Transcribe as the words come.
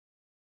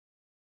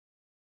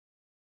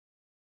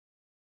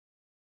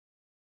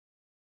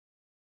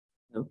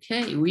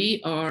Okay,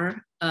 we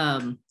are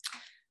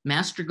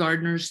Master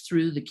Gardeners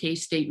through the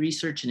K-State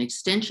Research and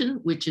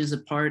Extension, which is a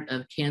part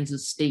of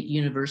Kansas State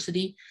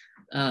University.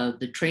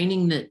 The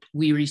training that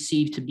we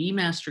receive to be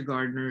Master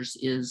Gardeners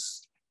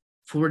is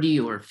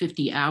 40 or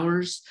 50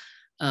 hours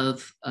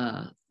of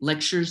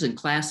lectures and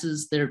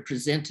classes that are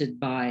presented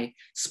by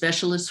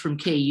specialists from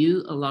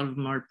KU. A lot of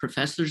them are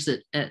professors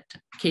at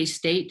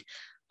K-State.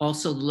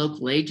 Also, the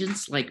local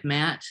agents like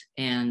Matt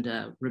and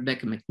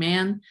Rebecca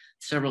McMahon,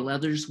 several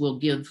others will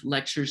give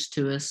lectures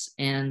to us.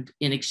 And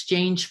in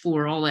exchange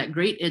for all that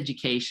great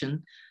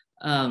education,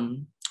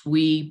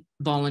 we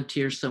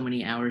volunteer so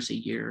many hours a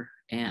year.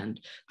 And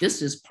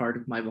this is part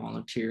of my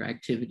volunteer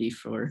activity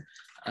for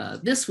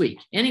this week.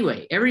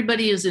 Anyway,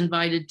 everybody is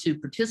invited to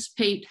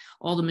participate.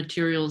 All the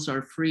materials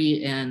are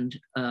free and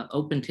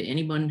open to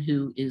anyone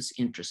who is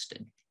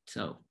interested.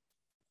 So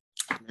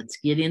let's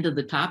get into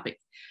the topic.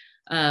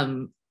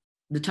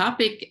 The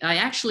topic, I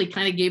actually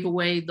kind of gave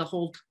away the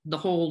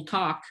whole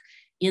talk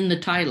in the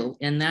title,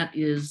 and that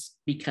is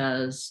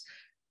because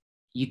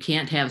you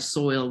can't have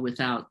soil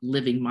without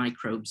living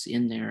microbes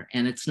in there.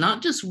 And it's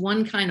not just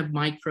one kind of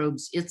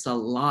microbes, it's a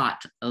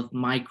lot of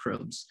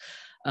microbes.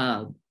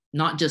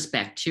 Not just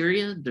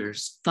bacteria,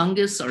 there's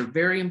fungus are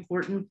very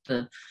important.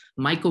 The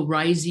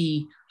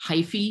mycorrhizae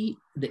hyphae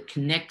that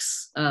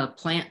connects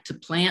plant to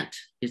plant.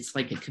 It's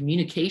like a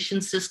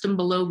communication system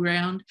below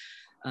ground.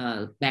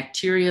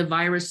 Bacteria,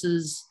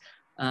 viruses,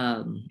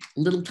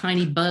 little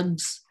tiny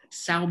bugs,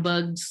 sow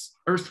bugs,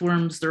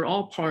 earthworms, they're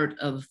all part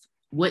of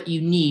what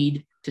you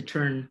need to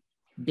turn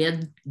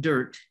dead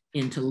dirt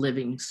into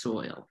living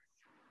soil.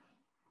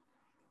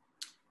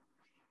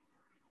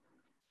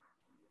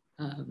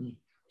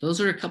 Those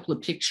are a couple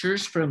of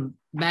pictures from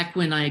back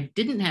when I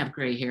didn't have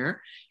gray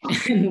hair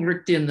and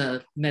worked in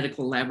the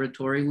medical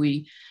laboratory.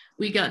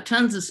 We got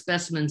tons of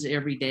specimens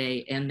every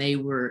day, and they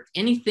were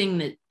anything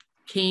that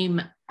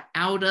came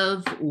out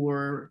of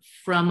or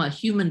from a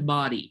human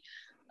body.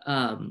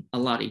 A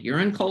lot of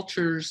urine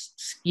cultures,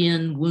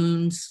 skin,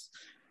 wounds,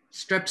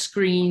 strep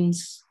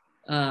screens.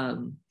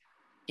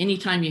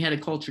 Anytime you had a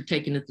culture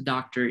taken at the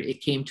doctor,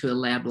 it came to a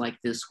lab like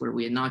this where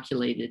we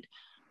inoculated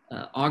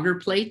agar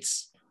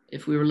plates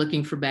if we were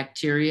looking for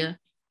bacteria,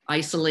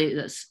 isolate,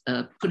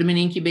 put them in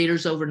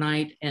incubators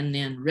overnight, and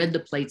then read the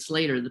plates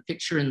later. The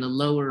picture in the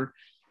lower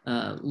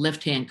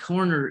left-hand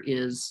corner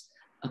is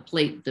a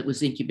plate that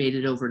was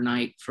incubated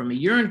overnight from a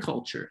urine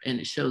culture, and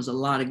it shows a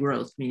lot of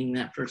growth, meaning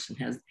that person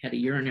has had a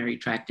urinary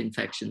tract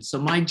infection. So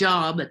my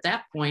job at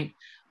that point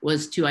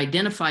was to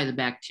identify the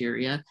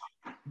bacteria,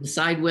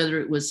 decide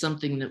whether it was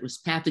something that was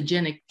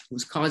pathogenic,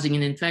 was causing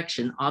an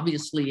infection.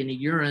 Obviously in a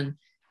urine,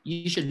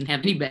 you shouldn't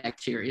have any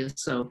bacteria.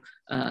 So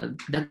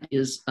that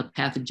is a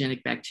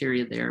pathogenic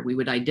bacteria there. We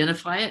would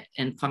identify it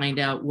and find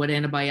out what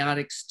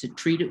antibiotics to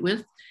treat it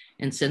with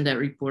and send that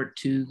report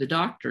to the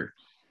doctor.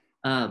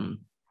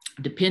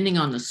 Depending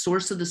on the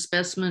source of the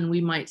specimen, we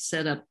might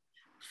set up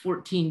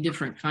 14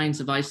 different kinds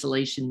of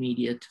isolation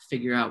media to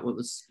figure out what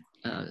was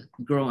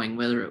growing,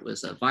 whether it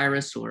was a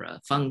virus or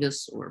a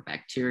fungus or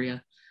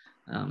bacteria.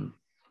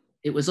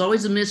 It was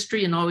always a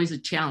mystery and always a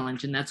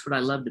challenge, and that's what I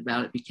loved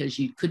about it, because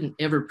you couldn't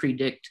ever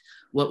predict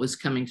what was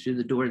coming through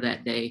the door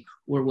that day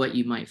or what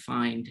you might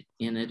find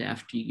in it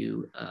after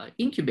you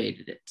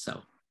incubated it.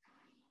 So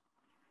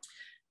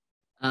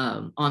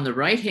on the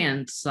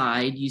right-hand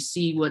side, you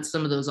see what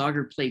some of those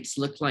agar plates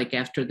look like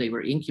after they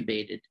were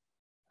incubated.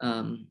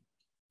 On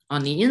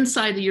the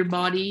inside of your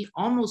body,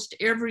 almost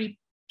every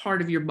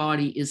part of your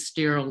body is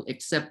sterile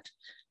except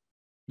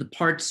the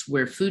parts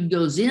where food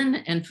goes in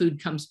and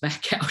food comes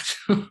back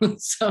out.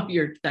 So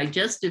your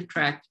digestive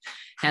tract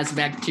has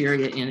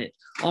bacteria in it.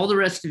 All the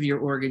rest of your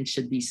organs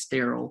should be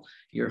sterile.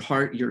 Your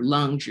heart, your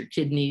lungs, your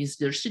kidneys,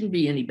 there shouldn't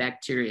be any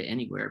bacteria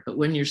anywhere. But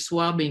when you're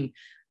swabbing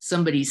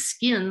somebody's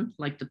skin,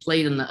 like the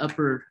plate in the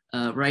upper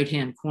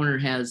right-hand corner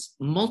has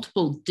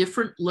multiple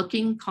different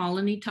looking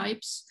colony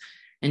types,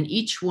 and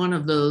each one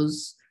of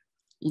those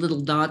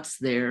little dots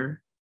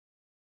there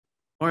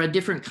are a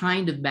different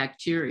kind of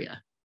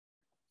bacteria.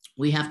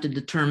 We have to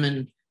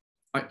determine,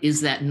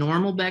 is that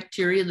normal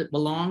bacteria that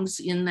belongs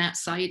in that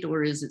site,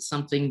 or is it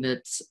something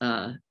that's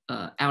out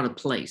of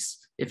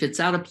place? If it's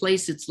out of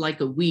place, it's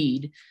like a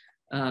weed.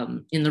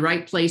 In the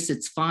right place,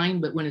 it's fine,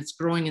 but when it's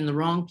growing in the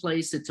wrong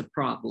place, it's a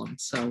problem.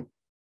 So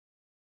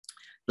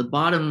the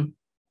bottom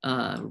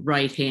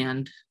right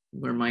hand,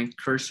 where my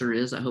cursor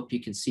is, I hope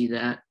you can see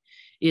that,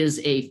 is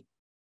a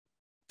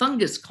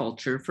fungus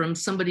culture from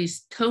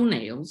somebody's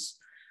toenails,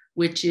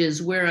 which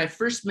is where I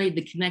first made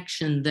the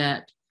connection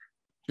that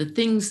the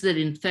things that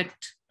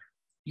infect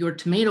your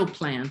tomato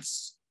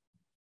plants,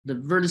 the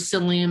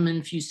verticillium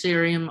and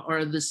fusarium,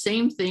 are the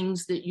same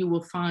things that you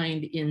will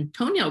find in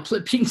toenail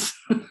clippings,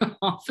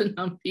 often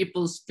on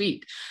people's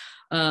feet.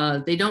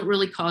 They don't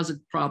really cause a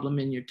problem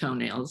in your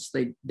toenails.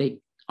 They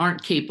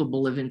aren't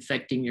capable of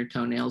infecting your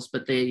toenails,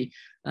 but they,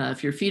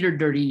 if your feet are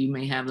dirty, you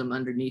may have them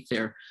underneath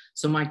there.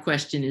 So my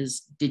question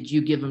is, did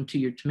you give them to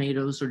your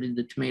tomatoes, or did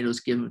the tomatoes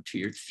give them to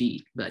your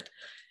feet? But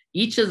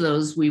each of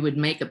those we would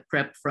make a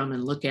prep from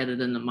and look at it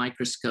in the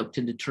microscope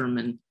to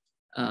determine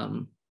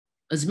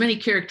as many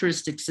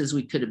characteristics as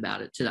we could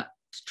about it to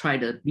try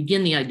to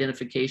begin the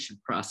identification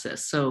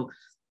process. So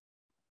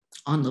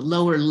on the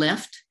lower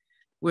left,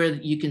 where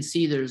you can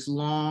see there's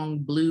long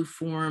blue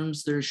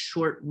forms, there's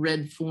short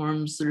red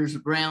forms, there's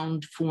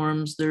round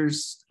forms,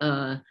 there's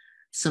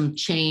some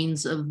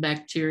chains of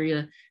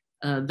bacteria.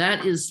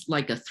 That is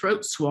like a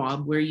throat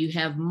swab where you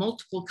have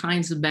multiple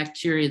kinds of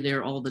bacteria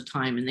there all the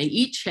time, and they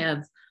each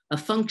have a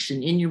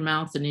function in your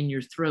mouth and in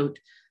your throat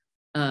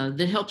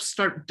that helps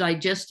start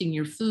digesting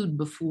your food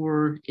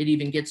before it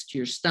even gets to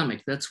your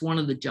stomach. That's one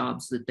of the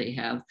jobs that they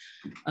have.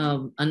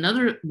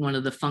 Another one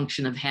of the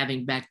function of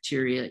having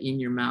bacteria in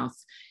your mouth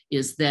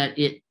is that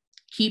it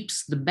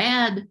keeps the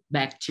bad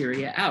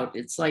bacteria out.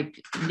 It's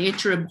like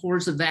nature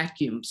abhors a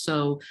vacuum.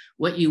 So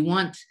what you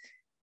want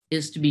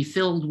is to be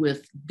filled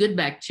with good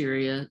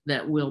bacteria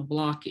that will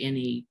block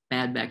any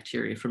bad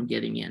bacteria from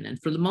getting in.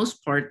 And for the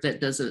most part, that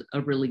does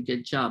a really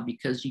good job,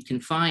 because you can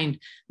find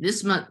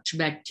this much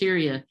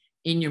bacteria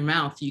in your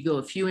mouth. You go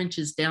a few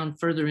inches down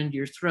further into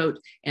your throat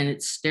and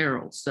it's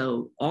sterile.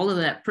 So all of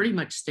that pretty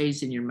much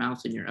stays in your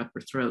mouth and your upper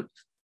throat.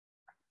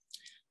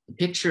 The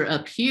picture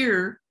up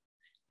here,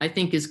 I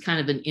think, is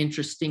kind of an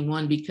interesting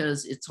one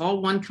because it's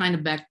all one kind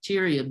of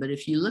bacteria, but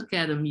if you look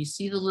at them, you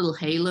see the little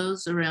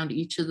halos around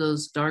each of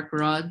those dark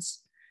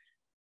rods.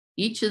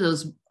 Each of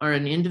those are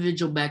an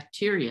individual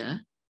bacteria,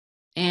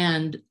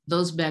 and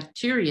those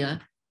bacteria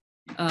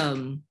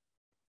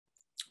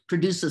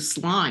produce a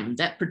slime.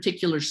 That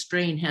particular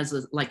strain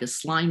has like a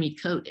slimy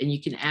coat, and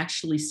you can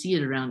actually see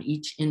it around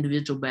each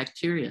individual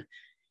bacteria.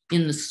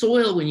 In the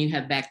soil, when you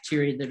have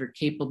bacteria that are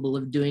capable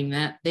of doing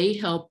that, they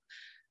help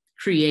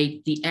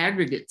create the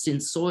aggregates in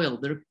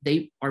soil.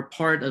 They are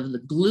part of the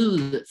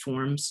glue that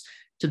forms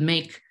to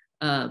make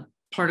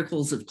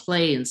particles of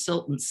clay and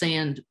silt and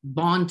sand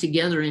bond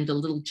together into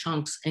little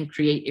chunks and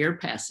create air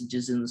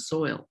passages in the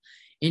soil.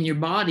 In your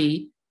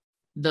body,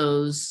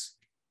 those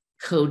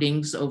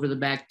coatings over the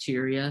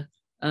bacteria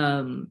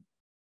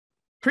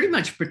pretty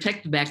much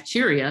protect the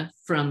bacteria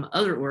from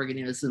other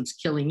organisms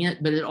killing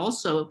it, but it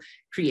also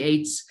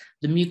creates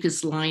the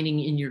mucus lining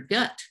in your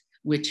gut,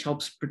 which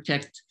helps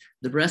protect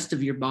the rest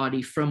of your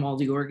body from all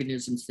the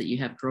organisms that you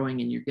have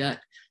growing in your gut.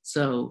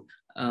 So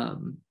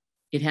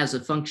it has a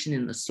function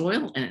in the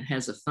soil and it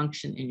has a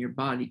function in your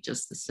body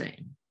just the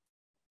same.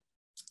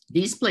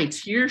 These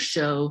plates here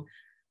show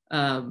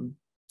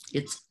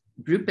it's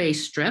group A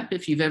strep.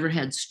 If you've ever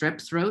had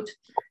strep throat,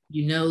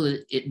 you know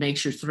that it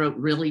makes your throat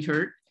really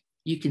hurt.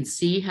 You can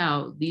see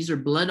how these are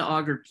blood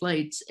agar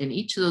plates, and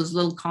each of those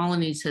little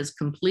colonies has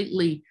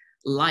completely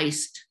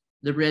lysed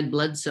the red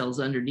blood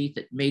cells underneath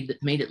it, made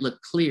it look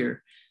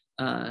clear.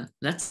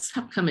 That's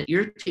how come it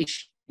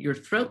irritates your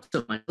throat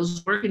so much.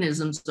 Those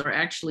organisms are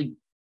actually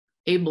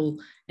able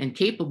and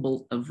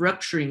capable of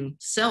rupturing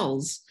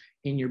cells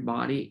in your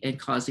body and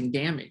causing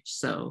damage.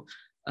 So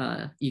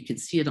you can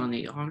see it on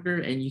the agar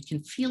and you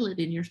can feel it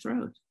in your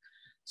throat.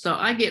 So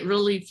I get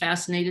really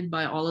fascinated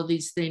by all of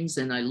these things,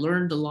 and I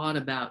learned a lot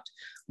about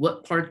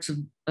what parts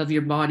of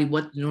your body,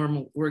 what the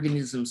normal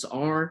organisms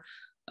are.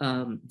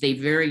 They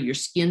vary. Your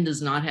skin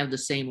does not have the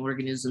same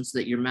organisms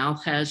that your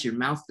mouth has. Your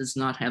mouth does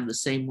not have the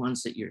same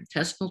ones that your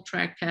intestinal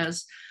tract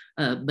has,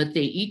 but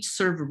they each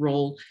serve a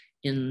role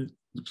in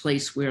the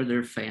place where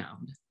they're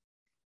found.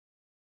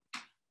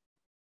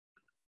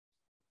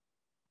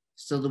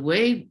 So the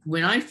way,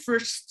 when I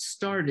first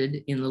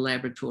started in the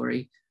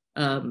laboratory,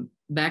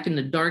 back in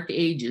the dark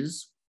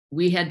ages,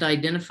 we had to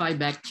identify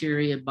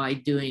bacteria by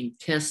doing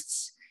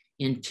tests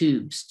in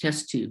tubes,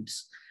 test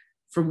tubes.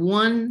 For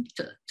one,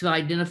 to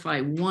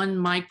identify one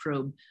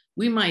microbe,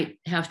 we might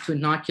have to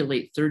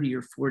inoculate 30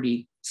 or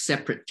 40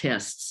 separate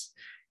tests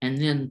and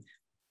then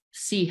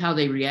see how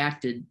they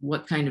reacted,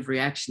 what kind of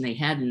reaction they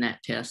had in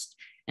that test,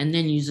 and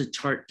then use a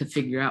chart to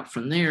figure out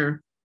from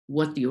there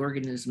what the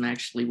organism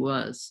actually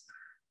was.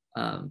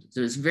 It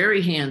was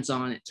very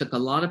hands-on. It took a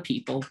lot of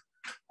people,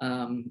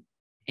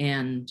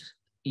 and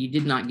you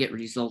did not get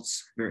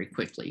results very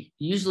quickly.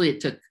 Usually it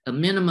took a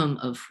minimum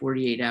of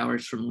 48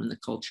 hours from when the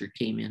culture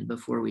came in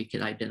before we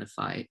could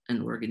identify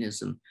an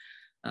organism.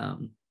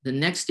 The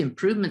next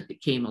improvement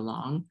that came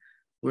along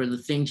were the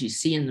things you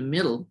see in the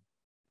middle,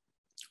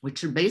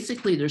 which are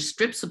basically, they're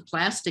strips of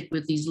plastic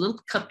with these little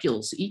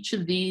cupules. Each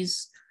of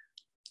these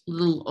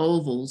little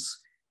ovals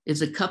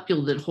is a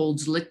cupule that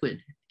holds liquid.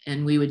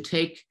 And we would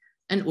take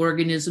an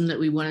organism that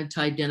we wanted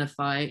to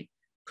identify,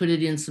 put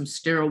it in some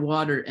sterile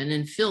water, and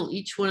then fill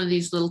each one of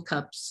these little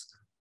cups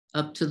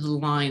up to the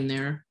line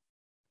there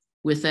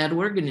with that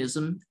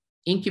organism,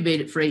 incubate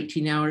it for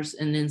 18 hours,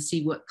 and then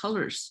see what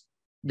colors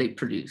they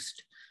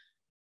produced.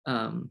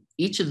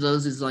 Each of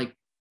those is like,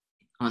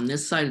 on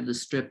this side of the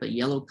strip, a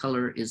yellow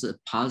color is a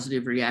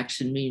positive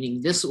reaction,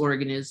 meaning this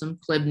organism,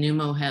 Pleb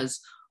pneumo, has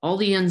all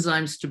the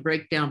enzymes to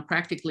break down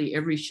practically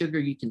every sugar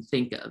you can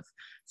think of.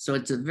 So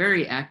it's a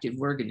very active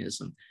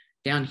organism.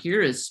 Down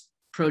here is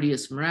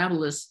Proteus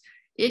mirabilis.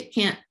 It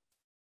can't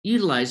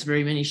utilize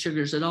very many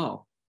sugars at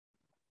all.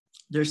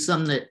 There's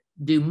some that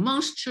do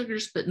most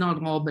sugars, but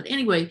not all. But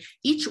anyway,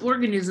 each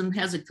organism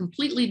has a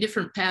completely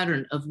different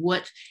pattern of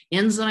what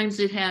enzymes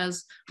it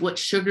has, what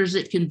sugars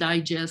it can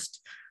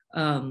digest,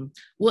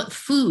 what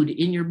food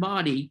in your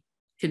body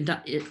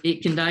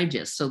it can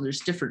digest. So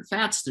there's different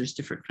fats, there's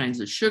different kinds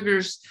of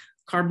sugars,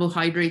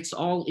 carbohydrates,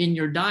 all in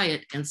your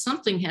diet, and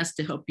something has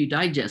to help you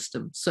digest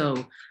them.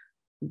 So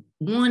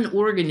one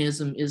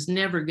organism is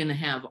never going to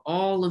have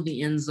all of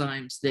the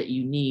enzymes that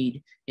you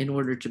need in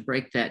order to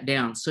break that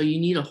down. So you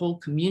need a whole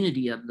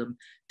community of them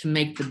to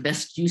make the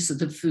best use of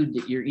the food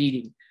that you're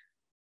eating.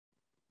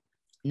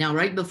 Now,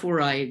 right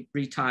before I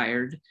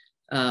retired,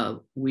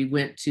 we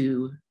went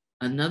to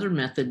another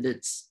method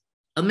that's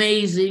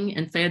amazing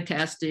and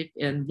fantastic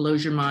and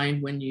blows your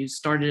mind when you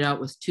started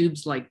out with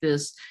tubes like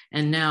this.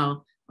 And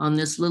now on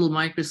this little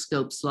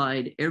microscope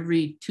slide,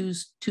 every two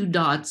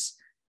dots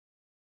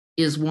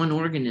is one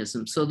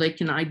organism. So they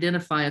can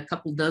identify a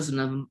couple dozen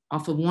of them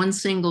off of one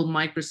single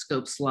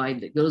microscope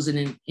slide that goes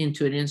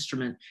into an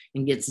instrument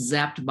and gets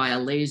zapped by a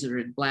laser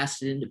and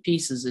blasted into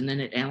pieces. And then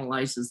it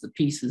analyzes the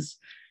pieces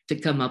to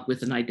come up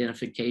with an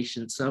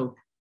identification. So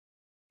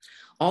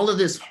all of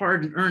this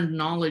hard-earned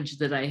knowledge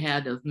that I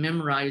had of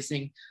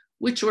memorizing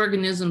which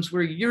organisms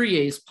were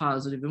urease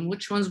positive and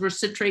which ones were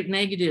citrate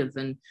negative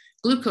and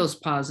glucose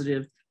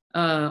positive,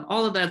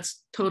 all of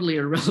that's totally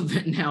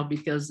irrelevant now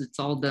because it's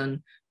all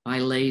done by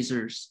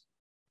lasers.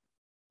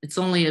 It's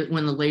only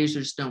when the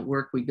lasers don't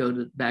work, we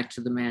go back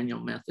to the manual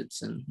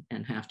methods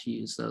and have to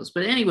use those.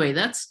 But anyway,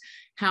 that's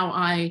how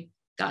I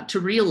got to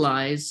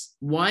realize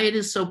why it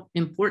is so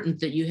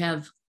important that you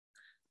have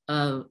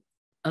a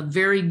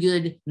very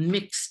good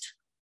mixed,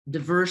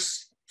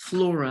 diverse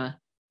flora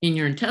in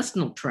your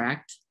intestinal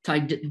tract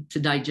to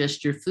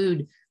digest your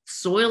food.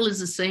 Soil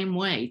is the same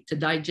way. To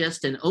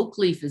digest an oak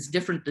leaf is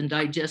different than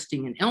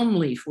digesting an elm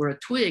leaf or a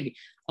twig.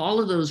 All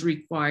of those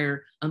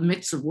require a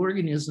mix of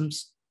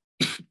organisms,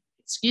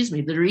 excuse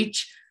me, that are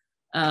each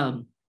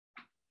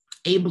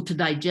able to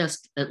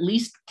digest at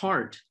least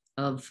part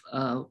of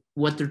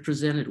what they're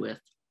presented with.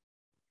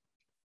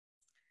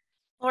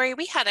 Lori,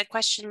 we had a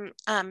question.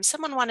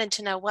 Someone wanted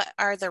to know, what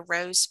are the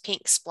rose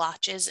pink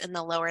splotches in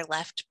the lower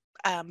left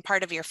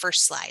part of your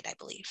first slide, I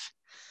believe?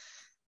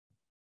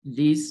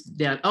 These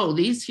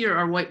here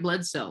are white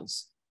blood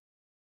cells.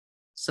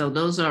 So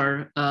those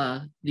are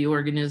the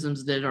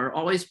organisms that are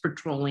always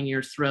patrolling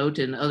your throat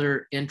and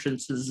other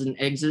entrances and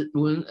exit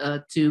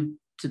to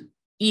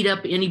eat up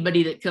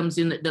anybody that comes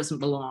in that doesn't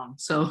belong.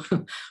 So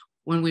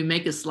when we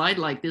make a slide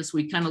like this,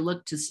 we kind of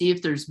look to see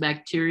if there's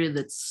bacteria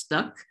that's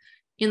stuck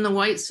in the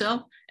white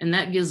cell, and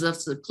that gives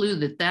us a clue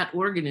that that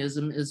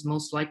organism is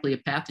most likely a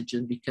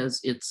pathogen because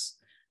it's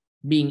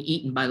being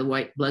eaten by the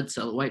white blood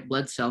cell. The white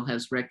blood cell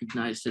has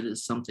recognized it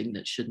as something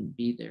that shouldn't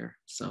be there.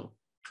 So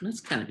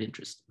that's kind of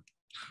interesting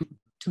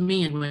to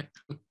me anyway.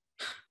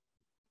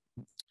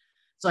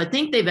 So I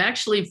think they've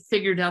actually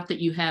figured out that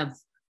you have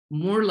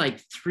more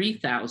like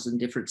 3,000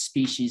 different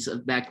species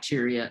of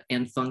bacteria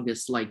and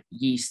fungus like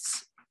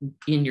yeasts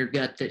in your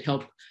gut that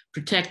help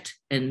protect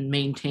and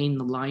maintain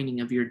the lining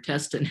of your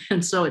intestine.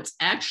 And so it's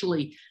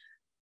actually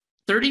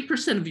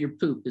 30% of your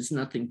poop is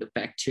nothing but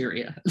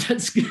bacteria.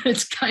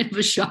 It's kind of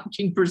a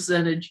shocking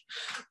percentage,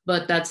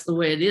 but that's the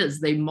way it is.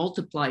 They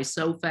multiply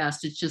so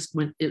fast. It's just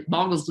it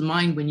boggles the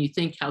mind when you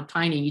think how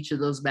tiny each of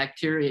those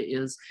bacteria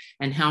is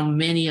and how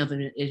many of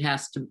it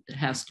has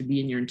to be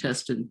in your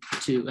intestine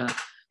to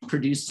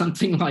produce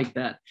something like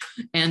that.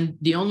 And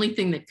the only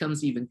thing that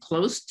comes even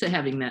close to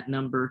having that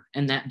number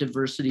and that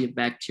diversity of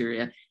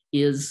bacteria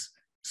is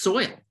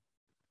soil.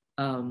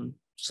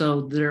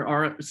 So there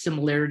are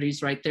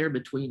similarities right there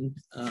between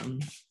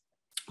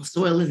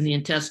soil and the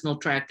intestinal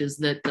tract, is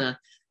that the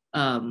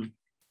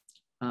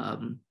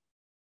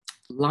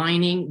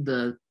lining,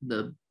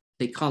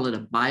 they call it a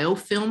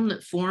biofilm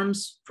that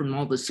forms from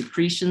all the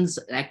secretions,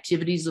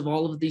 activities of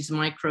all of these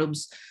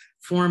microbes,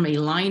 form a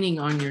lining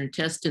on your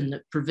intestine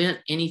that prevent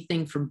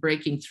anything from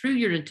breaking through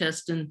your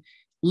intestine,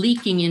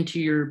 leaking into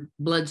your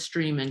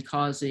bloodstream and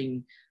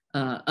causing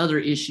other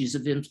issues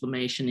of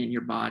inflammation in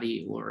your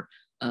body or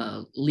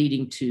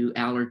leading to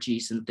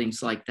allergies and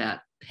things like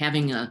that.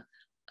 Having a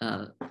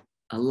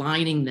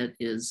lining that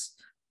is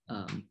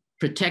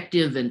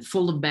protective and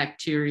full of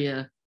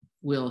bacteria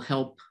will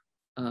help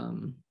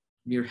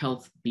your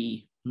health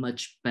be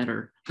much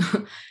better.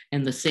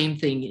 And the same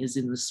thing is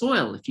in the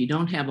soil. If you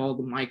don't have all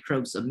the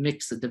microbes, a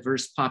mix, a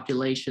diverse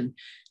population,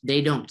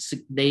 they don't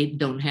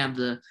have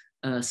the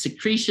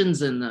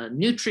secretions and the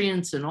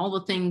nutrients and all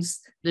the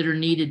things that are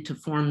needed to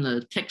form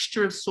the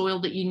texture of soil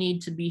that you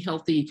need to be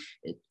healthy.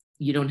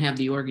 You don't have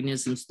the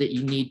organisms that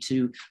you need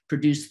to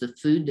produce the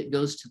food that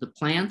goes to the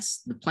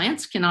plants. The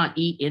plants cannot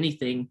eat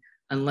anything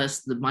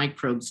unless the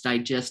microbes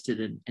digest it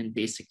and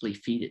basically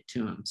feed it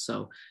to them.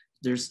 So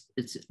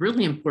it's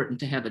really important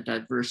to have a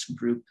diverse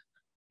group,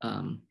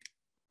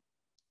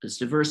 as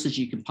diverse as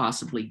you can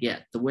possibly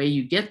get. The way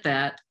you get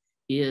that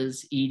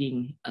is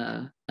eating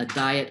a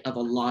diet of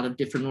a lot of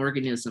different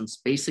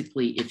organisms.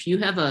 Basically, if you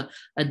have a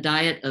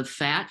diet of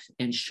fat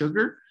and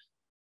sugar,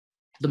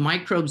 the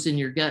microbes in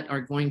your gut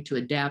are going to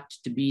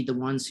adapt to be the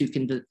ones who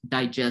can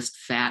digest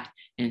fat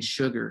and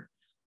sugar.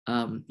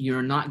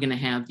 You're not going to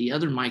have the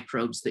other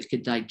microbes that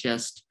could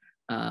digest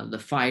the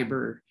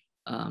fiber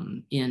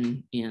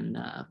in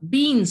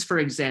beans, for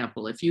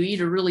example. If you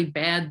eat a really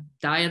bad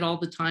diet all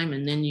the time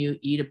and then you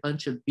eat a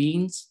bunch of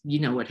beans, you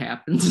know what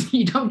happens.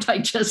 You don't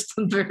digest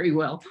them very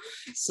well.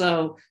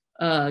 So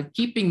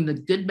keeping the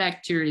good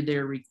bacteria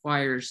there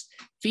requires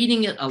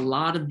feeding it a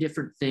lot of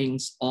different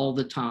things all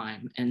the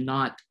time and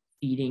not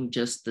eating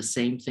just the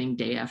same thing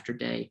day after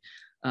day.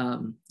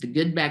 The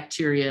good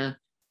bacteria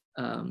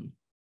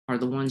are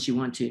the ones you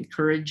want to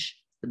encourage.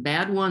 The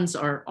bad ones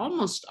are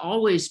almost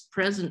always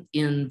present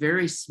in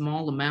very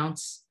small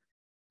amounts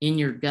in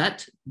your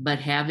gut, but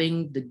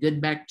having the good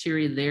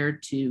bacteria there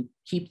to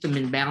keep them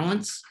in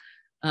balance,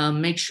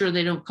 make sure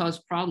they don't cause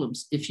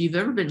problems. If you've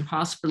ever been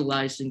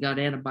hospitalized and got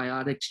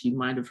antibiotics, you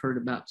might have heard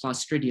about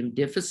Clostridium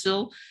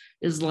difficile.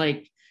 Is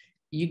like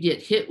you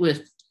get hit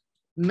with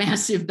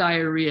massive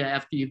diarrhea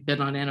after you've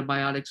been on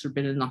antibiotics or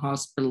been in the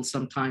hospital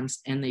sometimes,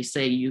 and they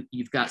say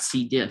you've got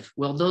C. diff.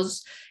 Well,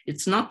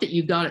 it's not that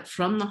you got it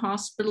from the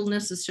hospital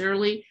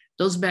necessarily.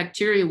 Those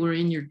bacteria were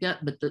in your gut,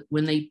 but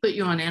when they put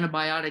you on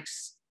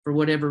antibiotics for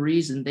whatever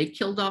reason, they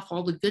killed off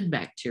all the good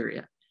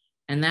bacteria,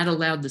 and that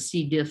allowed the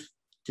C. diff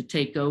to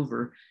take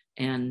over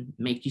and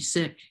make you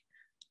sick.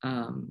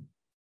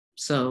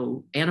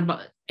 So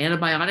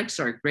antibiotics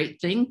are a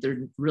great thing.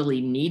 They're really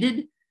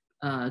needed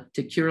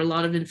to cure a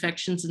lot of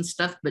infections and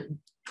stuff, but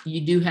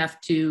you do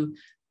have to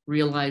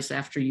realize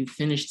after you've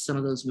finished some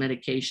of those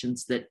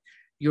medications that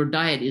your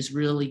diet is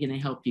really going to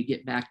help you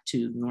get back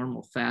to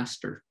normal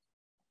faster.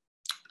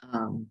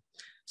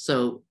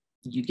 So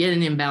you get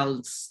an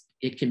imbalance.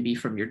 It can be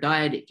from your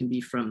diet. It can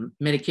be from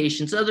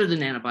medications other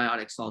than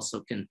antibiotics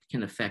also can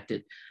affect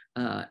it.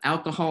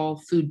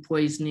 Alcohol, food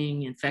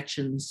poisoning,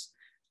 infections,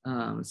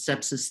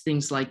 sepsis,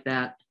 things like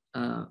that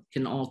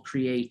can all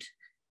create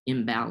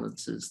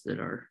imbalances that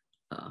are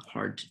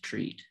hard to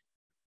treat.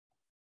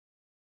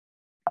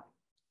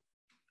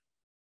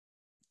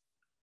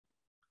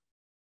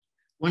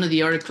 One of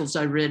the articles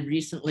I read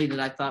recently that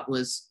I thought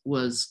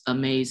was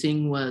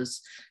amazing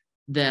was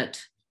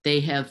that they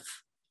have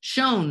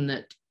shown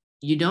that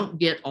you don't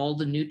get all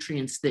the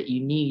nutrients that you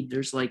need.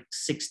 There's like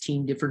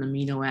 16 different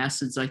amino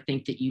acids, I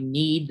think, that you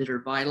need that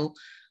are vital,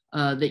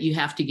 that you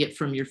have to get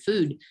from your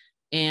food.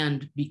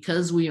 And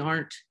because we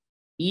aren't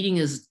eating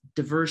as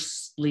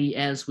diversely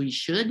as we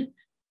should,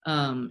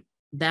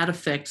 that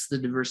affects the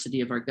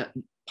diversity of our gut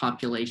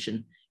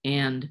population.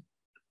 And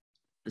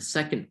the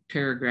second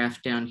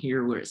paragraph down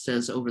here where it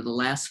says over the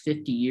last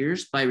 50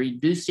 years, by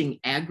reducing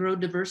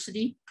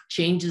agrodiversity,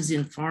 changes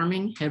in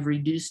farming have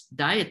reduced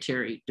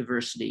dietary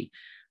diversity,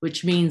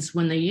 which means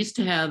when they used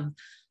to have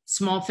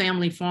small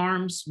family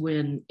farms,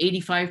 when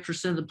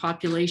 85% of the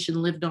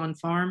population lived on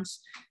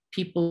farms,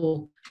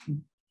 people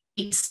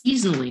ate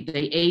seasonally.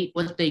 They ate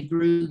what they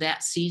grew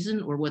that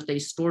season or what they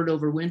stored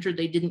over winter.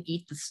 They didn't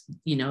eat this,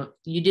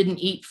 you didn't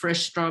eat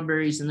fresh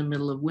strawberries in the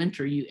middle of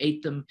winter. You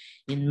ate them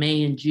in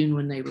May and June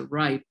when they were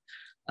ripe.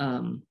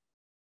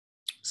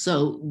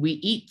 So we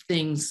eat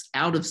things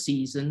out of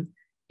season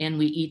and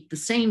we eat the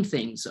same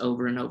things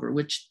over and over,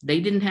 which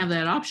they didn't have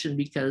that option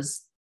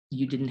because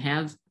you didn't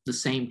have the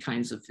same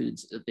kinds of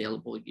foods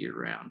available year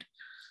round.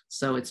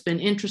 So it's been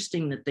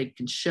interesting that they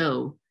can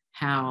show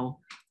how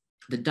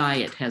the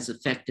diet has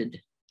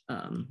affected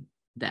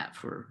that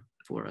for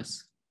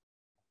us.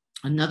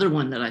 Another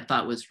one that I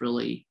thought was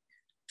really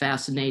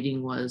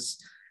fascinating was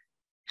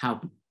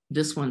how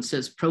this one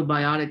says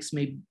probiotics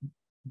may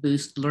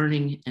boost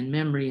learning and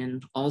memory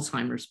in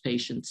Alzheimer's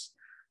patients.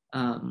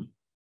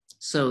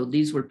 So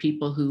these were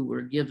people who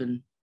were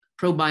given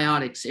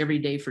probiotics every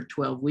day for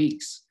 12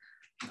 weeks,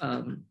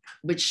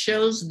 which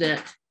shows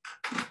that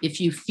if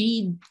you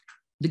feed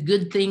the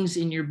good things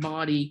in your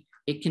body,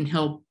 it can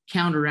help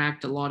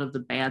counteract a lot of the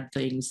bad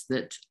things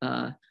that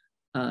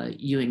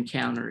you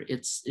encounter.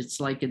 It's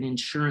like an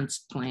insurance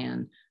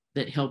plan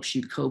that helps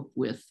you cope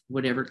with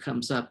whatever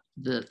comes up.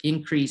 The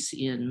increase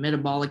in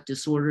metabolic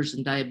disorders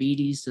and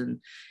diabetes and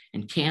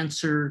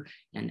cancer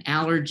and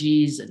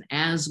allergies and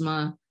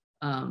asthma,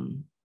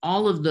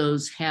 all of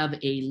those have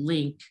a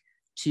link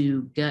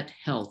to gut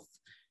health.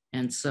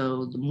 And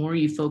so the more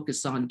you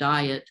focus on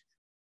diet,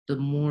 the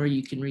more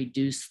you can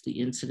reduce the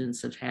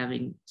incidence of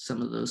having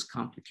some of those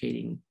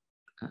complicating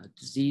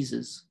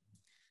diseases.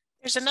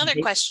 There's another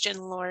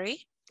question,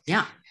 Lori.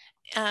 Yeah.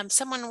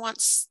 Someone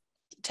wants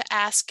to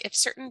ask if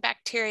certain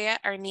bacteria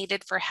are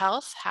needed for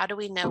health. How do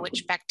we know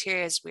which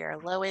bacteria we are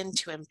low in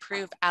to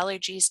improve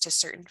allergies to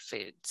certain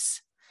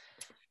foods?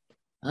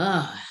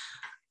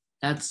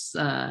 That's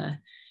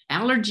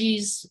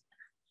allergies.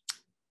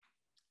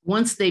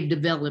 Once they've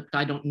developed,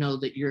 I don't know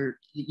that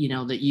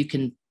that you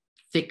can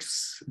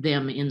fix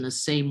them in the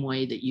same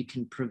way that you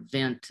can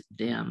prevent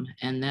them.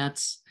 And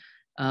that's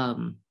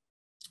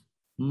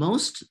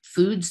most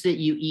foods that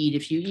you eat.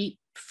 If you eat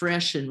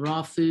fresh and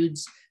raw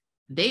foods,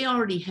 they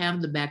already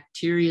have the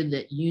bacteria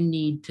that you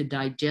need to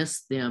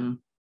digest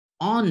them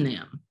on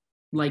them.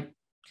 Like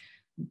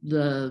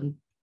the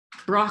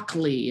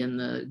broccoli and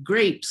the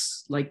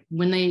grapes, like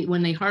when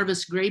they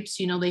harvest grapes,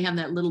 you know, they have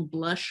that little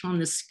blush on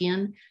the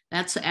skin.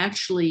 That's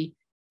actually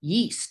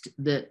yeast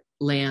that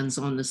lands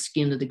on the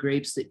skin of the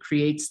grapes that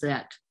creates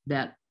that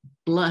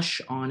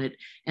blush on it.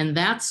 And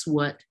that's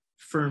what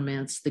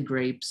ferments the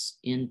grapes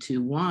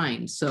into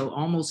wine. So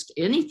almost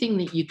anything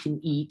that you can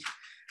eat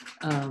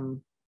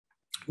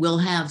will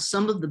have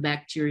some of the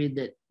bacteria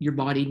that your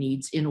body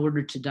needs in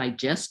order to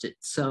digest it.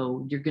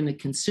 So you're going to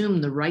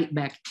consume the right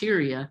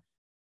bacteria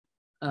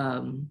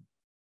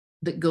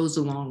that goes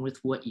along with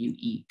what you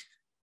eat.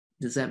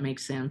 Does that make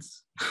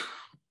sense?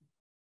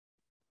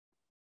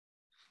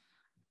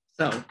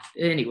 So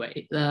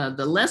anyway,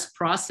 the less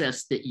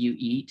processed that you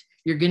eat,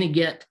 you're going to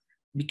get,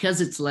 because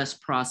it's less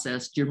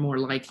processed, you're more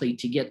likely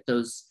to get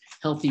those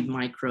healthy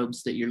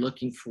microbes that you're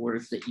looking for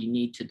that you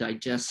need to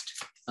digest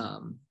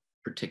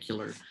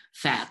particular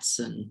fats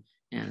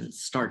and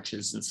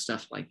starches and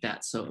stuff like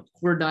that. So a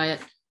poor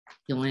diet,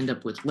 you'll end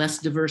up with less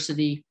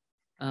diversity.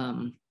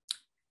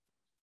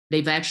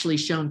 They've actually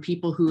shown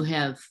people who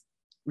have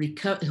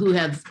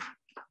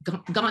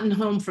gotten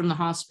home from the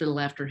hospital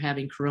after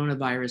having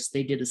coronavirus,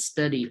 they did a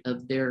study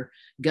of their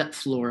gut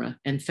flora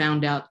and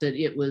found out that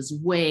it was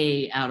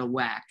way out of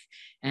whack.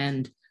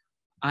 And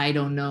I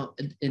don't know,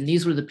 and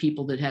these were the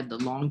people that had the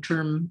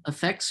long-term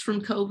effects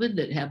from COVID,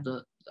 that have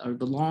the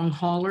long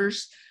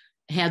haulers,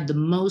 had the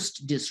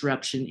most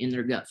disruption in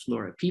their gut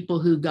flora. People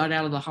who got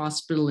out of the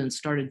hospital and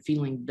started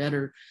feeling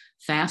better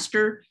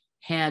faster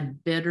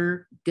had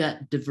better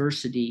gut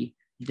diversity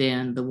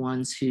than the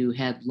ones who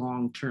had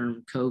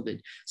long-term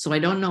COVID. So I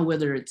don't know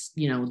whether it's,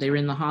 you know, they were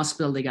in the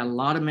hospital, they got a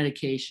lot of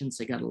medications,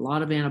 they got a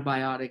lot of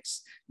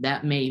antibiotics.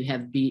 That may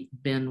have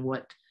been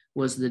what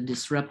was the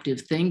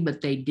disruptive thing,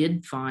 but they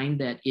did find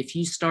that if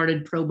you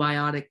started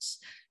probiotics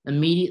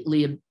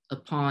immediately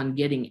upon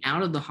getting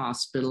out of the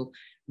hospital,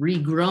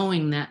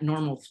 regrowing that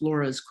normal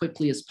flora as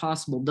quickly as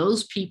possible,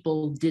 those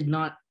people did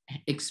not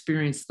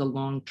experience the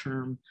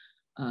long-term,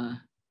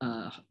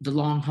 the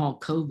long-haul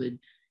COVID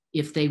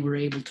if they were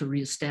able to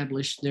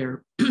reestablish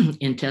their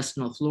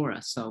intestinal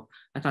flora. So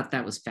I thought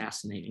that was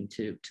fascinating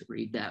to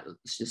read that. It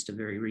was just a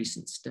very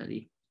recent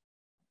study.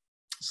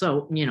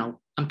 So, you know,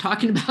 I'm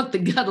talking about the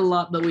gut a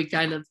lot, but we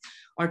kind of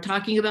are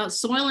talking about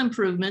soil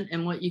improvement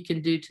and what you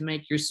can do to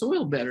make your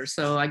soil better.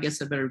 So I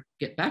guess I better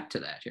get back to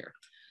that here.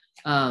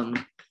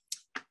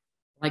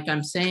 Like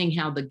I'm saying,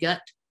 how the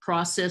gut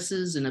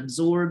processes and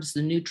absorbs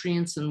the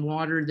nutrients and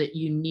water that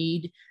you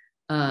need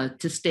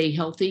to stay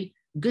healthy.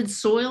 Good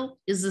soil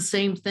is the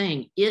same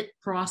thing. It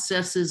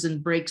processes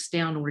and breaks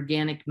down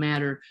organic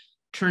matter,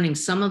 turning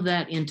some of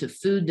that into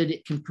food that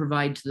it can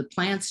provide to the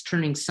plants,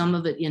 turning some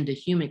of it into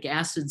humic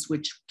acids,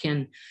 which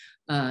can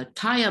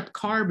tie up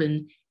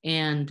carbon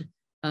and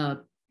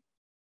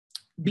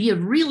be a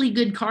really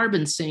good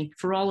carbon sink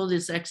for all of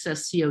this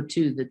excess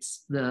CO2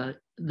 that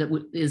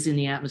is in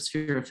the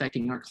atmosphere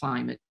affecting our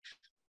climate.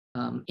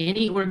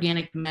 Any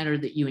organic matter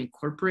that you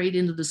incorporate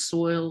into the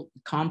soil,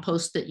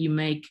 compost that you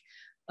make,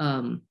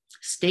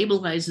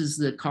 stabilizes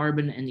the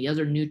carbon and the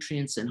other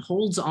nutrients and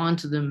holds on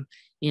to them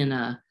in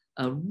a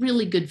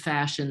really good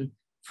fashion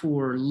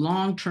for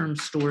long-term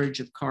storage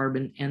of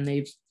carbon. And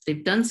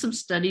they've done some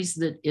studies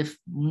that if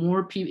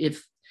more people,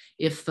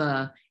 if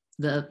the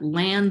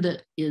land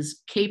that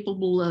is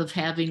capable of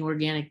having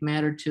organic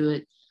matter to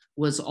it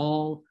was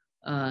all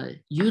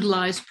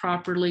utilized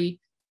properly,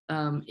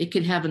 it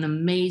could have an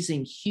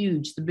amazing,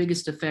 huge, the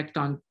biggest effect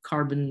on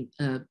carbon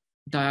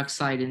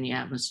dioxide in the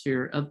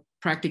atmosphere of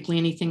practically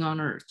anything on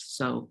Earth.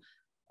 So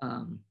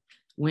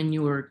when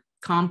you're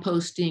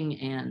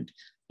composting and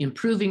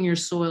improving your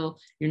soil,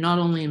 you're not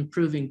only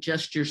improving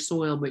just your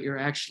soil, but you're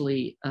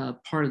actually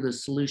part of the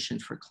solution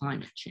for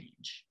climate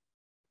change.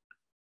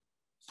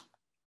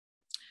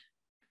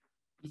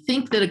 You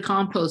think that a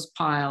compost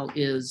pile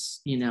is,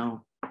 you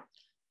know,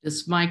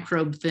 this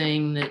microbe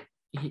thing that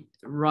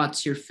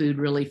rots your food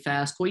really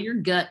fast. Well, your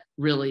gut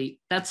really,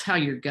 that's how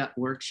your gut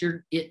works.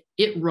 It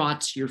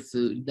rots your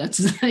food.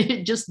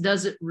 It just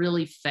does it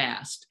really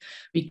fast,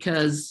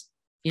 because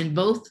in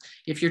both,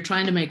 if you're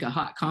trying to make a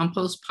hot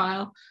compost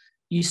pile,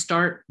 you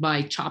start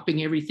by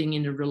chopping everything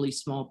into really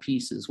small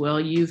pieces. Well,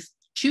 you've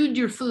chewed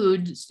your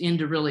food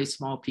into really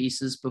small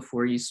pieces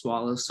before you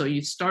swallow. So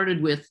you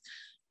started with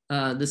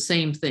the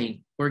same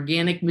thing,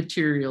 organic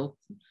material,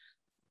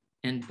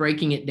 and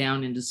breaking it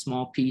down into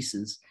small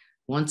pieces.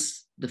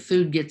 Once the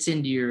food gets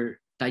into your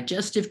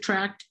digestive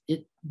tract,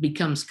 it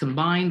becomes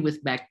combined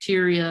with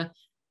bacteria,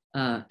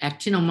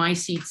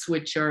 actinomycetes,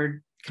 which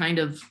are kind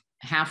of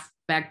half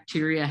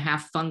bacteria,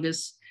 half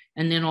fungus,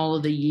 and then all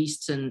of the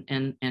yeasts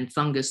and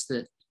fungus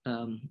that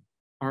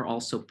are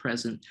also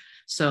present.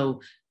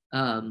 So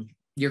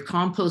your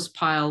compost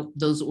pile,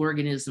 those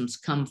organisms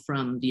come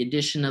from the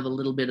addition of a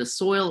little bit of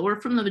soil or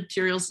from the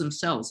materials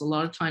themselves. A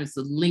lot of times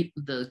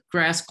the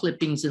grass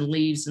clippings and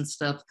leaves and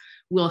stuff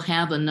will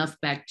have enough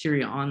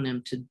bacteria on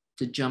them to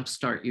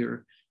jumpstart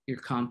your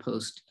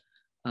compost.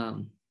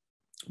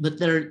 But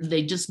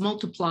they just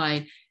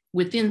multiply.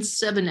 Within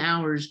 7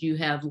 hours, you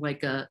have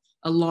like a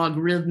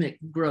logarithmic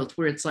growth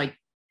where it's like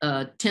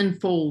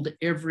tenfold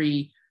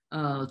every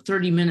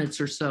 30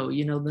 minutes or so.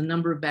 You know, the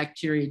number of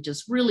bacteria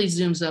just really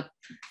zooms up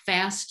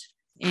fast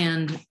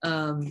and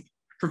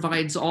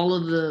provides all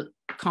of the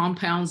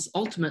compounds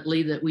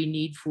ultimately that we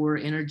need for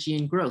energy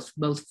and growth,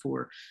 both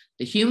for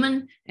the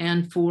human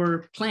and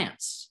for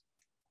plants.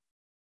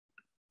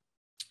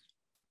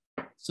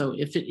 So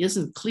if it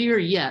isn't clear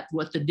yet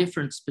what the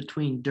difference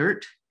between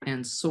dirt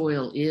and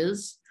soil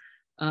is,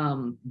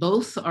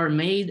 both are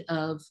made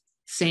of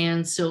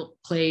sand, silt,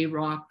 clay,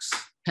 rocks,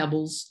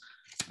 pebbles.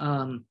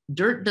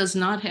 Dirt does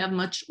not have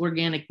much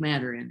organic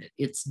matter in it.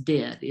 It's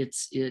dead.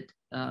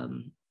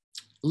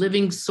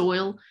 Living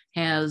soil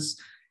has,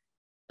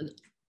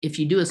 if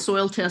you do a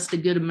soil test, a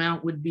good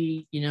amount would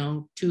be,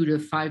 2 to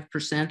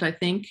 5%, I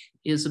think,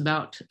 is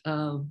about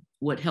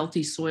what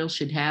healthy soil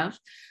should have.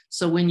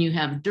 So when you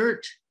have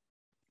dirt,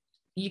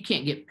 you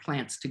can't get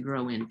plants to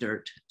grow in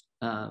dirt.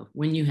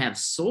 When you have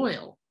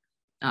soil,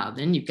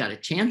 then you've got a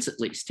chance at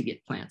least to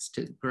get plants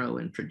to grow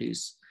and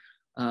produce.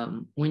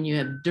 When you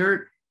have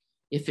dirt,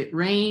 if it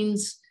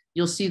rains,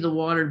 you'll see the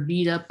water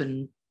beat up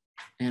and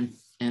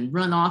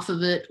run off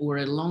of it, or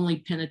it'll only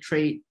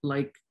penetrate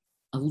like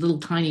a little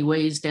tiny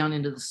ways down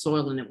into the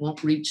soil and it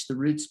won't reach the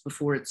roots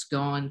before it's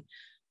gone.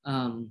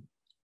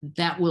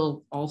 That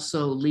will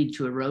also lead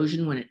to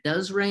erosion when it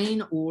does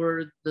rain,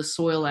 or the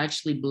soil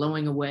actually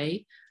blowing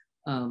away.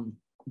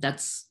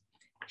 That's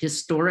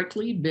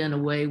historically been a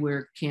way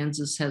where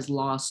Kansas has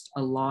lost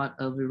a lot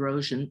of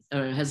erosion,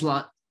 has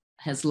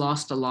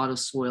lost a lot of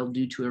soil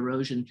due to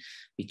erosion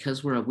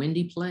because we're a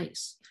windy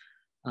place.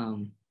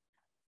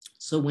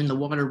 So when the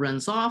water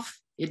runs off,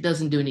 it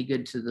doesn't do any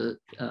good to the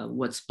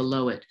what's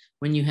below it.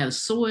 When you have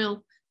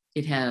soil,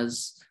 it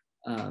has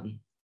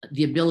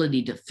the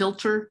ability to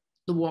filter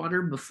the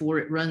water before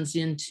it runs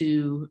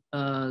into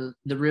the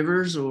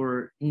rivers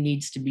or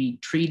needs to be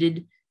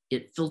treated.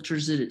 It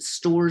filters it, it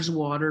stores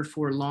water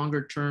for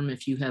longer term.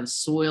 If you have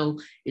soil,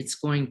 it's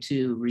going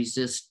to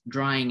resist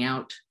drying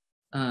out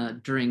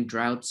during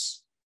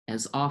droughts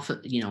as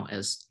often,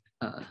 as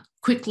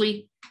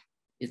quickly.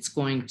 It's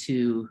going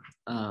to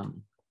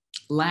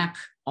lack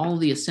all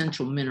the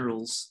essential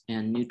minerals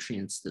and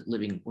nutrients that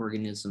living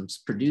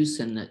organisms produce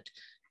and that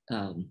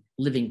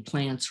living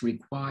plants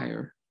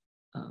require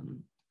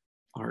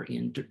are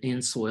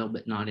in soil,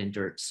 but not in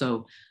dirt.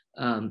 So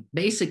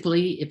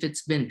basically, if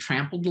it's been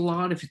trampled a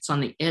lot, if it's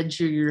on the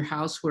edge of your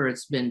house where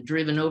it's been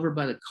driven over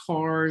by the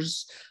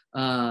cars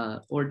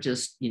or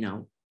just,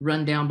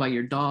 run down by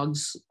your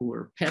dogs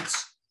or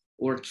pets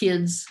or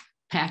kids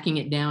packing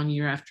it down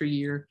year after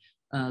year,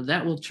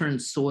 that will turn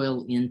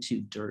soil into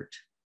dirt.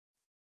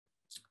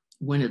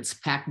 When it's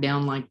packed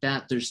down like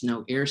that, there's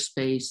no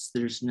airspace,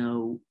 there's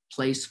no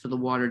place for the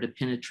water to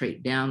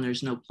penetrate down,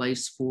 there's no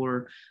place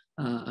for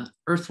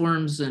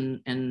earthworms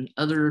and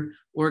other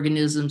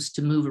organisms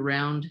to move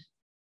around.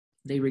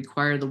 They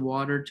require the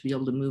water to be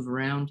able to move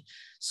around.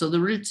 So the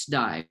roots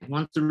die.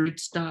 Once the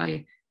roots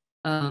die,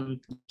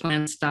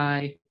 plants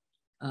die,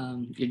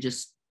 you're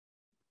just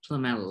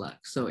plumb out of luck.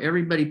 So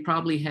everybody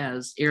probably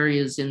has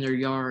areas in their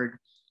yard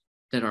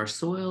that are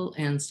soil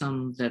and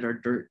some that are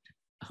dirt.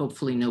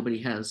 Hopefully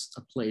nobody has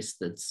a place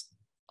that's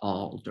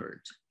all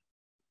dirt.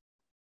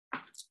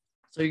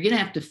 So you're gonna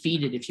have to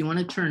feed it. If you want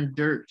to turn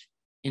dirt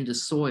into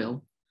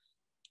soil,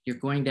 you're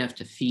going to have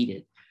to feed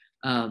it.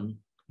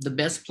 The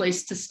best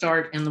place to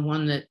start, and the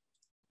one that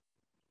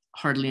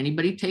hardly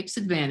anybody takes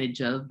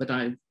advantage of, but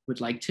I would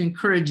like to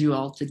encourage you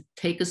all to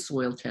take a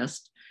soil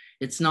test.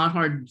 It's not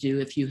hard to do.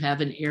 If you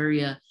have an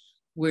area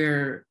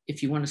where,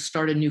 if you want to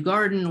start a new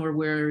garden, or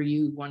where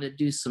you want to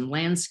do some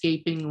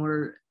landscaping,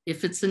 or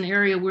if it's an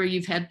area where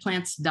you've had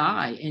plants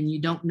die and you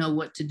don't know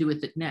what to do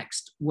with it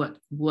next, what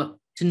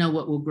to know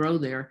what will grow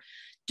there,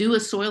 do a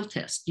soil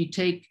test. You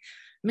take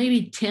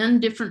maybe 10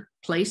 different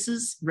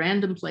places,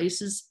 random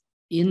places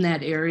in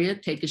that area,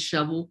 take a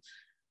shovel,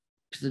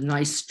 a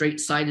nice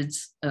straight-sided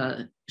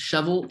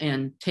shovel,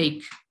 and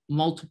take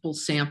multiple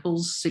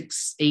samples,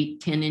 6,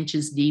 8, 10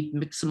 inches deep,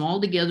 mix them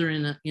all together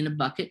in a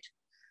bucket,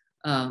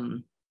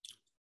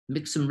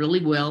 mix them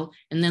really well,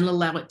 and then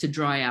allow it to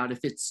dry out. If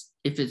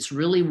it's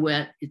really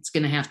wet, it's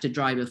going to have to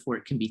dry before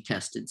it can be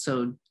tested.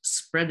 So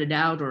spread it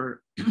out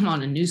or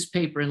on a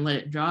newspaper and let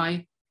it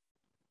dry,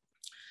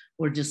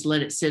 or just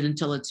let it sit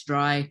until it's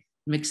dry,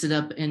 mix it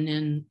up. And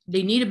then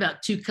they need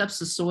about 2 cups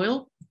of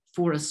soil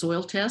for a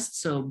soil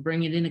test. So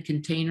bring it in a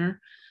container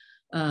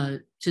to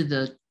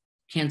the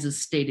Kansas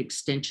State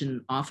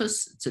Extension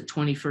office. It's at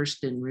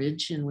 21st and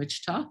Ridge in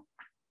Wichita.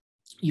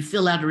 You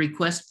fill out a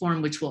request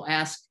form, which will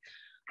ask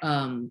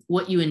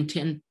what you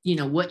intend,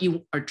 what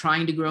you are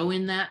trying to grow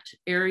in that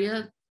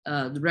area.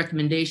 The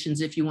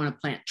recommendations, if you want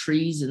to plant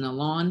trees in the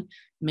lawn,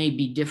 may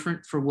be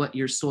different for what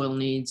your soil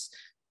needs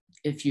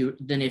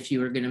than if you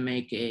were going to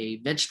make a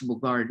vegetable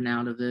garden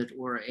out of it,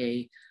 or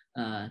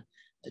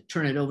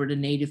turn it over to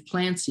native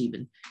plants.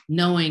 Even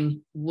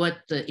knowing what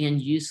the end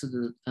use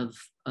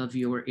of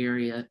your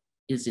area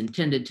is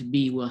intended to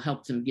be will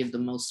help them give the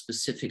most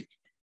specific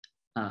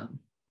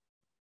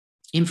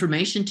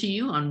information to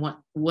you on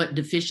what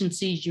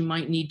deficiencies you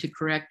might need to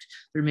correct.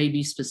 There may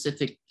be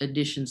specific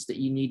additions that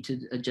you need to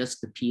adjust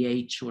the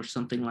pH or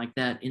something like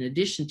that, in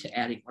addition to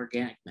adding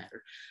organic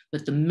matter.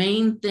 But the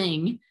main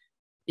thing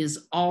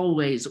is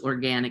always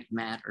organic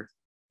matter.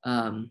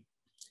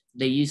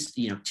 They use,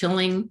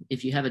 tilling.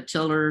 If you have a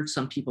tiller,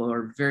 some people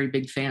are very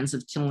big fans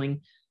of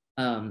tilling.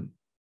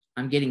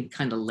 I'm getting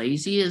kind of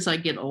lazy as I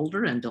get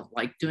older and don't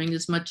like doing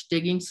as much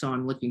digging. So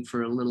I'm looking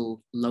for a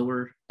little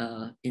lower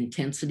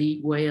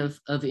intensity way of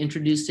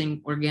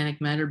introducing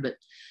organic matter.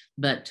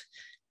 But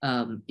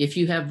if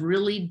you have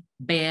really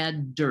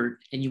bad dirt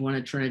and you want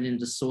to turn it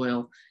into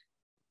soil,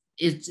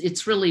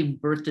 it's really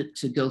worth it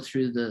to go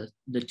through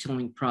the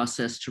tilling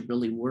process to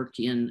really work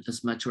in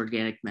as much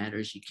organic matter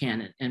as you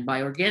can. And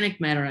by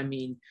organic matter, I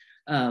mean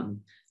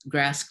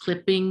grass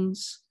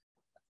clippings,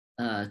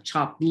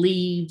 chopped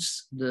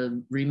leaves,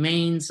 the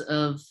remains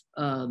of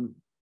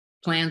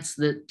plants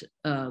that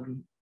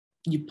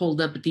you pulled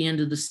up at the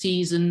end of the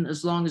season,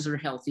 as long as they're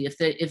healthy.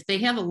 If they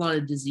have a lot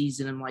of disease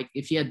in them, like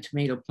if you had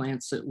tomato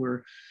plants that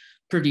were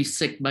pretty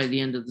sick by the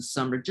end of the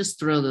summer, just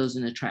throw those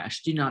in the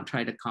trash. Do not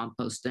try to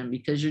compost them,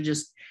 because you're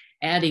just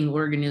adding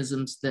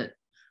organisms that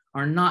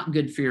are not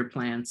good for your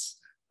plants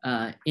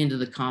into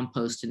the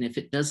compost. And if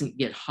it doesn't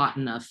get hot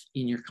enough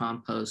in your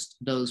compost,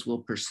 those will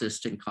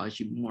persist and cause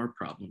you more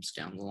problems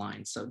down the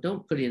line. So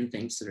don't put in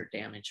things that are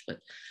damaged. But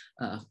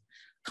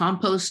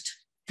compost,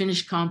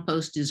 finished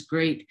compost is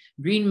great.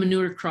 Green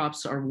manure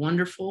crops are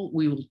wonderful.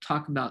 We will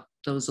talk about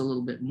those a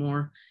little bit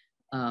more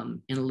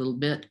in a little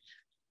bit.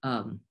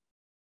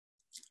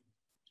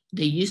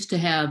 They used to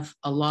have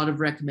a lot of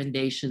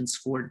recommendations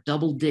for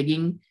double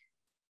digging,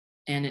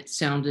 and it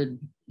sounded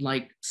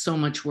like so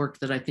much work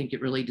that I think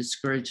it really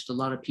discouraged a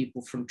lot of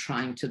people from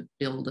trying to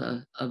build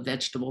a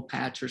vegetable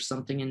patch or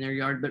something in their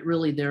yard. But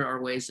really, there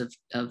are ways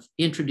of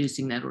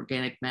introducing that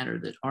organic matter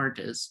that aren't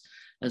as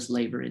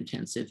labor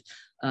intensive.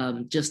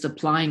 Just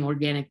applying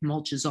organic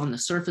mulches on the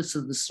surface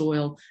of the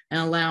soil and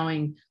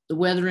allowing the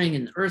weathering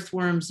and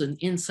earthworms and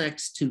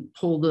insects to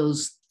pull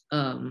those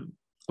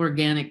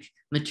organic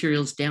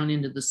materials down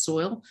into the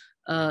soil.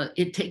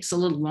 It takes a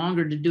little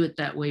longer to do it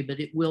that way, but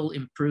it will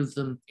improve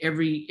them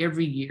every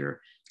year.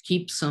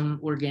 Keep some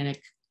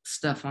organic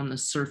stuff on the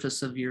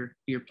surface of your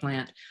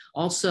plant.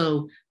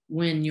 Also,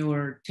 when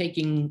you're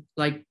taking,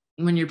 like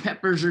when your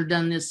peppers are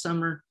done this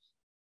summer,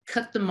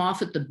 cut them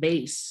off at the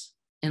base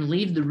and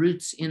leave the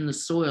roots in the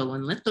soil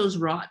and let those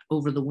rot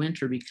over the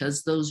winter,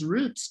 because those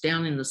roots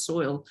down in the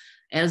soil,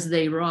 as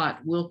they rot,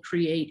 will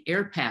create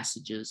air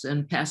passages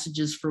and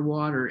passages for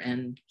water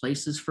and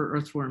places for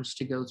earthworms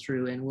to go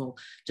through, and will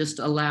just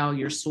allow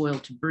your soil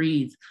to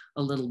breathe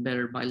a little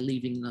better by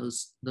leaving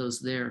those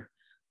there.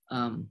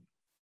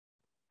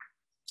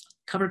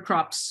 Cover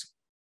crops,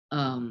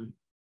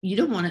 you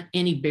don't want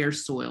any bare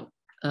soil.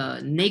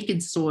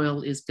 Naked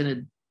soil is going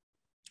to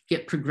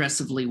get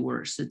progressively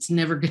worse. It's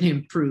never going to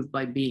improve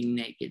by being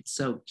naked.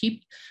 So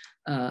keep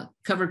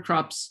cover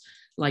crops.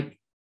 Like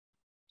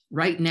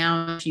right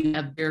now, if you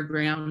have bare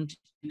ground,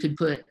 you could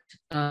put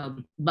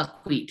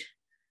buckwheat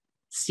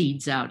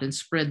seeds out and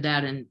spread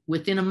that. And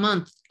within a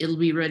month, it'll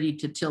be ready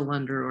to till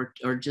under,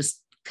 or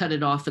just cut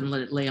it off and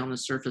let it lay on the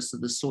surface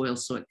of the soil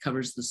so it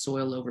covers the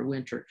soil over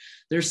winter.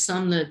 There's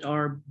some that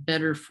are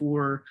better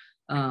for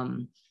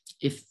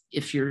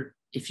if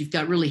you've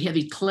got really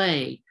heavy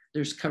clay.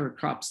 There's cover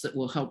crops that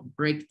will help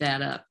break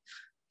that up.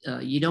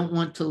 You don't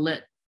want to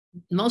let,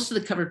 most of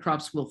the cover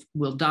crops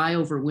will die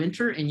over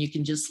winter, and you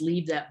can just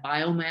leave that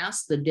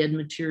biomass, the dead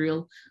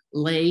material,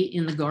 lay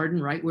in the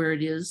garden right where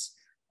it is.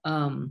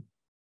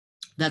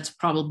 That's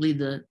probably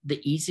the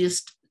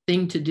easiest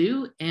thing to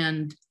do.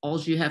 And all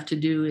you have to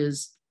do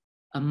is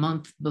a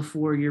month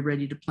before you're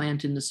ready to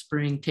plant in the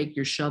spring, take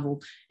your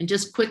shovel and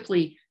just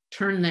quickly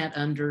turn that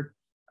under.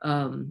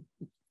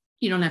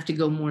 You don't have to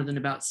go more than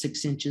about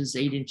 6 inches,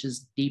 8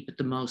 inches deep at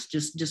the most.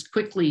 Just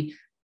quickly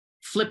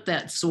flip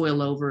that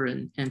soil over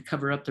and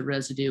cover up the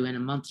residue. And a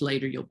month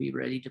later, you'll be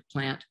ready to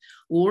plant.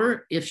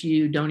 Or if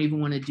you don't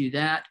even want to do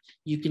that,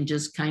 you can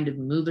just kind of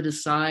move it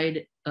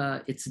aside.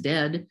 It's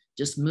dead.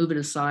 Just move it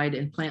aside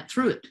and plant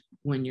through it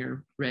when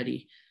you're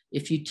ready.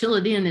 If you till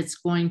it in, it's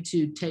going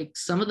to take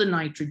some of the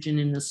nitrogen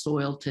in the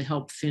soil to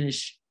help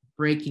finish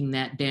breaking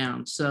that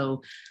down.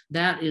 So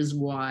that is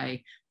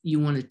why you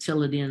want to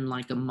till it in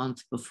like a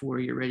month before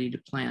you're ready to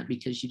plant,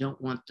 because you don't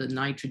want the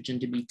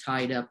nitrogen to be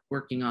tied up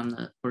working on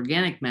the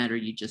organic matter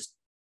you just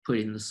put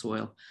in the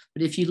soil.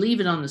 But if you leave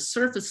it on the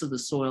surface of the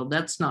soil,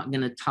 that's not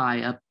going to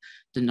tie up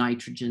the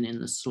nitrogen in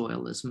the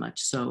soil as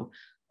much. So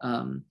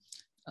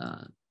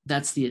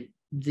that's the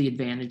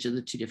advantage of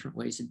the two different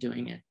ways of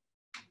doing it.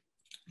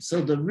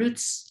 So the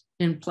roots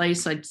in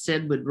place, I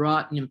said, would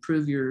rot and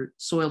improve your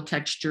soil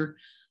texture.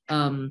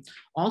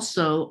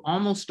 Also,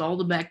 almost all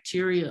the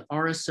bacteria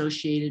are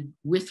associated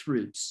with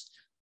roots.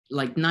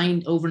 Like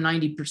over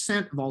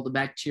 90% of all the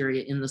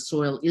bacteria in the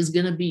soil is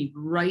going to be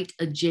right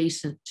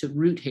adjacent to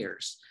root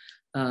hairs.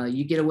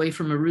 You get away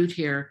from a root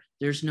hair,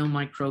 there's no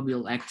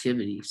microbial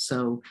activity.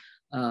 So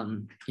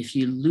if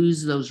you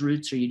lose those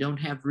roots or you don't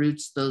have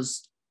roots,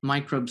 those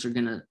microbes are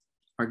going to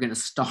are going to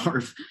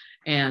starve,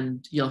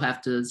 and you'll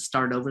have to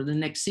start over the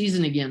next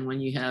season again when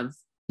you have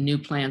new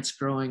plants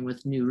growing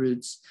with new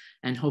roots,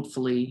 and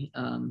hopefully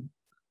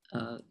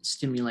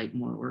stimulate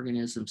more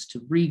organisms to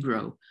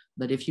regrow.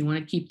 But if you want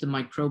to keep the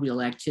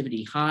microbial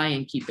activity high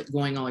and keep it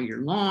going all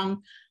year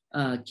long,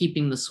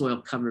 keeping the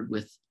soil covered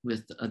with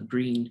a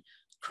green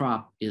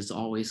crop is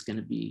always going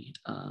to be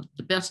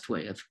the best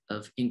way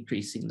of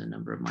increasing the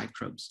number of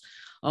microbes.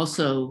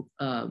 Also,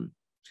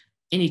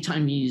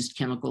 anytime you use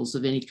chemicals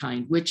of any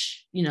kind,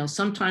 which, you know,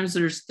 sometimes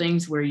there's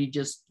things where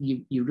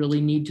you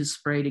really need to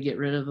spray to get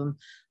rid of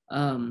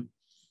them.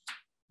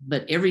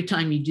 But every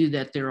time you do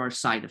that, there are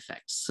side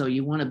effects. So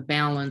you want to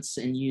balance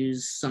and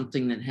use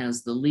something that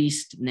has the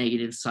least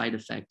negative side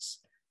effects.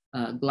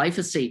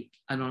 Glyphosate,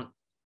 I don't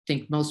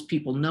think most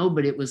people know,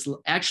 but it was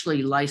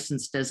actually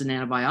licensed as an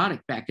antibiotic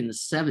back in the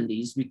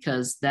 70s,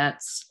 because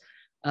that's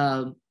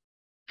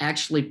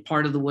actually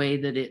part of the way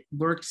that it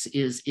works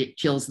is it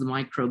kills the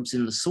microbes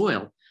in the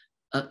soil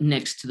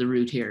next to the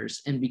root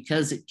hairs. And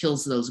because it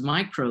kills those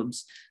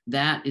microbes,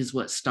 that is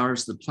what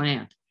starves the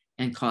plant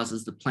and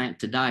causes the plant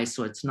to die.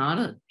 So it's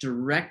not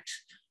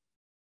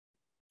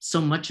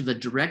so much of a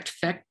direct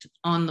effect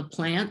on the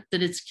plant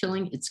that it's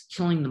killing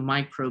the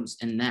microbes,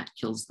 and that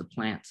kills the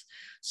plants.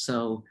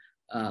 So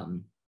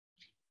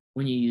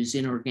when you use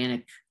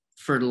inorganic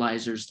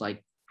fertilizers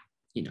like,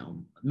 you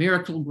know,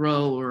 Miracle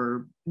Grow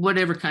or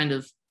whatever kind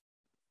of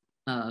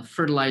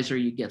fertilizer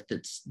you get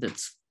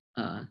that's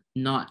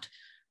not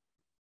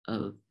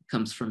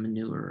comes from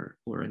manure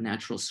or a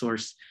natural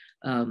source,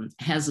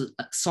 has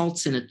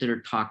salts in it that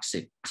are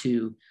toxic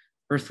to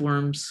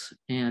earthworms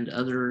and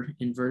other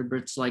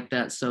invertebrates like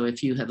that. So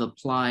if you have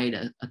applied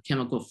a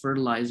chemical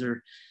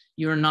fertilizer,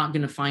 you're not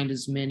going to find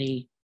as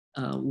many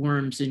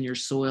worms in your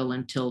soil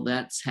until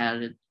that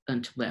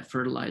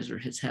fertilizer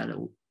has had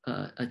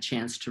a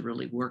chance to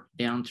really work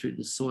down through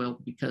the soil.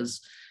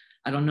 Because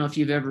I don't know if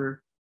you've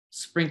ever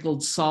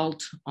sprinkled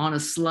salt on a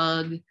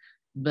slug,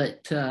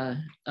 but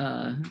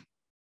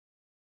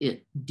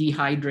it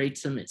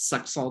dehydrates them, it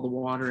sucks all the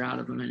water out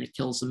of them, and it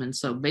kills them. And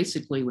so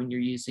basically when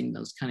you're using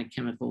those kind of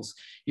chemicals,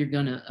 you're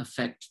going to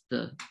affect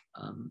the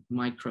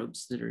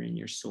microbes that are in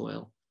your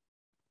soil.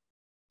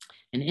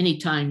 And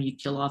anytime you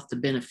kill off the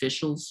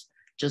beneficials,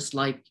 just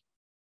like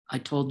I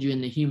told you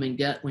in the human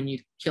gut, when you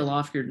kill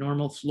off your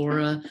normal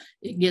flora,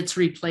 it gets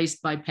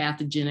replaced by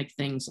pathogenic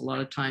things a lot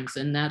of times.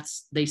 And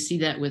they see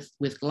that with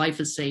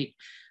glyphosate.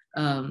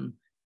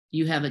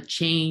 You have a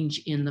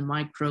change in the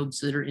microbes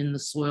that are in the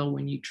soil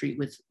when you treat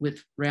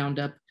with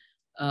Roundup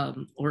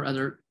or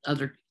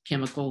other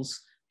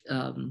chemicals.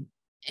 And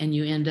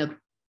you end up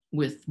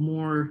with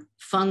more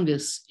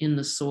fungus in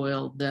the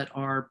soil that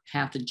are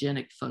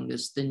pathogenic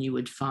fungus than you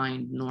would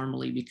find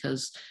normally,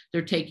 because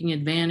they're taking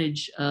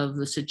advantage of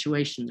the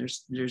situation.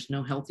 There's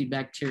no healthy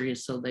bacteria,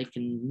 so they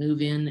can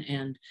move in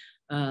and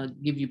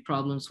give you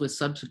problems with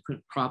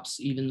subsequent crops.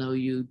 Even though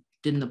you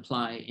didn't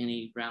apply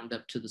any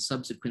Roundup to the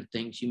subsequent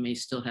things, you may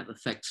still have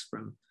effects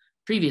from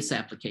previous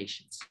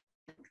applications.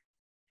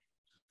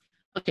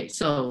 Okay,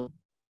 so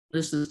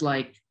this is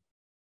like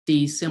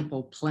the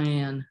simple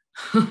plan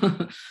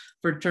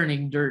for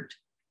turning dirt.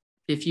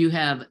 If you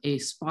have a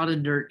spot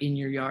of dirt in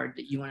your yard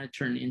that you want to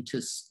turn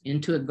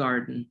into a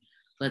garden,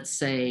 let's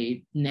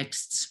say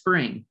next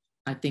spring,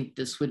 I think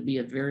this would be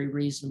a very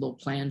reasonable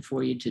plan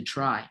for you to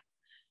try.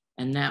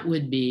 And that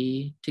would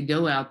be to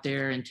go out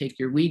there and take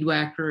your weed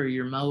whacker or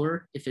your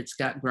mower. If it's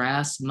got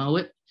grass, mow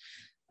it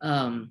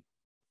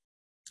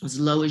as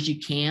low as you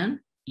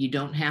can. You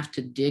don't have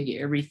to dig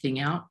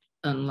everything out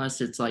unless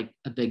it's like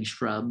a big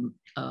shrub.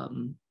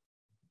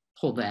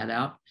 Pull that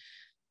out.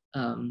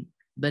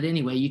 But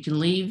anyway, you can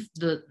leave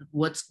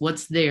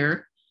what's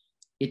there.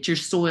 Get your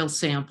soil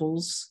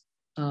samples.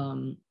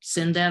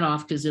 Send that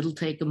off, because it'll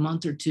take a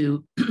month or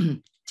two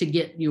to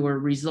get your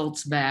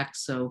results back.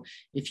 So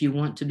if you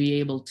want to be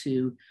able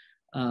to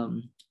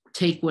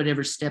take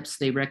whatever steps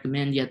they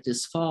recommend yet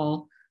this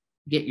fall,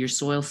 get your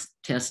soil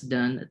test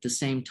done at the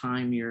same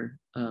time you're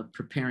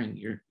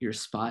preparing your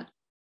spot.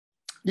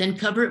 Then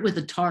cover it with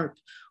a tarp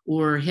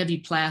or heavy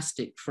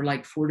plastic for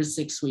like 4 to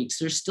 6 weeks.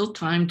 There's still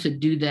time to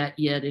do that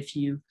yet if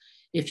you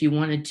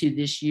wanted to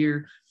this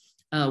year.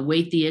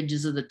 Weight the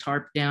edges of the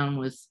tarp down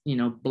with, you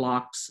know,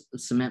 blocks,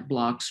 cement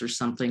blocks or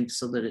something,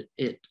 so that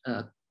it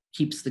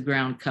keeps the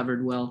ground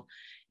covered well.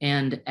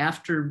 And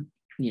after,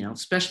 you know,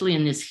 especially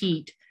in this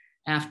heat,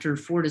 after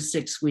 4 to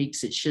 6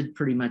 weeks, it should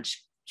pretty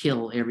much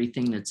kill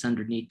everything that's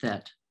underneath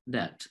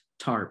that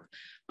tarp.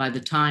 By the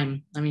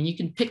time, I mean, you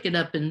can pick it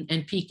up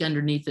and peek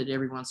underneath it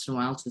every once in a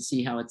while to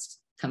see how it's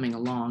coming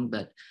along,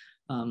 but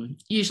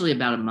usually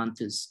about a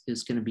month is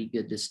going to be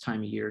good this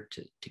time of year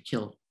to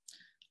kill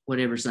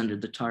whatever's under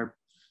the tarp.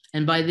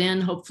 And by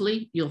then,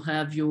 hopefully, you'll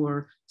have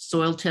your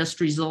soil test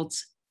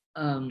results.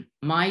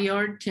 My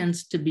yard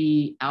tends to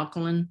be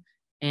alkaline,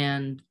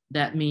 and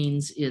that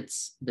means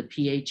the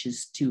pH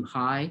is too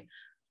high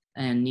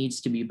and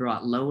needs to be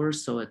brought lower.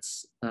 So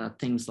it's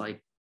things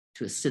like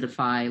to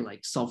acidify,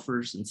 like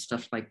sulfurs and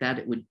stuff like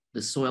that.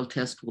 The soil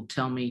test will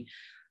tell me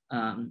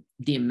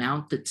the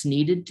amount that's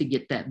needed to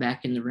get that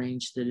back in the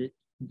range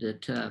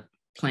that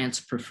plants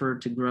prefer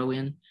to grow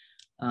in.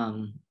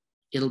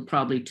 It'll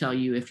probably tell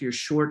you if you're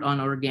short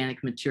on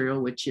organic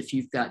material, which if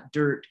you've got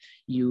dirt,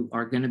 you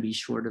are going to be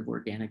short of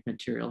organic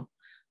material.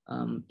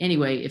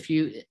 Anyway, if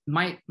you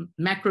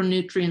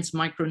macronutrients,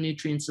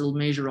 micronutrients, it'll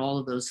measure all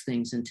of those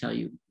things and tell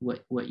you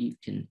what you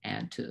can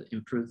add to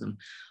improve them.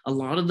 A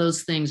lot of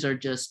those things are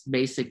just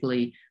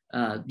basically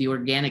the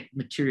organic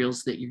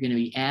materials that you're going to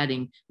be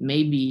adding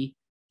maybe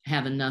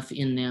have enough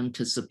in them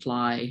to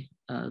supply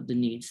the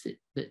needs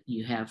that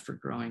you have for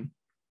growing.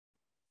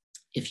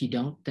 If you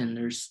don't, then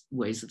there's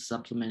ways of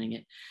supplementing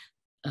it.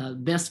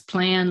 Best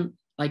plan,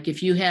 like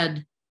if you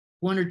had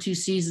 1 or 2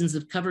 seasons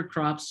of cover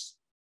crops,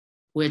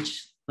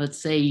 which let's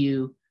say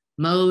you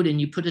mowed and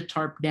you put a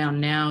tarp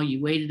down now,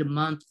 you waited a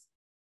month,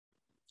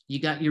 you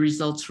got your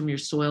results from your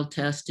soil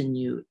test and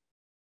you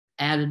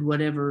added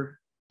whatever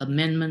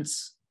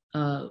amendments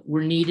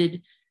were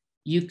needed,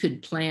 you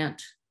could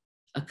plant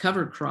a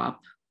cover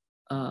crop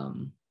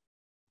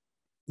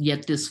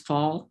yet this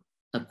fall,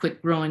 a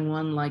quick growing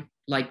one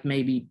like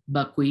maybe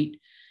buckwheat,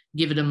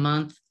 give it a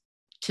month,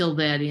 till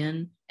that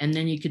in, and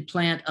then you could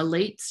plant a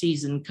late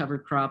season cover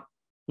crop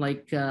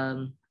like,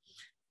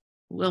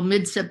 well,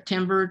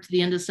 mid-September to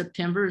the end of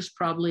September is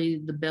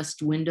probably the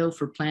best window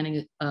for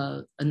planting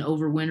an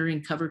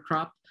overwintering cover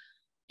crop.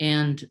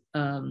 And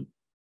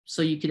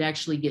so you could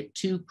actually get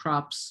 2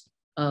 crops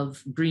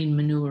of green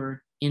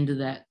manure into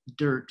that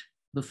dirt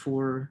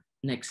before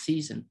next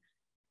season.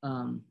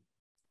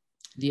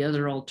 The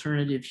other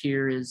alternative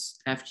here is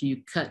after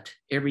you cut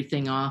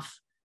everything off,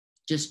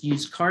 just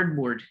use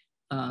cardboard,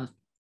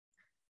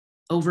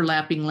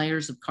 overlapping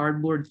layers of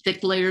cardboard,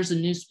 thick layers of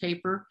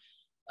newspaper.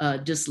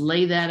 Just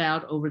lay that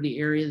out over the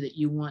area that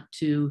you want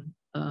to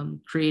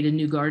create a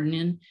new garden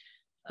in.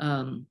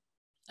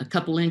 A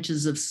couple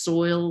inches of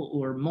soil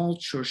or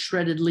mulch or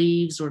shredded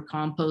leaves or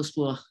compost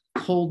will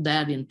hold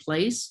that in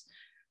place.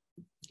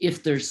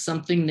 If there's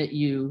something that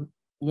you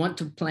want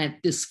to plant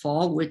this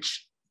fall,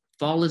 which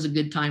fall is a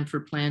good time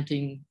for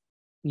planting,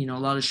 a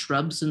lot of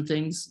shrubs and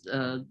things.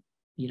 There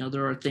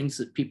are things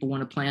that people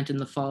want to plant in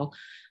the fall.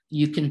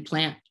 You can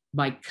plant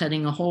by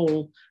cutting a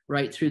hole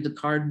right through the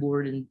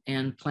cardboard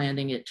and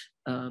planting it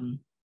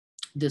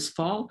this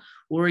fall,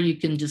 or you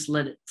can just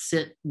let it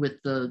sit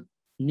with the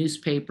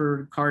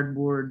newspaper,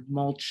 cardboard,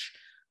 mulch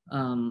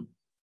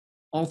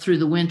all through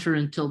the winter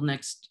until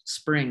next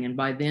spring. And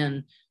by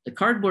then, the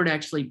cardboard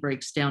actually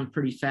breaks down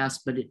pretty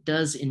fast, but it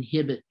does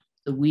inhibit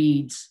the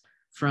weeds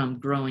from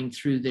growing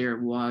through there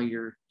while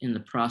you're in the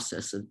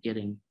process of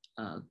getting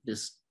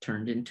this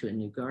turned into a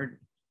new garden.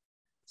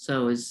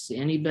 So is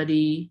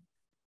anybody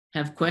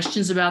have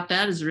questions about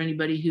that? Is there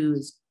anybody who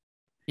is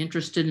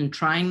interested in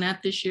trying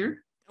that this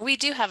year? We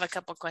do have a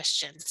couple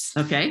questions.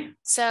 Okay.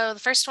 So the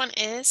first one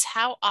is,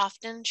 how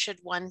often should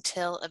one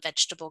till a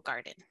vegetable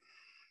garden?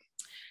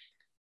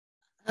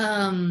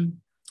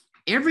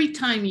 Every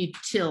time you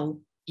till,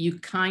 you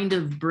kind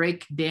of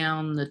break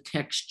down the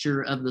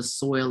texture of the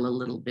soil a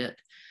little bit.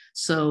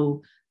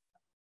 So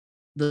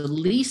the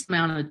least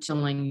amount of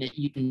tilling that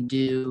you can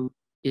do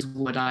is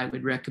what I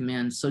would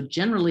recommend. So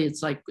generally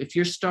it's like if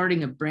you're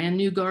starting a brand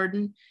new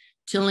garden,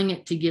 tilling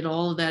it to get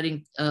all of that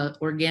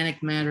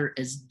organic matter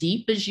as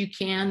deep as you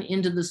can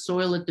into the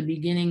soil at the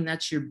beginning,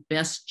 that's your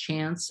best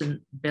chance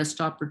and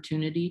best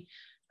opportunity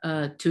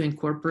to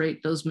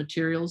incorporate those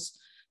materials.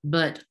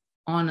 But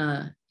on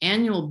an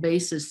annual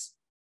basis,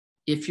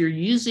 if you're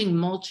using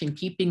mulch and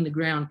keeping the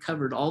ground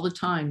covered all the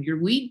time,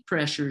 your weed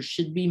pressures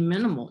should be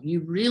minimal.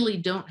 You really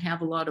don't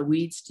have a lot of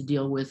weeds to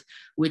deal with,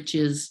 which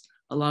is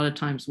a lot of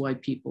times why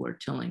people are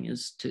tilling,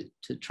 is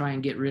to try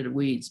and get rid of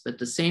weeds. But at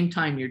the same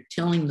time you're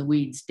tilling the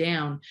weeds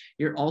down,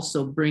 you're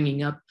also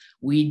bringing up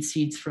weed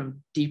seeds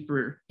from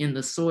deeper in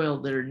the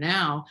soil that are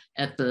now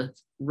at the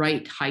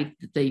right height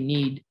that they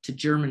need to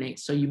germinate.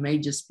 So you may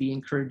just be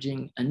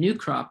encouraging a new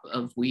crop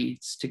of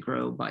weeds to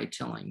grow by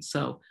tilling.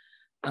 So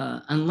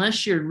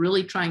unless you're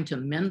really trying to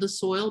amend the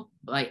soil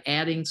by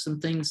adding some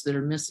things that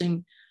are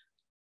missing,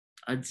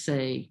 I'd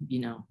say,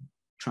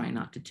 try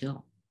not to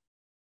till.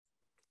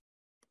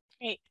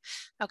 Great.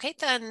 Okay,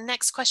 the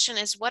next question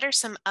is, what are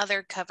some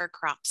other cover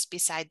crops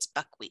besides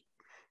buckwheat?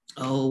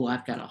 Oh,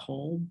 I've got a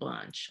whole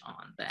bunch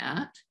on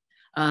that.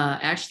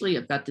 Actually,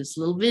 I've got this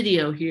little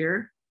video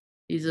here.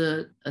 He's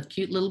a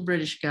cute little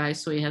British guy,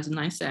 so he has a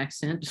nice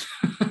accent.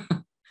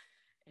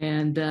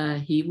 And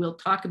he will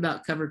talk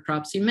about cover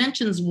crops. He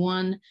mentions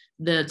one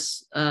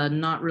that's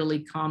not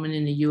really common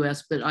in the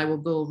US, but I will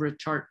go over a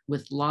chart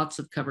with lots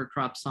of cover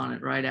crops on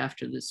it right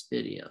after this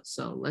video.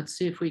 So let's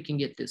see if we can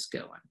get this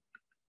going.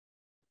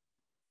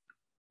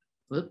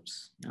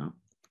 Whoops, no.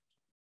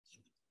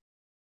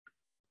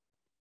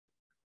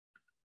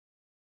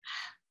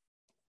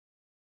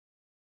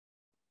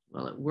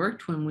 Well, it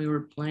worked when we were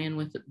playing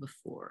with it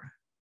before.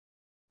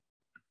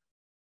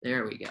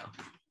 There we go.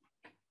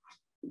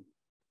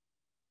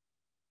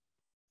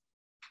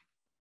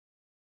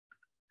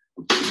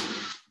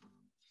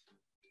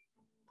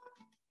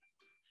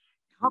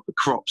 Cover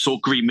crops or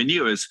green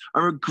manures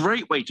are a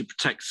great way to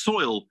protect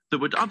soil that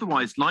would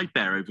otherwise lie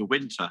bare over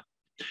winter.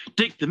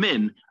 Dig them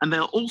in, and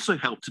they'll also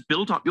help to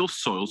build up your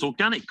soil's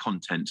organic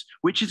content,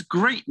 which is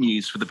great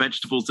news for the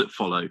vegetables that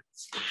follow.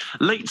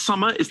 Late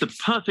summer is the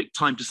perfect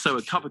time to sow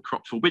a cover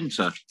crop for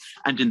winter,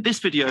 and in this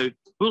video,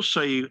 we'll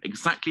show you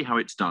exactly how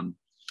it's done.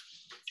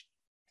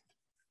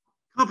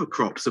 Cover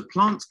crops are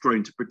plants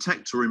grown to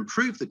protect or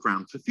improve the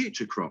ground for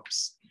future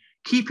crops.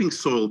 Keeping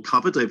soil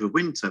covered over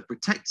winter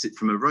protects it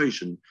from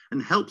erosion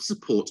and helps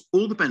support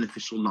all the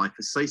beneficial life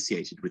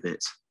associated with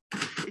it.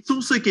 It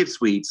also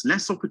gives weeds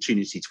less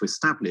opportunity to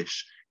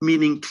establish,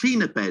 meaning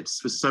cleaner beds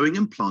for sowing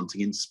and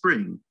planting in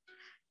spring.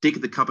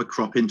 Dig the cover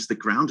crop into the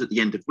ground at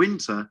the end of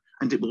winter,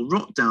 and it will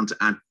rot down to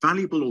add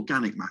valuable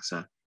organic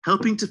matter,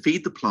 helping to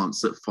feed the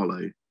plants that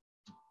follow.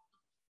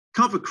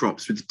 Cover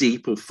crops with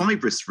deep or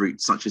fibrous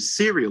roots, such as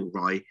cereal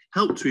rye,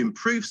 help to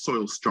improve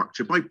soil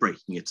structure by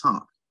breaking it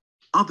up.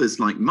 Others,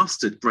 like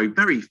mustard, grow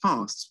very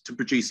fast to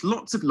produce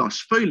lots of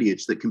lush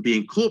foliage that can be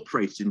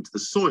incorporated into the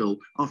soil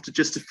after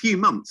just a few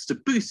months to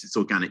boost its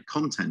organic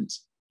content.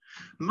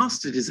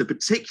 Mustard is a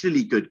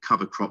particularly good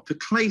cover crop for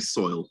clay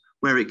soil,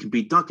 where it can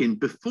be dug in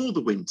before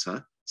the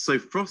winter, so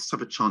frosts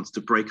have a chance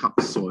to break up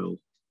the soil.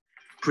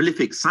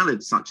 Prolific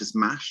salads such as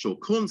mash or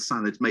corn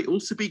salad may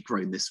also be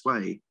grown this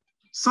way.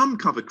 Some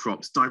cover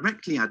crops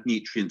directly add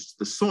nutrients to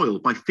the soil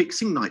by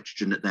fixing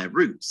nitrogen at their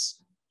roots.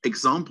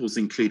 Examples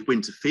include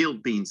winter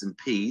field beans and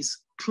peas,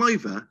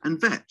 clover, and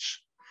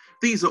vetch.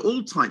 These are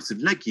all types of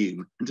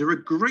legume and are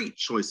a great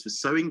choice for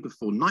sowing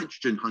before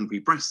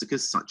nitrogen-hungry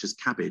brassicas such as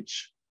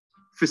cabbage.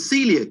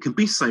 Phacelia can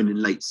be sown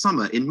in late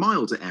summer in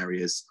milder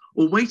areas,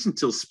 or wait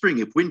until spring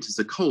if winters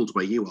are cold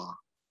where you are.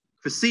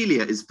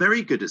 Phacelia is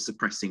very good at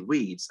suppressing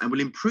weeds and will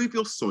improve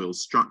your soil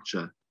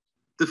structure.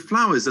 The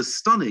flowers are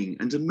stunning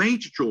and a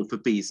major draw for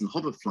bees and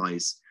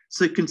hoverflies,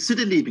 so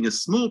consider leaving a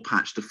small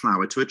patch to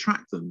flower to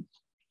attract them.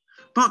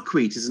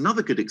 Buckwheat is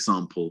another good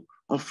example,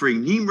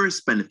 offering numerous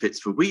benefits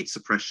for weed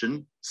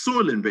suppression,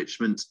 soil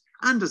enrichment,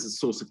 and as a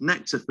source of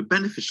nectar for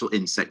beneficial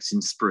insects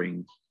in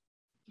spring.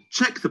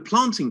 Check the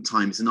planting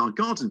times in our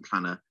garden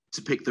planner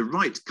to pick the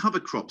right cover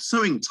crop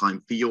sowing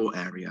time for your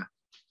area.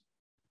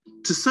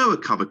 To sow a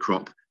cover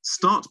crop,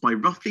 start by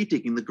roughly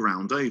digging the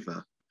ground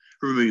over.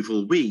 Remove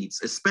all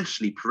weeds,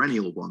 especially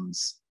perennial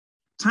ones.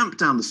 Tamp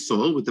down the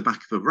soil with the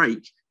back of a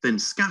rake, then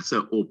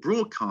scatter or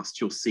broadcast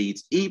your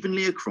seeds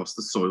evenly across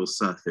the soil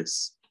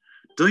surface.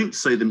 Don't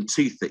sow them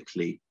too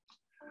thickly.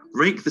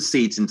 Rake the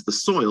seeds into the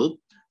soil,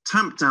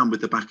 tamp down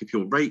with the back of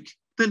your rake,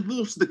 then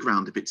water the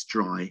ground if it's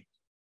dry.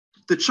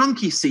 The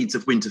chunky seeds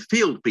of winter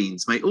field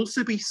beans may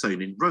also be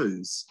sown in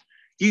rows.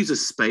 Use a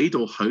spade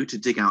or hoe to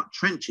dig out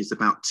trenches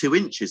about 2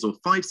 inches or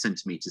 5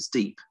 centimetres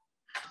deep.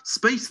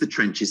 Space the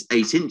trenches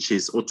 8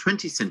 inches or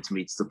 20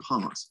 centimetres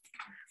apart.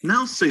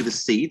 Now sow the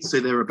seeds so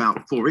they're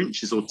about 4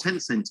 inches or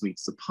 10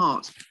 centimetres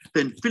apart,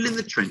 then fill in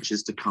the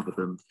trenches to cover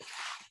them.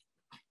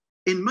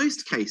 In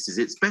most cases,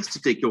 it's best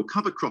to dig your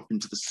cover crop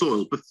into the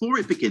soil before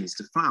it begins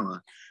to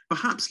flower,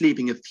 perhaps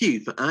leaving a few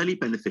for early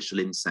beneficial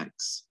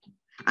insects.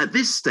 At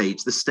this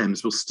stage, the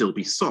stems will still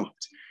be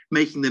soft,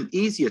 making them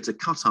easier to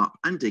cut up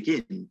and dig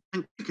in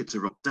and quicker to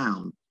rot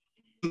down.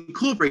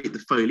 Incorporate the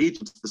foliage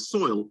into the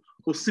soil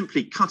or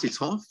simply cut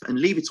it off and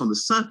leave it on the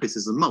surface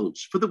as a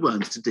mulch for the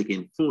worms to dig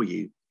in for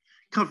you,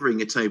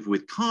 covering it over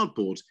with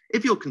cardboard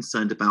if you're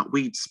concerned about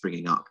weeds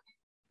springing up.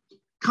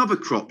 Cover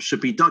crops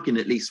should be dug in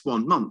at least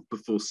 1 month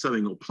before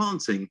sowing or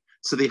planting,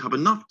 so they have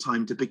enough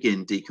time to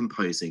begin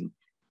decomposing.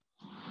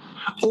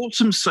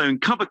 Autumn sown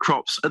cover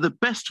crops are the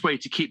best way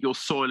to keep your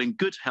soil in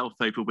good health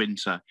over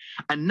winter,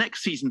 and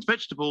next season's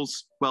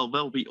vegetables, well,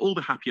 they'll be all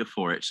the happier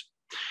for it.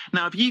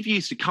 Now, if you've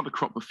used a cover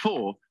crop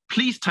before,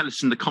 please tell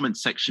us in the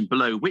comments section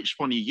below which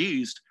one you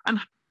used and...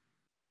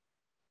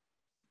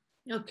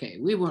 Okay,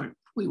 we won't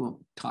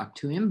talk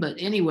to him, but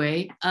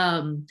anyway,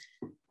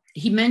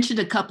 he mentioned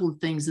a couple of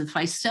things. The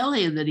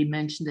Phacelia that he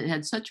mentioned, it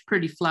had such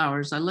pretty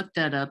flowers. I looked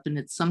that up and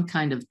it's some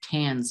kind of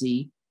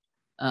tansy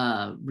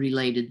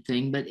related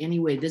thing. But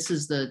anyway, this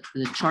is the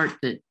chart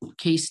that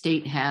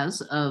K-State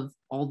has of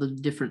all the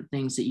different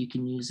things that you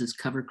can use as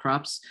cover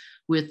crops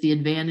with the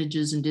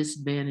advantages and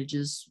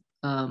disadvantages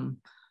on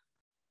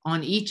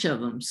each of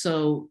them.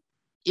 So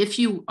if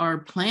you are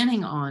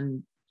planning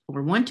on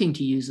or wanting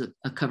to use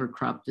a cover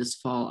crop this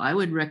fall, I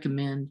would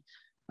recommend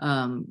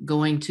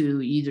going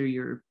to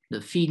either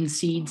the feed and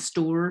seed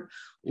store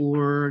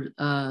or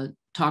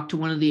talk to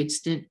one of the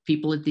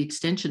people at the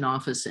extension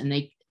office, and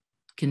they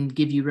can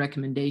give you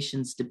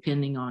recommendations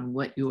depending on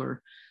what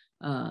your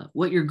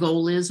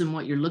goal is and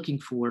what you're looking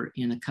for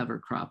in a cover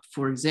crop.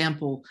 For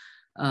example,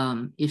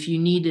 if you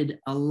needed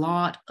a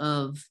lot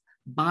of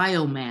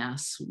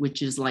biomass,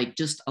 which is like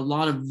just a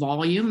lot of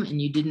volume,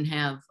 and you didn't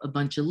have a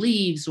bunch of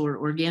leaves or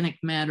organic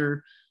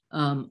matter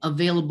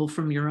available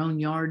from your own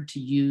yard to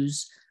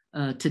use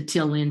to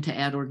till in to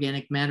add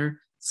organic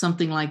matter,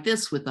 something like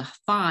this with a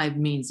 5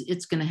 means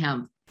it's going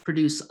to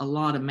produce a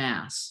lot of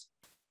mass.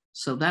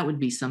 So that would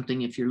be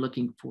something if you're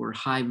looking for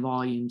high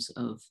volumes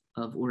of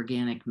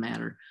organic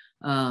matter.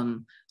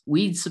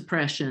 Weed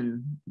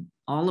suppression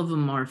all of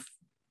them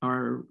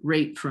are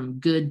rate from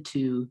good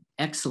to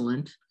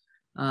excellent.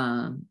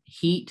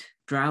 Heat,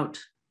 drought,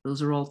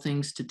 those are all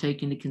things to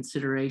take into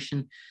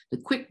consideration. The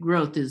quick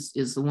growth is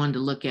the one to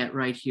look at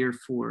right here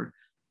for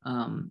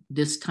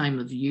this time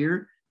of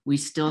year. We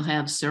still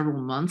have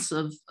several months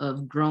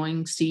of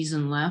growing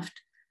season left,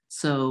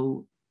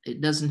 so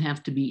it doesn't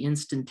have to be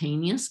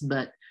instantaneous.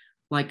 But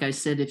like I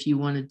said, if you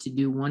wanted to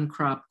do one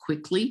crop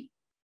quickly,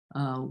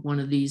 one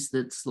of these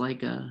that's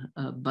like a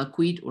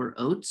buckwheat or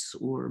oats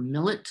or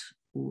millet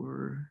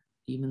or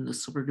even the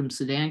sorghum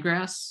sudan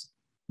grass,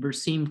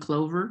 berseem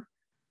clover,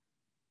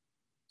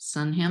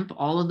 sun hemp,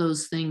 all of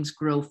those things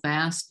grow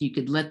fast. You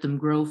could let them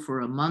grow for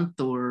a month,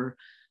 or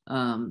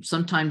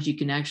sometimes you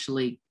can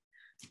actually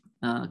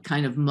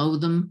kind of mow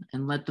them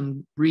and let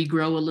them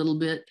regrow a little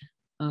bit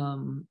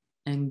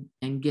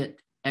and get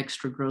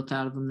extra growth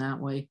out of them that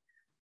way.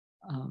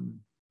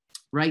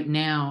 Right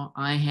now,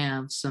 I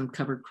have some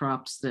cover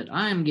crops that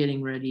I'm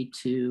getting ready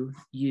to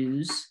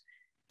use,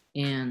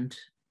 and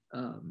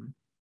I'm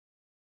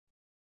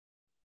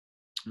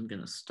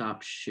going to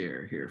stop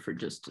share here for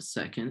just a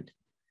second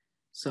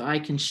so I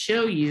can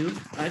show you.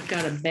 I've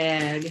got a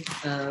bag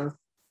of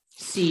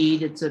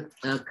seed. It's a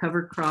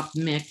cover crop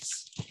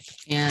mix,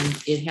 and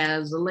it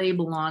has a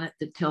label on it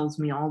that tells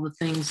me all the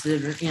things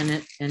that are in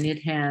it, and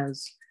it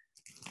has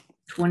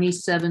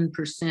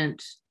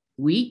 27%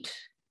 wheat,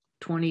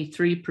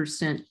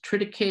 23%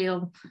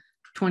 triticale,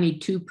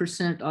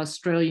 22%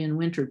 Australian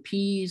winter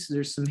peas.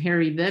 There's some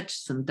hairy vetch,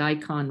 some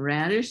daikon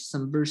radish,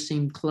 some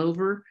berseem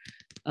clover,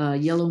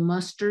 yellow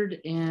mustard,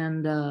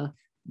 and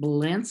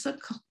balanza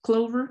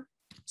clover.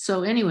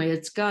 So anyway,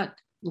 it's got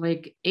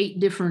like 8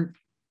 different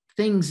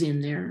things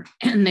in there,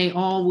 and they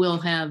all will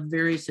have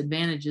various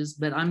advantages,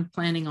 but I'm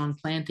planning on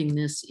planting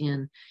this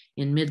in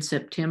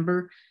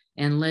mid-September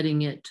and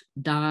letting it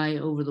die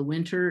over the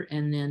winter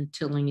and then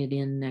tilling it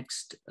in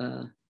next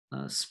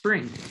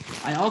spring.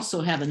 I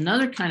also have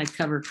another kind of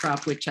cover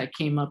crop which I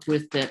came up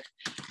with that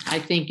I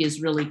think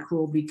is really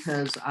cool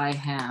because I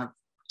have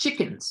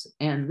chickens,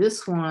 and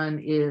this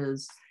one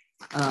is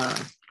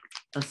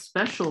a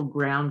special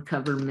ground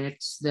cover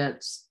mix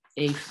that's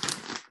a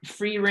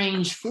free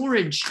range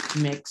forage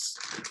mix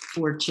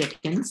for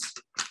chickens.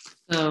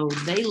 So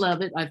they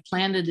love it. I've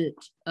planted it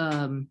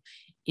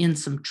in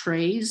some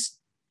trays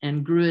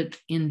and grew it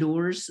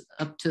indoors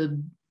up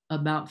to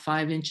about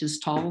 5 inches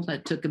tall.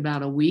 That took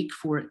about a week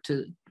for it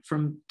to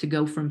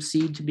go from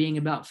seed to being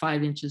about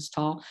 5 inches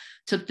tall.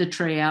 Took the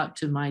tray out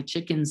to my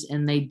chickens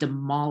and they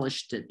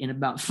demolished it in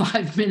about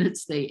 5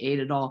 minutes. They ate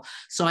it all.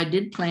 So I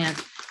did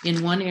plant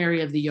in one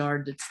area of the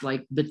yard that's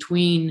like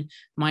between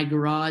my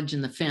garage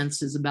and the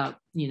fence is about,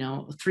 a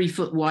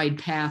 3-foot wide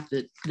path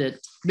that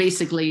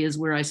basically is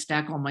where I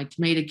stack all my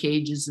tomato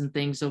cages and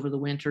things over the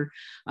winter.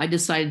 I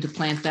decided to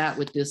plant that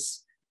with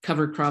this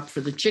cover crop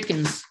for the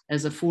chickens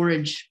as a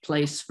forage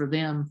place for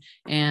them.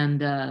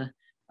 And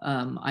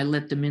I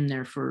let them in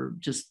there for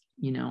just,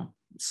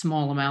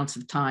 small amounts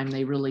of time.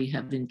 They really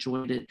have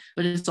enjoyed it,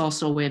 but it's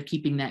also a way of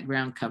keeping that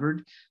ground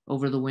covered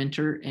over the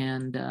winter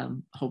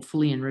and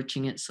hopefully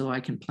enriching it so I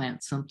can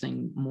plant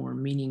something more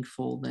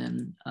meaningful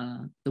than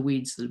the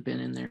weeds that have been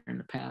in there in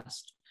the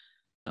past.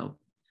 So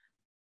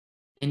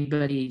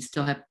anybody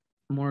still have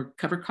more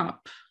cover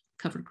crop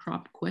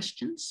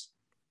questions?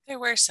 There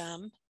were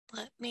some.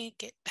 Let me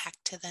get back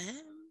to them.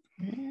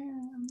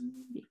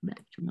 Get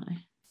back to my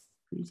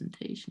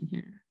presentation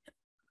here.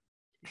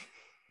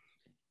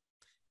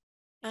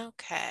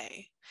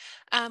 Okay.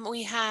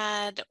 We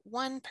had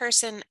one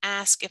person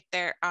ask if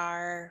there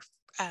are,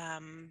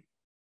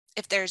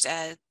 if there's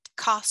a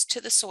cost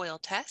to the soil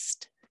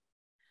test.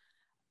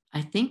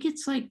 I think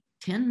it's like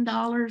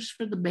 $10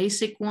 for the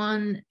basic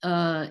one.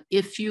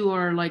 If you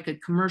are like a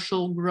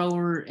commercial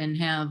grower and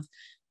have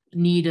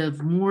need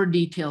of more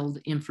detailed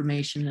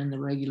information than the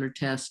regular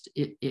test,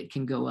 it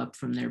can go up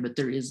from there, but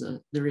there is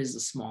a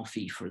small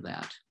fee for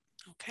that.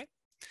 Okay.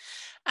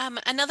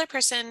 Another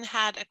person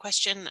had a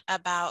question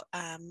about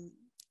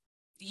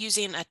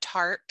using a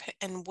tarp,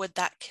 and would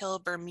that kill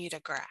Bermuda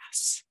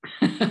grass?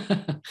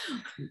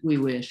 We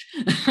wish.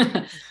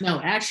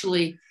 No,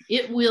 actually,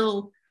 it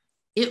will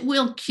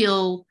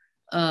kill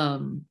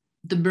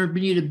the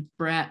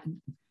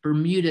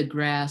Bermuda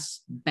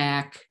grass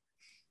back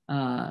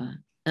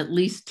at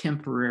least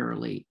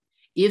temporarily.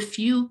 If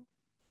you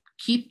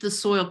keep the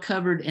soil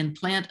covered and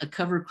plant a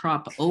cover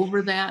crop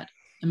over that,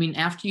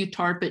 after you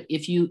tarp it,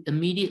 if you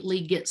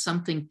immediately get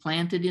something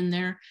planted in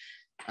there,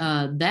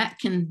 that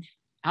can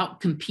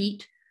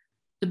outcompete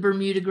the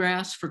Bermuda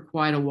grass for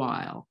quite a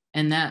while.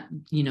 And that,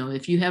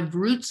 if you have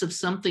roots of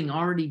something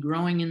already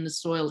growing in the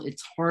soil,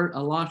 it's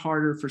a lot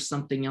harder for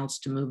something else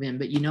to move in.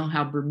 But you know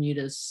how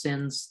Bermuda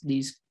sends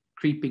these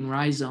creeping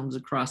rhizomes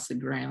across the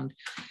ground.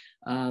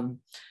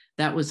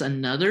 That was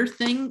another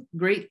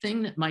great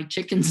thing that my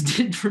chickens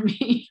did for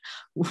me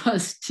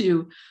was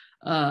to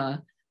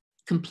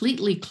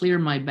completely clear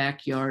my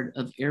backyard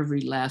of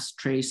every last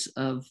trace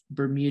of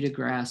Bermuda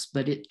grass,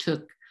 but it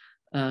took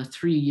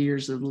 3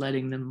 years of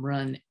letting them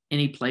run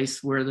any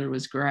place where there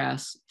was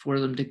grass for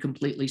them to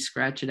completely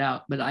scratch it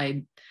out. But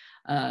I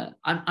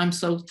I'm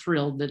so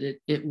thrilled that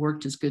it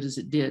worked as good as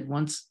it did.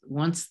 Once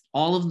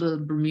all of the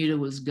Bermuda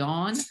was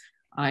gone,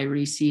 I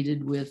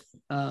reseeded with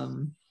I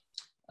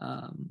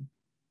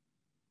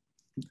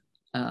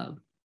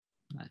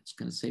was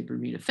going to say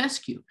Bermuda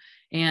fescue.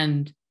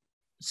 And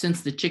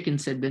since the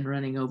chickens had been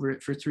running over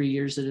it for 3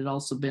 years, it had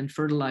also been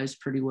fertilized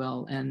pretty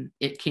well, and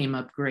it came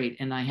up great.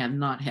 And I have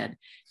not had,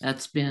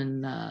 that's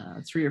been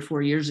 3 or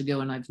 4 years ago,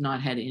 and I've not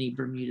had any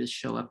Bermudas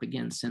show up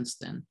again since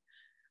then.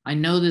 I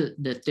know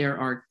that there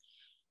are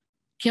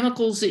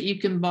chemicals that you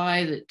can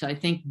buy that I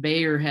think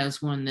Bayer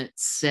has one that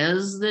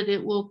says that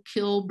it will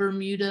kill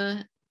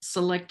Bermuda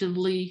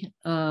selectively.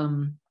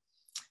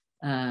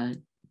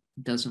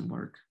 Doesn't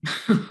work.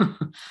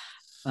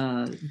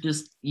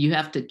 Just you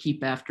have to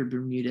keep after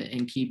Bermuda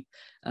and keep,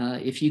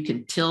 if you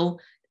can till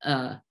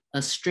a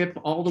strip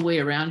all the way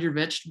around your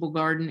vegetable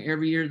garden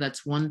every year,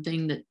 that's one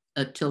thing that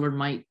a tiller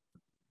might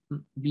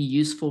be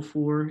useful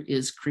for,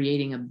 is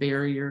creating a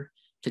barrier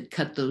to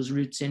cut those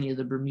roots, any of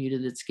the Bermuda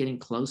that's getting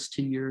close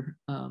to your,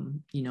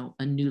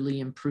 a newly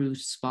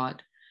improved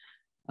spot.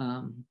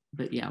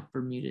 But yeah,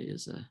 Bermuda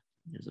is a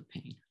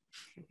pain.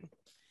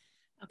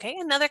 Okay,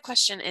 another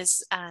question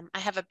is, I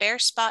have a bare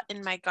spot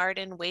in my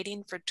garden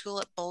waiting for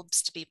tulip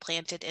bulbs to be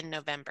planted in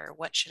November.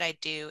 What should I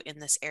do in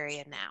this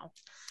area now?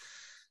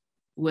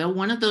 Well,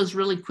 one of those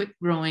really quick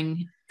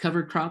growing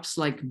cover crops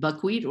like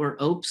buckwheat or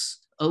oats,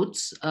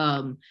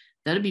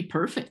 that'd be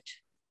perfect.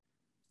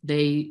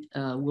 They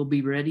will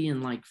be ready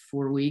in like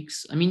 4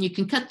 weeks. I mean, you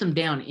can cut them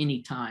down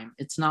anytime.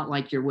 It's not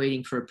like you're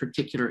waiting for a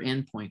particular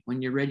endpoint.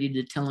 When you're ready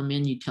to till them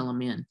in, you till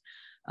them in.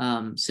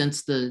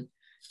 Since the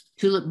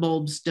tulip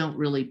bulbs don't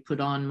really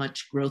put on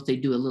much growth, they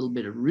do a little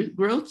bit of root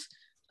growth.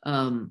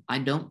 I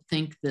don't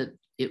think that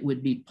it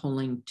would be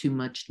pulling too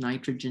much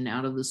nitrogen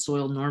out of the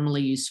soil.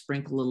 Normally you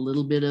sprinkle a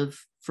little bit of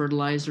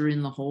fertilizer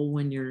in the hole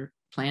when you're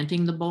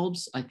planting the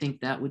bulbs. I think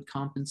that would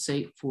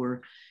compensate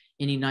for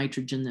any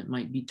nitrogen that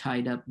might be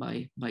tied up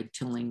by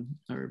tilling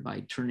or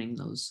by turning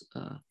those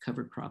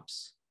cover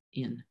crops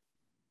in.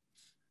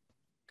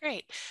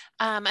 Great.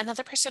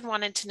 Another person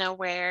wanted to know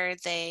where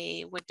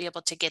they would be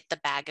able to get the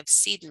bag of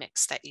seed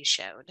mix that you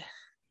showed.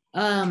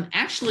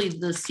 Actually,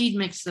 the seed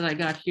mix that I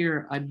got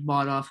here, I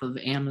bought off of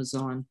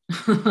Amazon.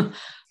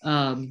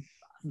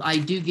 I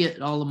do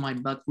get all of my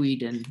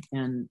buckwheat,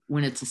 and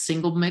when it's a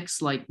single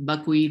mix like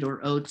buckwheat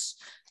or oats,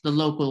 the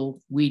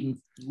local weed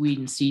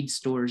and seed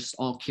stores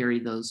all carry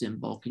those in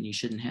bulk, and you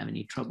shouldn't have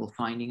any trouble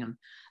finding them.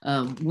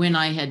 When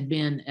I had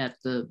been at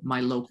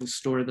my local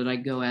store that I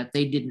go at,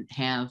 they didn't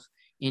have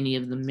any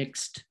of the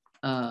mixed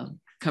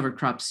cover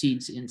crop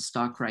seeds in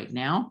stock right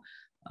now.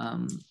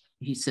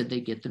 He said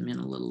they get them in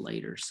a little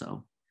later.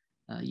 So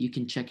you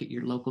can check at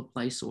your local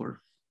place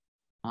or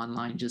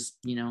online, just,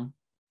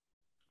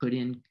 put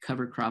in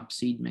cover crop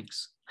seed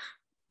mix.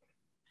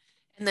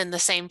 And then the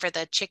same for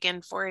the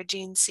chicken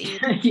foraging seed?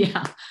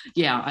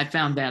 Yeah, I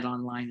found that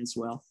online as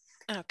well.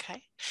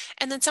 Okay.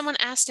 And then someone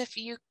asked if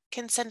you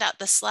can send out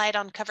the slide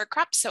on cover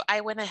crops. So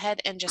I went ahead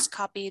and just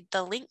copied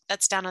the link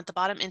that's down at the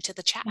bottom into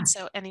the chat.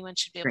 So anyone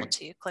should be able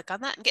to click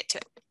on that and get to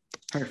it.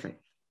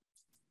 Perfect.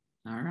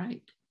 All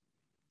right.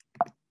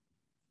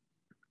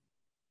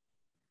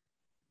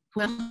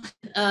 Well,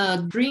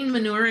 green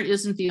manure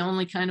isn't the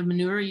only kind of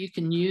manure you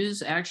can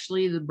use.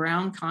 Actually, the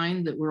brown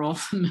kind that we're all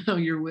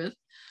familiar with.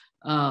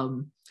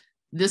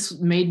 This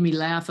made me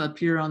laugh up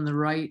here on the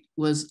right,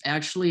 was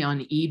actually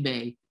on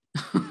eBay.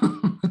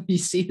 You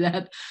see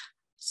that?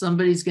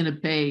 Somebody's going to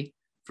pay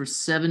for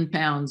 7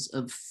 pounds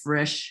of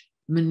fresh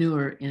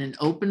manure in an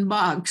open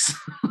box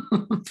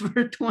for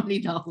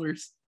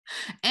 $20.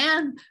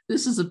 And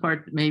this is the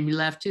part that made me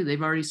laugh too.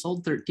 They've already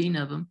sold 13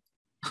 of them.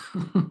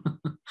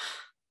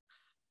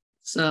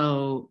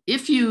 So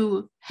if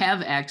you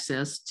have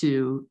access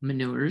to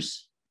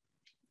manures,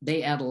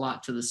 they add a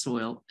lot to the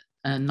soil.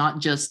 Not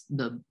just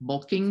the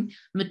bulking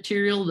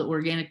material, the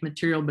organic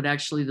material, but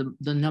actually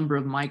the number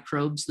of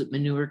microbes that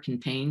manure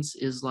contains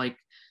is like,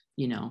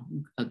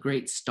 a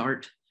great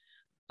start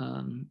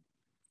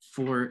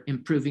for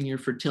improving your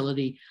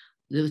fertility.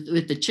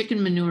 With the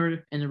chicken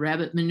manure and the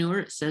rabbit manure,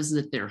 it says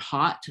that they're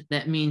hot.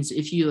 That means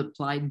if you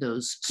applied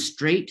those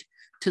straight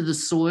to the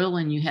soil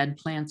and you had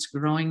plants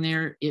growing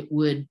there, it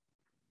would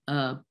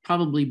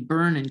probably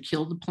burn and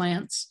kill the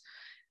plants.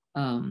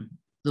 The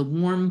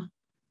warm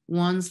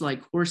ones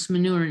like horse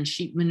manure and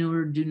sheep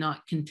manure do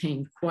not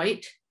contain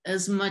quite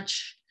as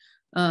much,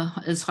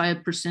 as high a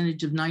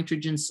percentage of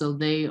nitrogen, so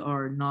they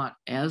are not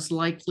as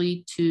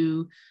likely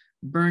to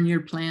burn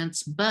your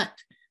plants. But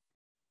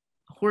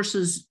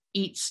horses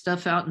eat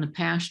stuff out in the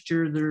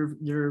pasture.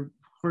 Their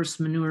horse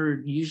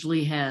manure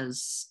usually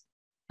has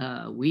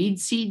weed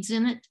seeds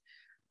in it.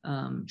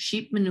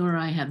 Sheep manure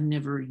I have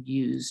never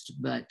used,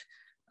 but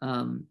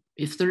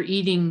if they're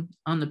eating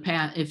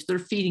if they're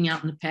feeding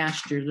out in the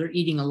pasture, they're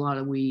eating a lot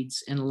of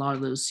weeds, and a lot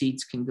of those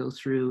seeds can go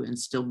through and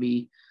still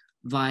be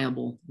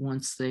viable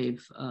once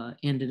they've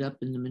ended up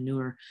in the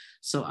manure.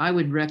 So I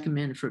would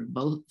recommend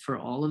for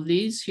all of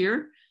these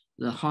here,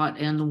 the hot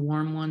and the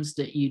warm ones,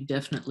 that you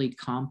definitely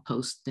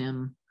compost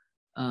them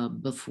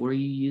before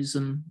you use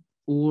them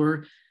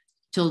or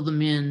till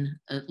them in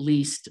at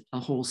least a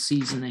whole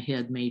season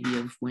ahead, maybe,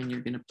 of when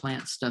you're going to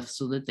plant stuff,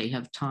 so that they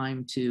have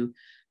time to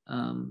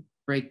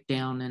break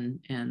down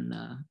and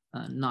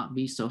not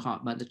be so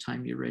hot by the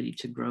time you're ready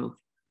to grow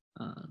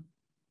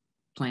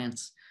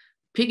plants.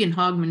 Pig and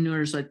hog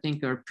manures, I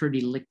think, are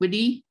pretty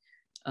liquidy.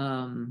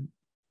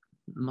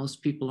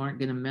 Most people aren't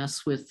going to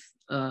mess with,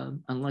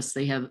 unless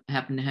they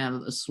happen to have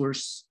a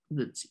source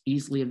that's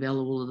easily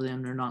available to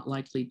them. They're not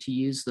likely to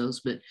use those,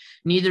 but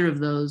neither of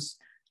those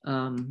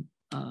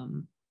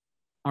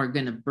are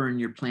going to burn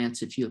your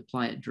plants if you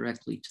apply it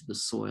directly to the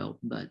soil.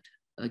 But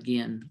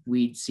again,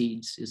 weed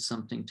seeds is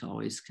something to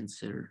always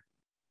consider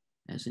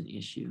as an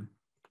issue.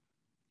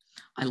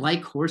 I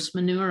like horse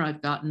manure.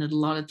 I've gotten it a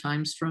lot of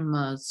times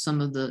from some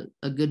of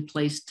a good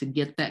place to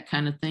get that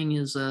kind of thing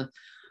is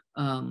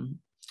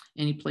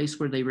any place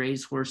where they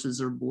raise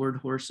horses or board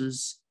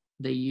horses.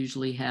 They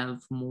usually have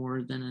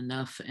more than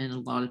enough, and a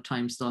lot of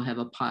times they'll have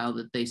a pile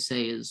that they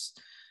say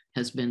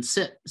has been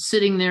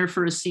sitting there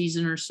for a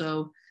season or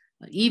so.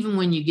 Even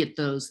when you get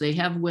those, they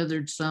have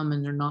weathered some,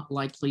 and they're not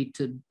likely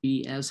to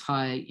be as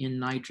high in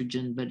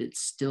nitrogen, but it's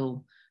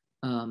still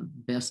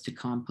best to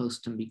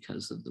compost them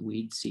because of the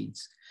weed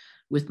seeds.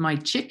 With my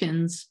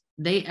chickens,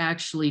 they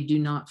actually do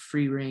not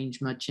free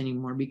range much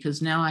anymore,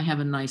 because now I have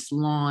a nice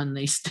lawn.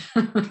 They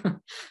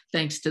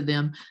thanks to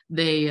them,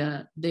 they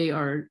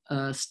are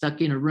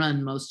stuck in a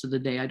run most of the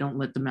day. I don't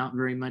let them out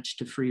very much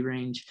to free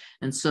range,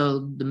 and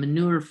so the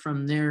manure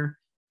from their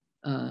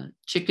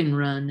chicken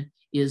run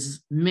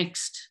is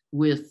mixed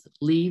with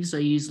leaves. I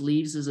use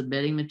leaves as a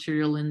bedding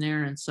material in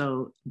there, and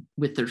so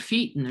with their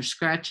feet and their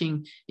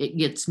scratching, it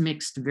gets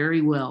mixed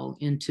very well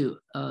into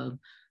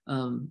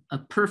a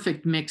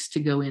perfect mix to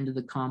go into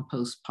the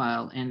compost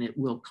pile, and it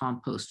will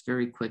compost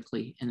very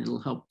quickly, and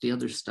it'll help the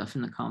other stuff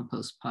in the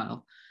compost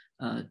pile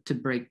to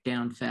break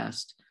down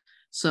fast.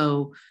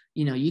 So,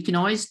 you can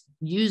always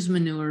use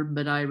manure,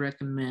 but I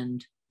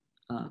recommend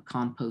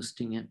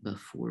composting it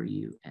before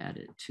you add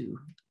it to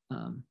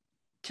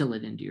till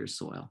it into your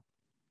soil.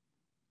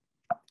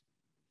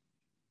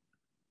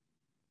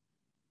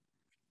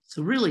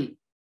 So really,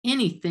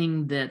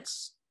 anything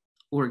that's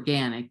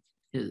organic,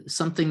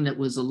 something that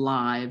was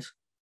alive,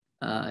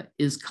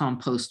 is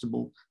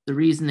compostable. The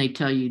reason they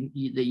tell you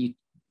that you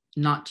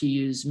not to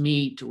use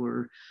meat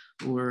or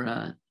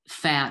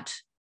fat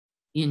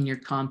in your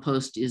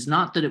compost is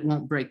not that it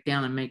won't break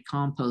down and make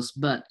compost,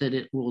 but that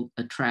it will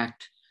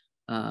attract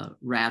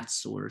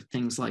rats or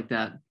things like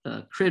that,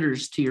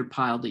 critters to your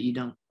pile that you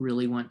don't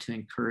really want to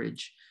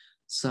encourage.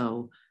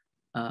 So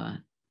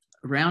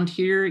around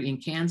here in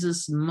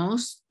Kansas, in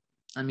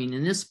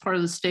this part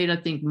of the state, I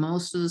think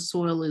most of the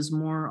soil is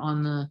more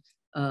on the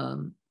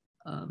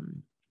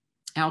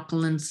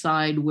alkaline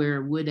side,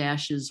 where wood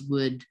ashes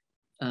would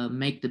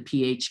make the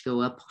pH go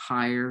up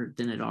higher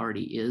than it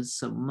already is.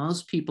 So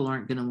most people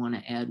aren't going to want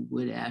to add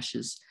wood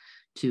ashes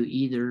to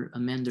either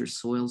amend their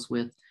soils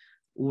with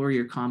or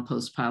your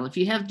compost pile. If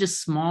you have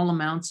just small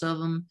amounts of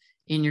them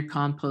in your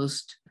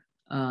compost,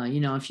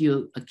 if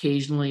you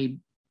occasionally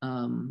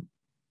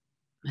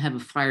have a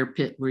fire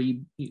pit where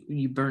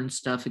you burn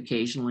stuff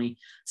occasionally,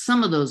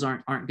 some of those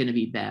aren't going to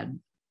be bad,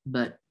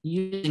 but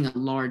using a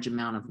large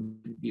amount of them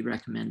would be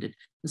recommended.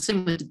 The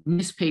same with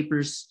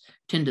newspapers,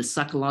 tend to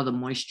suck a lot of the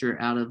moisture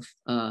out of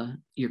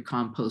your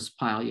compost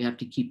pile. You have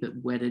to keep it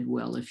wetted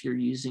well if you're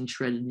using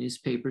shredded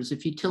newspapers.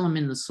 If you till them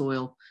in the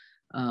soil,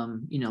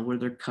 where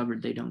they're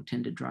covered, they don't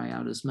tend to dry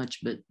out as much,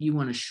 but you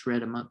want to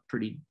shred them up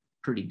pretty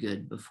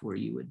good before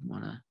you would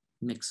want to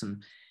mix them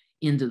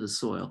into the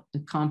soil. The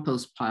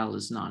compost pile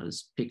is not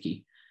as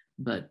picky,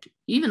 but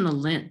even the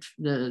lint,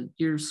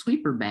 your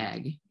sweeper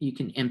bag, you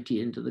can empty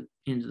into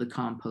the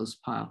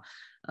compost pile.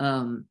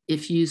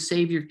 If you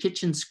save your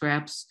kitchen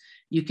scraps,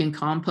 you can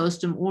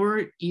compost them,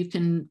 or you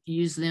can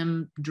use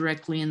them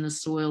directly in the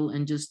soil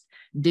and just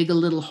dig a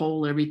little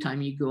hole every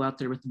time you go out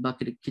there with a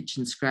bucket of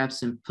kitchen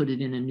scraps and put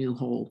it in a new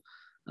hole,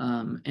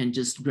 and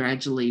just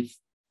gradually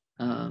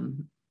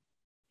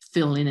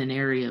fill in an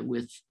area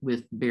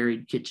with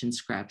buried kitchen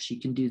scraps. You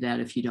can do that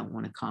if you don't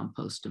want to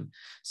compost them.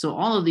 So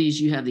all of these,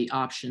 you have the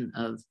option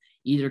of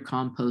either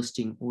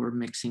composting or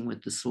mixing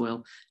with the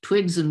soil.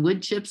 Twigs and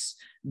wood chips,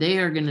 they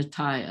are going to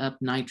tie up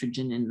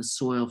nitrogen in the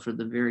soil for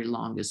the very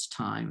longest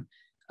time.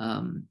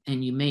 And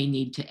you may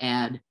need to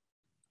add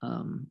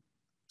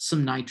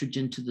some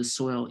nitrogen to the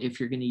soil if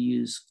you're going to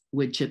use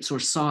wood chips, or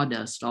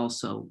sawdust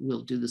also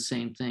will do the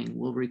same thing.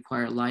 Will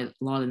require a lot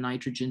of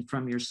nitrogen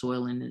from your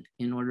soil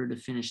in order to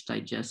finish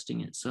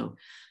digesting it. So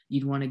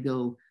you'd want to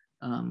go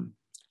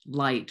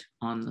light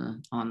on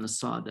the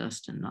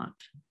sawdust and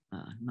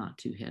not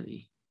too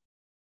heavy.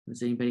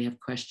 Does anybody have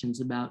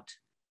questions about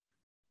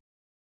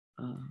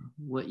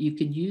what you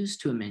could use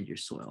to amend your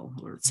soil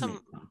or make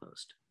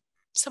compost?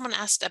 Someone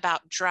asked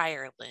about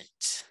dryer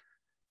lint.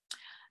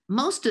 A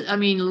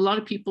lot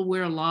of people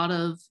wear a lot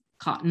of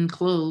cotton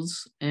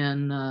clothes,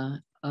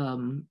 and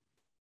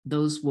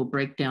those will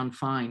break down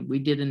fine. We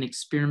did an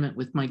experiment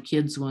with my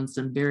kids once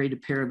and buried a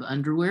pair of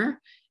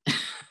underwear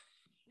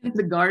in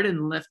the garden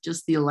and left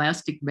just the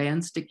elastic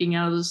band sticking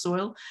out of the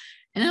soil.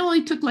 And it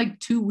only took like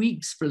 2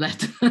 weeks for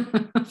that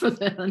for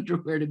that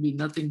underwear to be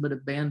nothing but a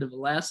band of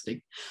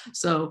elastic.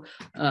 So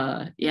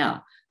yeah,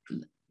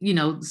 you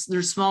know,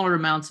 there's smaller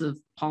amounts of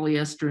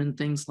polyester and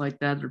things like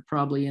that are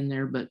probably in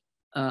there, but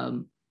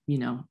you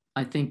know,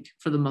 I think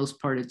for the most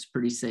part it's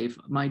pretty safe.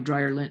 My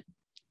dryer lint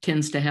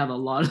tends to have a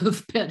lot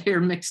of pet hair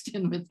mixed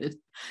in with it,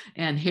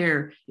 and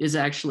hair is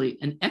actually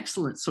an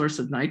excellent source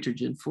of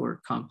nitrogen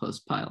for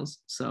compost piles.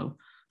 So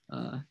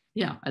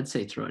yeah, I'd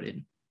say throw it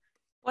in.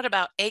 What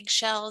about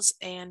eggshells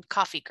and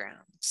coffee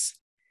grounds?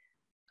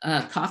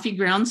 Coffee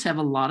grounds have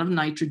a lot of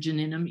nitrogen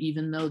in them,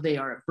 even though they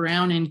are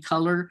brown in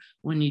color.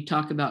 When you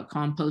talk about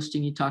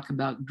composting, you talk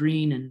about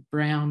green and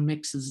brown,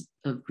 mixes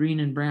of green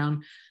and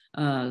brown.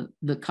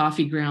 The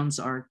coffee grounds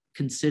are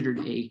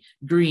considered a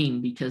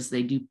green because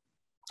they do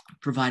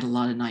provide a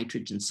lot of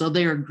nitrogen. So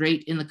they are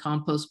great in the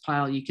compost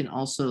pile. You can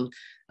also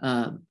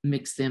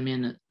mix them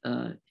in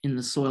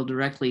the soil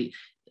directly.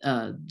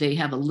 They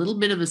have a little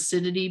bit of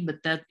acidity,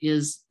 but that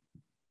is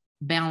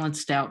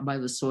balanced out by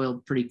the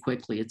soil pretty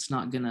quickly. It's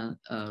not going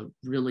to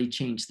really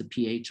change the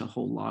pH a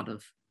whole lot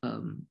of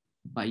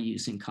by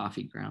using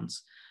coffee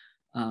grounds.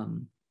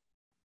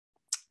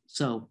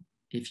 So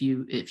if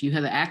you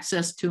have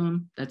access to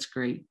them, that's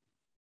great.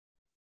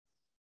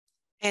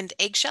 And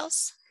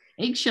eggshells?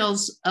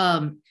 Eggshells,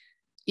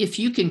 if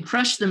you can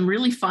crush them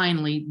really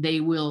finely, they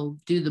will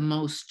do the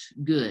most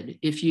good.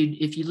 If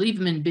you leave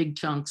them in big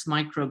chunks,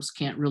 microbes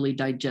can't really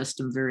digest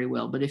them very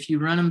well. But if you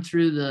run them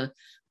through the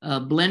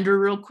blender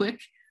real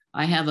quick,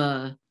 I have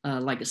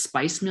like a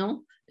spice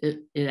mill.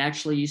 It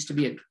actually used to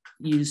be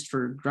used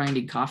for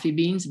grinding coffee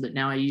beans, but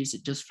now I use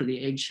it just for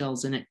the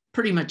eggshells, and it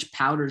pretty much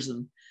powders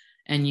them,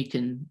 and you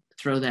can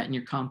throw that in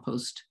your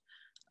compost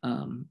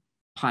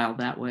pile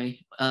that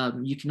way.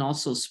 You can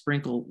also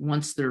sprinkle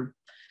once they're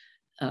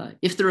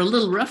if they're a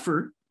little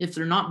rougher, if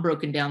they're not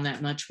broken down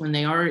that much, when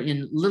they are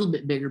in a little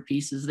bit bigger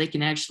pieces, they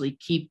can actually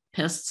keep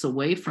pests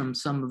away from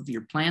some of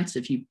your plants.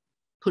 If you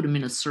put them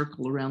in a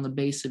circle around the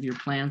base of your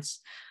plants,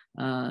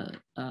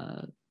 bugs,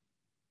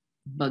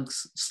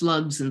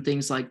 slugs, and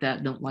things like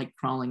that don't like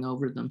crawling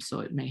over them. So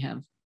it may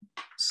have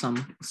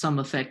some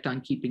effect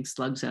on keeping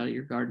slugs out of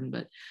your garden.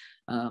 But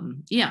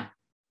yeah,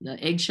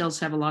 the eggshells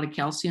have a lot of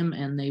calcium,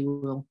 and they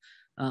will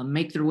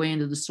make their way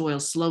into the soil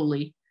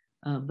slowly.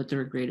 But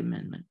they're a great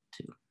amendment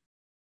too.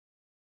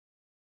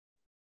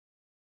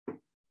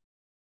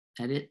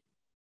 That it?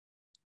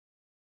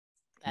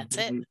 That's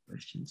it.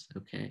 Questions?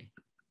 Okay.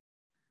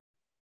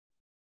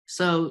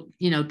 So,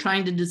 you know,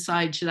 trying to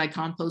decide, should I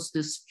compost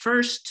this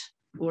first,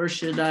 or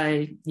should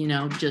I, you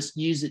know, just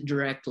use it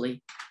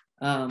directly?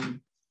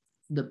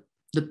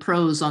 The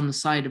pros on the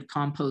side of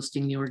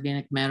composting the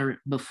organic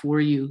matter before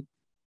you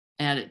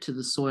add it to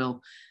the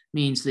soil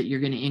means that you're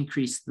going to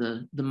increase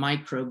the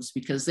microbes,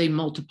 because they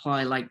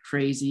multiply like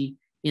crazy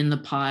in the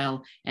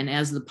pile. And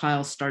as the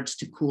pile starts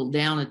to cool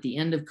down at the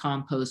end of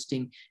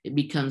composting, it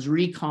becomes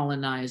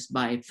recolonized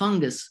by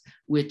fungus,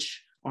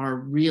 which are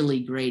really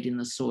great in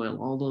the soil.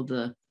 Although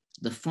the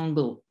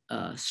fungal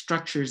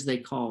structures they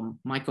call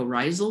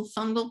mycorrhizal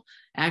fungal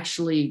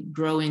actually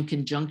grow in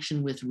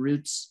conjunction with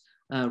roots,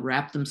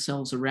 wrap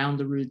themselves around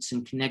the roots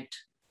and connect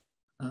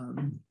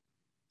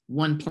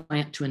one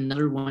plant to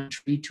another, one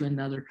tree to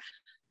another.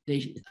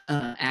 They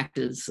act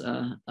as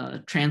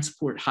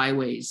transport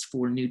highways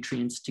for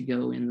nutrients to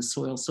go in the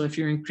soil. So if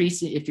you're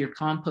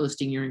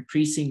composting, you're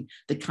increasing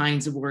the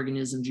kinds of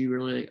organisms you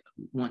really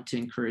want to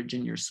encourage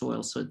in your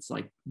soil. So it's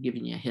like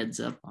giving you a heads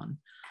up on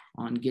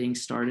getting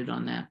started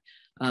on that.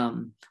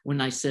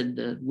 When I said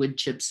the wood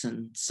chips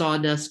and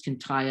sawdust can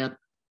tie up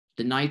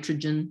the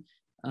nitrogen,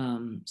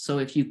 so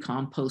if you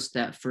compost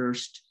that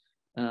first,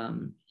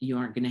 you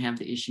aren't going to have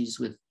the issues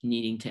with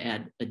needing to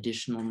add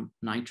additional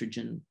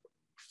nitrogen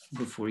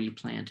before you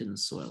plant in the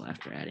soil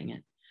after adding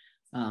it.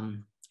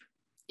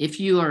 If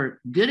you are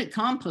good at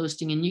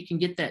composting and you can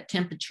get that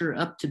temperature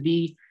up to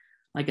be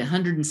like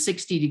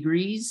 160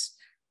 degrees,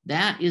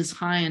 that is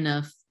high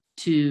enough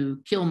to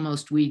kill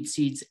most weed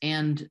seeds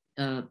and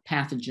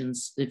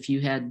pathogens. If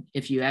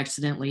you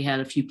accidentally had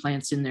a few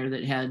plants in there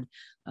that had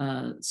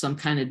some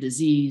kind of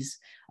disease,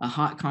 a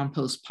hot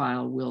compost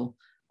pile will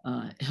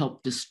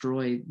help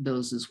destroy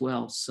those as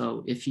well.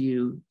 So if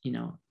you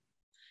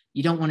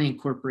don't want to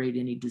incorporate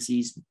any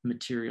diseased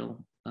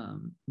material,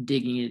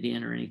 digging it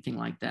in or anything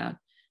like that.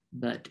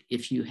 But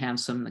if you have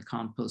some in the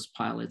compost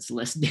pile, it's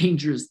less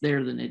dangerous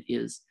there than it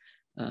is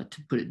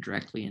to put it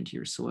directly into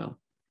your soil.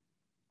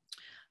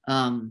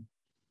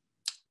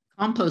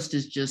 Compost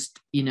is just,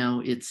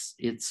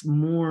 it's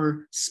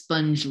more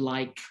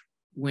sponge-like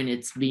when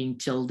it's being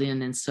tilled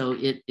in. And so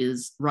it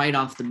is right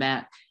off the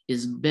bat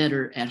is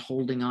better at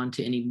holding on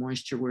to any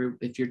moisture, where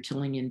if you're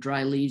tilling in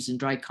dry leaves and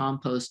dry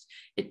compost,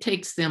 it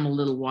takes them a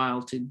little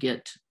while to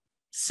get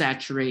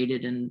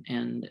saturated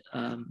and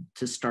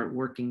to start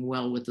working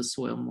well with the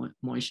soil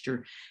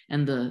moisture.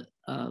 And the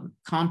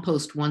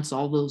compost, once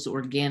all those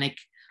organic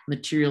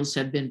materials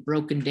have been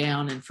broken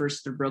down, and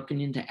first they're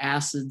broken into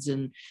acids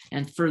and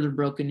further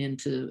broken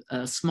into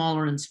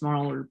smaller and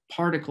smaller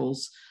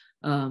particles,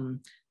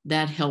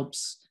 that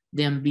helps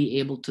them be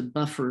able to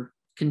buffer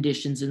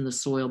conditions in the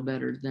soil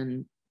better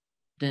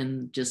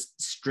than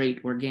just straight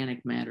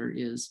organic matter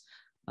is.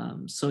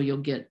 So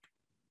you'll get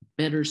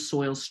better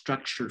soil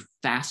structure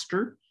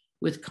faster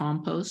with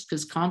compost,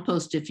 because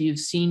compost, if you've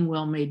seen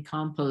well-made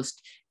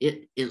compost,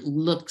 it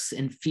looks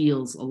and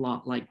feels a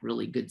lot like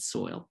really good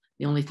soil.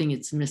 The only thing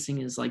it's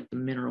missing is like the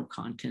mineral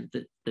content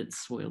that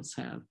soils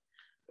have.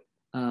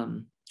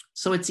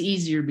 So it's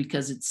easier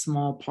because it's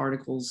small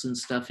particles and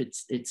stuff.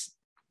 It's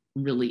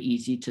really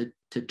easy to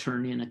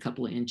turn in a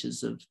couple of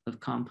inches of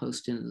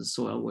compost into the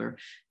soil, where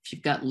if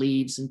you've got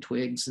leaves and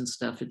twigs and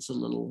stuff, it's a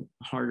little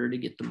harder to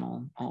get them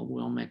all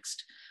well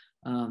mixed.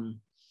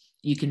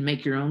 You can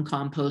make your own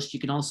compost. You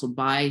can also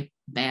buy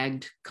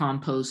bagged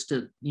compost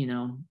at,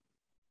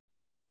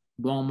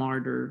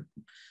 Walmart or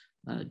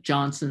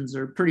Johnson's,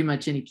 or pretty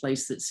much any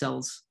place that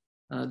sells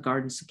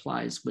garden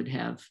supplies would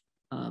have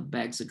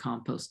bags of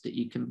compost that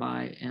you can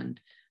buy. And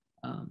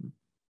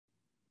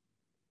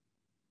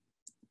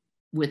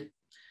with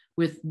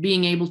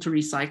being able to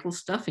recycle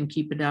stuff and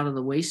keep it out of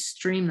the waste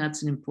stream,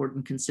 that's an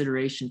important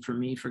consideration for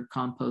me for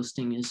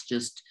composting, is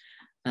just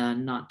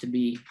not to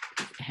be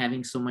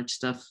having so much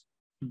stuff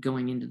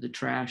going into the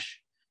trash.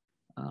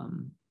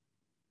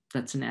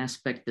 That's an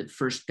aspect that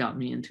first got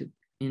me into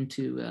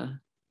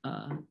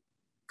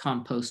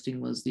composting,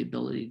 was the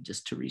ability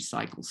just to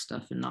recycle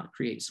stuff and not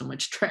create so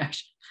much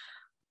trash.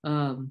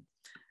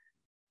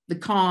 The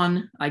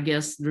con, I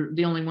guess,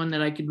 the only one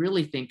that I could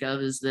really think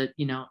of is that,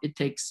 it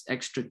takes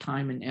extra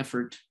time and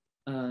effort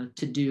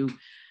to do.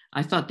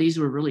 I thought these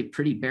were really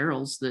pretty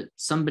barrels that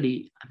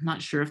somebody, I'm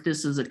not sure if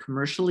this is a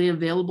commercially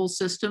available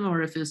system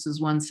or if this is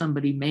one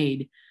somebody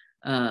made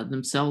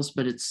themselves,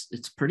 but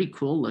it's pretty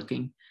cool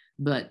looking.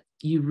 But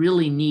you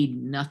really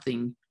need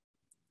nothing,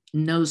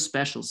 no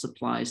special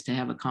supplies to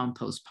have a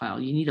compost pile.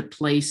 You need a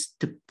place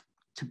to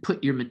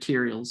put your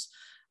materials.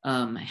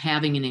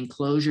 Having an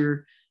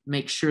enclosure,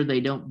 make sure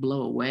they don't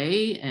blow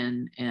away,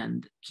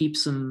 and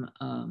keeps them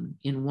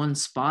in one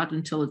spot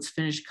until it's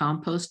finished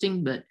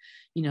composting. But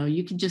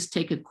you can just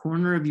take a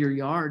corner of your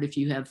yard. If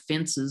you have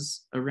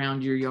fences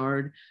around your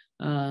yard,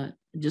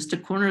 just a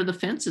corner of the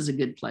fence is a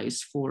good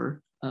place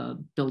for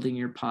building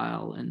your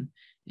pile.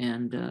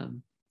 And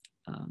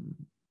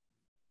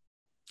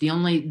the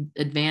only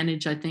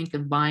advantage, I think,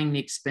 of buying the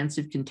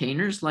expensive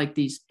containers like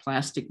these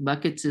plastic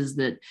buckets is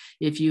that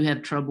if you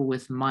have trouble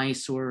with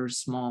mice or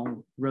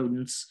small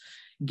rodents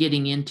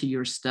getting into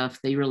your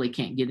stuff, they really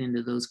can't get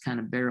into those kind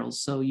of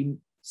barrels. So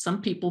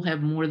some people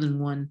have more than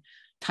one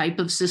type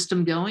of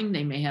system going.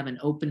 They may have an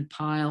open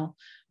pile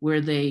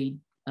where they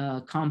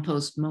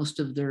compost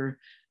most of their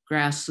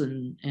grass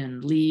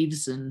and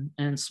leaves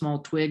and small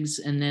twigs,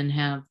 and then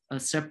have a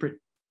separate,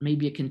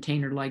 maybe a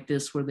container like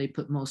this where they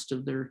put most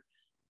of their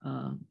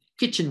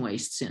kitchen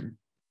wastes in.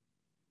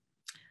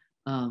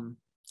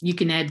 You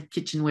can add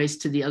kitchen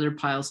waste to the other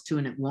piles too,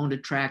 and it won't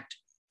attract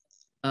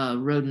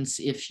rodents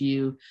if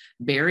you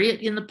bury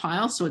it in the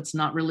pile so it's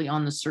not really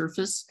on the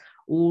surface.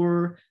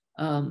 Or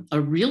a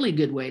really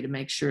good way to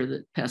make sure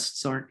that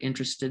pests aren't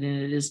interested in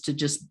it is to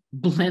just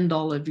blend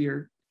all of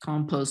your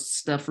compost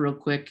stuff real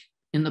quick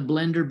in the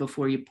blender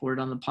before you pour it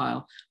on the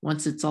pile.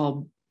 Once it's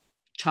all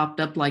chopped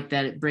up like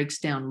that, it breaks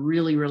down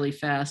really, really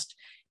fast,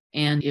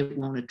 and it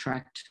won't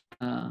attract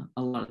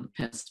a lot of the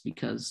pests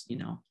because,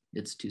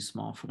 it's too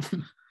small for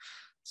them.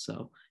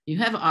 So you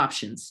have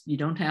options. You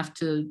don't have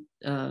to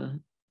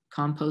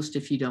compost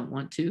if you don't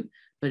want to,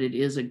 but it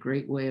is a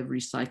great way of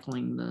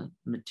recycling the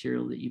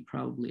material that you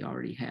probably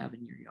already have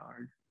in your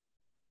yard.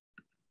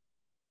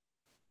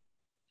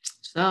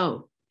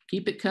 So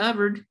keep it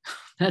covered.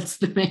 That's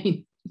the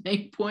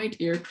main point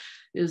here,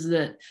 is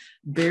that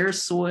bare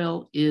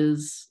soil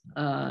is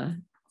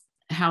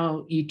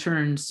how you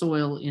turn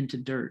soil into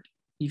dirt.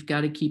 You've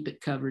got to keep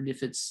it covered.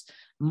 If it's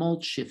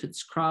mulch, if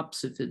it's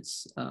crops, if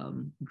it's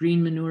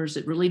green manures,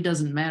 it really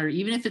doesn't matter.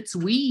 Even if it's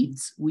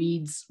weeds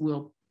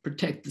will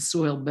protect the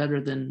soil better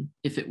than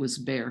if it was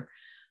bare.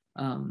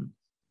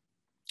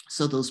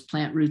 So those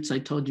plant roots, I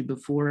told you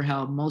before,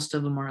 how most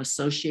of them are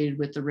associated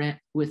with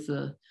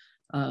the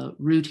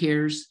root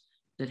hairs,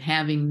 that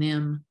having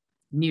them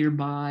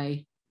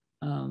nearby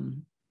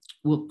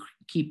will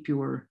keep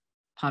your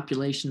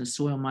population of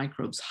soil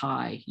microbes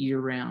high year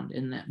round.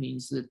 And that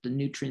means that the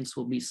nutrients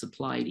will be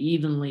supplied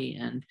evenly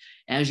and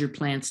as your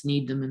plants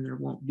need them, and there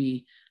won't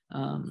be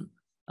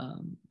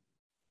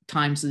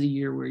times of the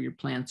year where your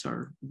plants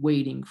are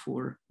waiting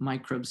for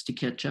microbes to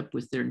catch up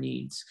with their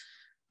needs.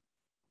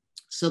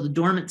 So the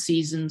dormant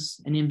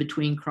seasons and in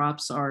between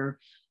crops are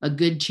a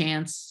good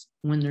chance.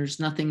 When there's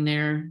nothing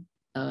there,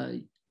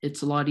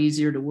 it's a lot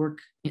easier to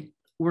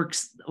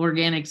works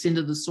organics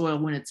into the soil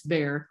when it's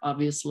bare,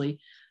 obviously,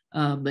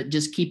 but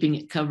just keeping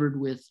it covered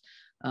with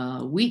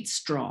wheat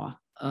straw.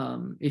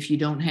 If you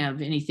don't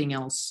have anything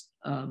else,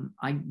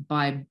 I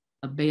buy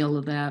a bale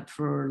of that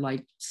for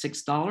like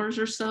 $6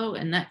 or so,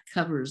 and that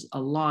covers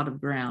a lot of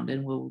ground.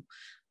 And will,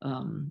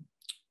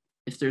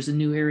 if there's a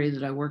new area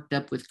that I worked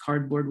up with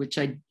cardboard, which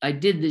I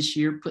did this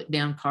year, put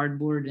down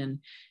cardboard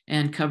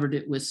and covered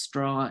it with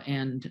straw,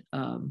 and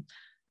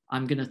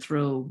I'm going to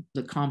throw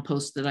the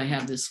compost that I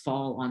have this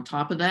fall on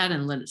top of that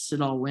and let it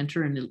sit all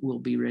winter, and it will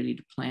be ready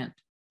to plant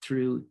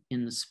through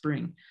in the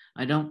spring.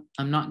 I'm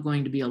not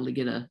going to be able to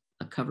get a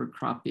cover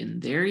crop in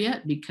there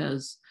yet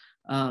because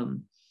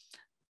the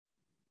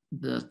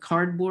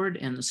cardboard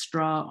and the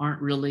straw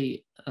aren't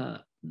really,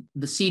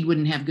 the seed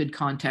wouldn't have good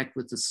contact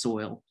with the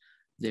soil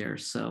there.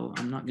 So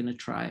I'm not going to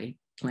try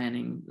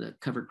planting the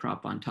cover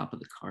crop on top of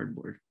the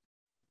cardboard.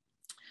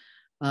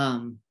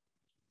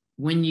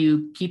 When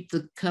you keep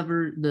the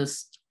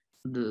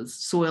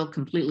soil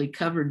completely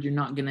covered, you're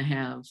not going to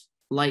have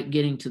light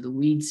getting to the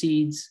weed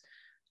seeds.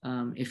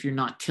 If you're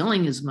not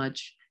tilling as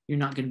much, you're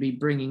not going to be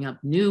bringing up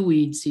new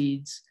weed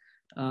seeds.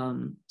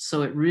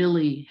 So it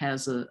really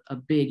has a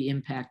big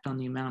impact on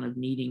the amount of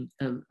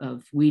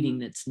weeding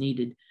that's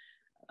needed.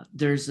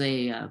 There's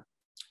a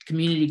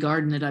community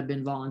garden that I've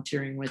been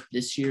volunteering with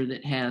this year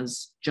that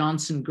has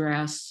Johnson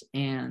grass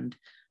and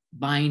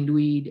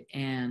bindweed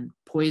and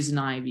poison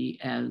ivy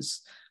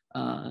as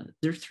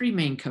their 3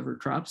 main cover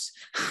crops.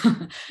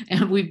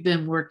 And we've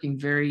been working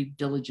very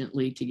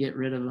diligently to get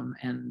rid of them.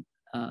 And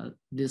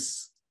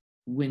this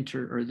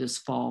winter or this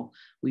fall,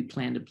 we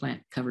plan to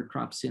plant cover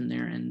crops in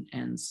there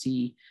and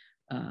see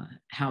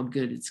how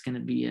good it's going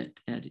to be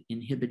at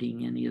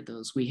inhibiting any of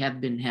those. We have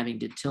been having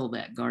to till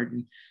that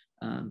garden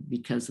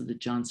because of the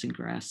Johnson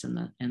grass and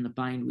the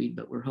bindweed,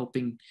 but we're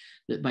hoping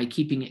that by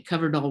keeping it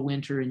covered all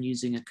winter and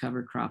using a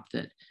cover crop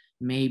that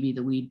maybe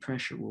the weed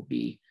pressure will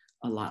be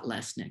a lot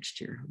less next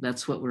year.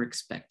 That's what we're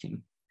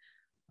expecting.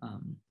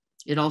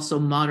 It also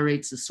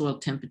moderates the soil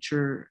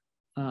temperature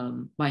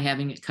by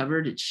having it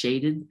covered. It's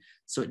shaded,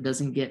 so it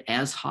doesn't get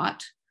as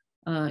hot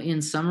in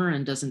summer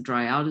and doesn't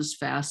dry out as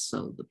fast.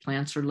 So the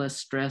plants are less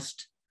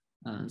stressed,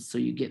 so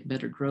you get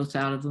better growth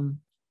out of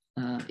them.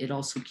 It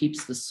also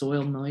keeps the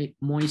soil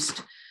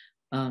moist.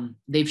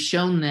 They've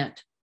shown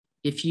that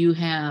if you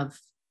have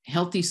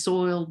healthy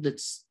soil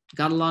that's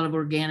got a lot of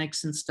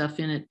organics and stuff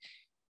in it,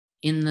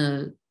 in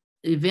the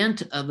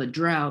event of a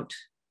drought,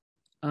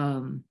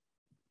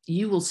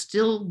 you will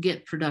still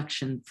get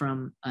production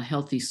from a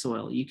healthy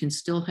soil. You can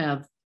still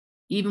have,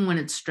 even when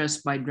it's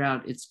stressed by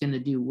drought, it's going to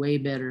do way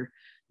better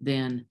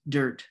than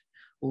dirt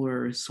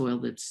or soil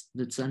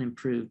that's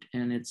unimproved.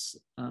 And it's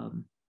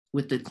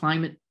with the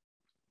climate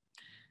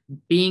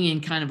being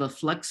in kind of a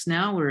flux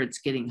now where it's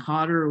getting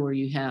hotter or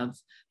you have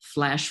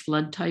flash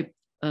flood type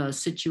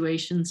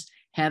situations,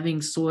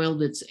 having soil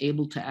that's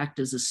able to act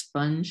as a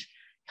sponge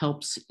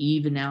helps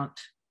even out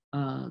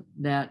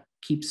that,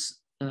 keeps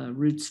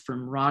roots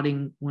from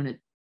rotting when it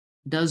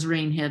does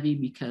rain heavy,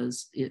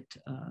 because it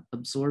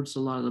absorbs a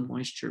lot of the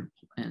moisture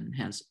and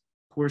has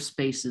pore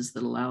spaces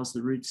that allows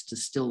the roots to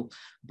still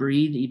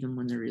breathe even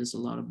when there is a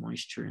lot of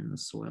moisture in the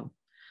soil.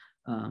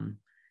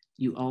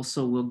 You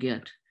also will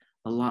get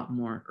a lot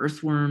more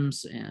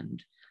earthworms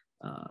and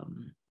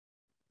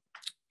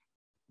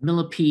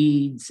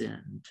millipedes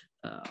and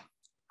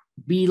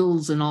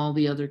beetles and all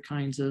the other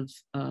kinds of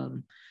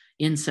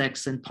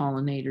insects and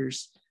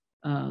pollinators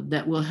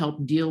that will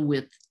help deal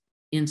with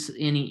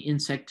any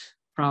insect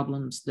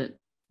problems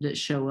that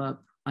show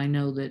up. I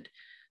know that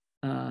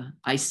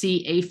I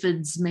see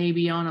aphids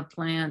maybe on a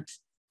plant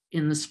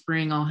in the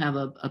spring. I'll have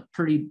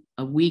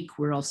a week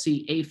where I'll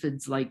see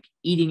aphids like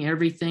eating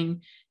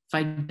everything. If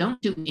I don't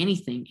do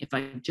anything, if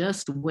I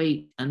just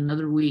wait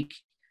another week,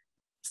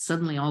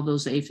 suddenly all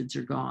those aphids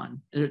are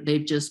gone.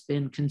 They've just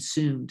been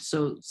consumed.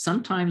 So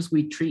sometimes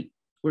we're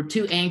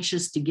too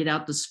anxious to get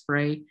out the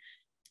spray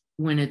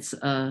when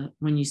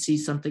you see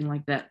something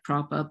like that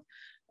crop up.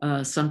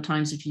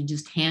 Sometimes if you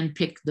just hand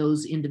pick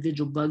those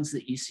individual bugs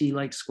that you see,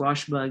 like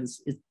squash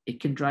bugs,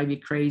 it can drive you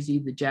crazy.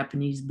 The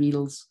Japanese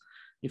beetles,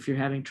 if you're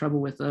having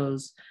trouble with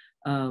those.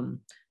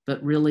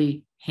 But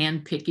really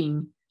hand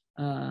picking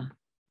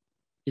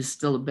is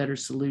still a better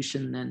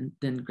solution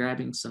than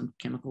grabbing some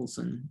chemicals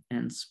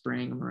and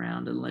spraying them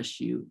around, unless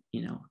you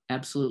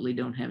absolutely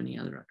don't have any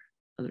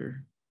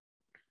other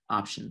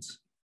options,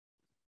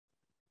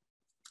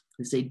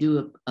 because they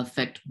do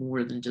affect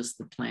more than just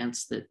the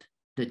plants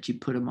that you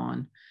put them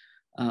on.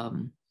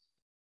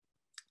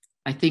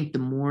 I think the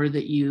more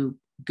that you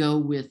go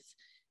with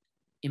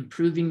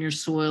improving your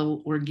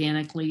soil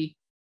organically,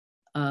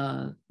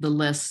 the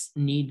less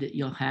need that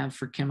you'll have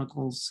for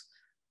chemicals.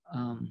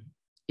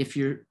 If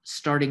you're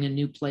starting a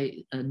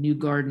new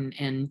garden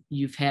and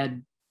you've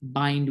had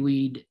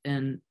bindweed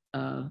and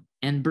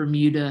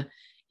Bermuda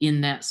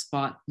in that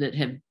spot that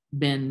have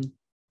been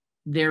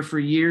there for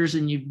years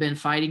and you've been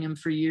fighting them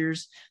for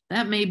years,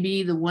 that may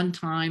be the one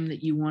time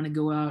that you want to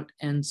go out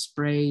and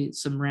spray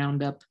some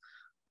Roundup,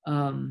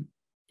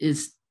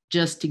 is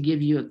just to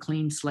give you a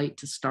clean slate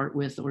to start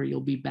with, or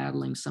you'll be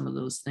battling some of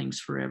those things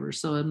forever.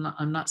 So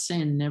I'm not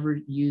saying never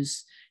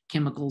use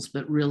chemicals,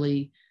 but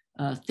really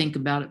think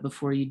about it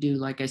before you do.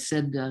 Like I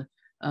said, the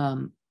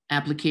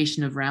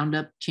application of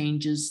Roundup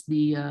changes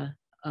the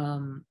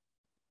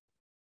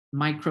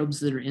microbes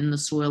that are in the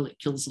soil. It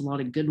kills a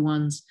lot of good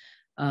ones.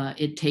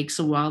 It takes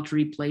a while to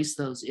replace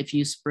those. If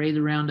you spray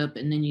the Roundup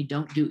and then you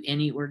don't do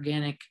any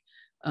organic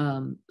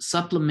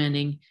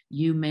supplementing,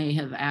 you may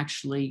have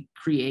actually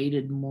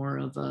created more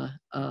of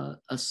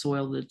a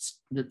soil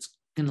that's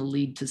going to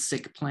lead to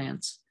sick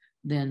plants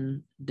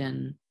than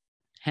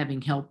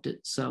having helped it.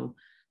 So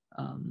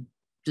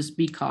just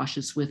be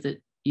cautious with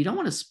it. You don't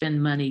want to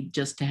spend money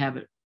just to have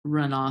it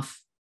run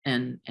off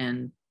and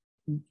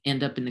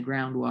end up in the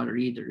groundwater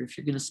either. If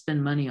you're going to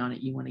spend money on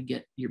it, you want to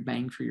get your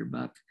bang for your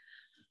buck.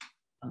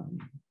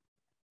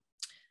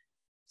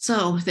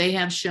 So they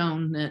have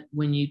shown that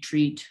when you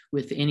treat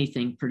with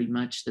anything pretty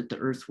much, that the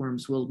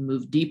earthworms will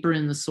move deeper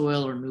in the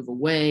soil or move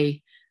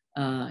away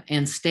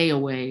and stay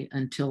away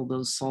until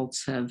those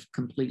salts have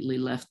completely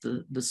left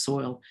the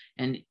soil.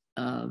 And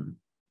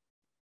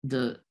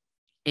the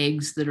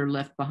eggs that are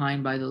left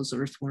behind by those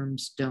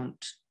earthworms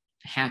don't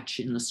hatch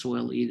in the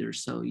soil either.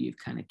 So you've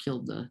kind of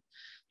killed the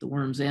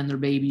worms and their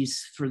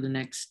babies for the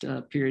next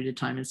period of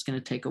time. It's going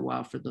to take a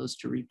while for those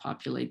to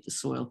repopulate the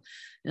soil.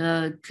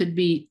 Could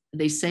be,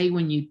 they say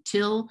when you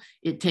till,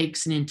 it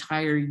takes an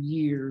entire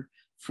year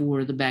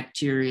for the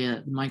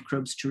bacteria, the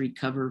microbes to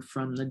recover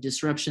from the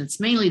disruption.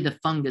 It's mainly the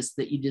fungus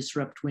that you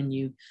disrupt when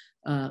you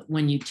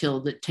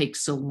till that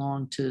takes so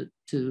long to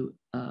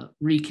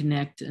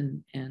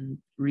reconnect and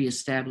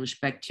reestablish.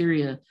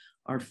 Bacteria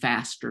are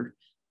faster,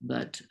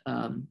 but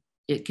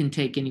it can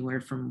take anywhere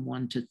from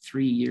 1 to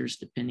 3 years,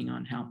 depending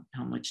on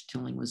how much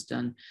tilling was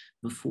done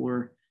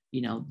before,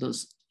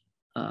 those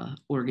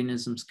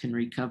organisms can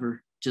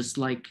recover. Just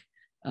like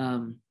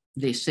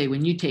they say,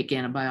 when you take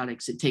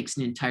antibiotics, it takes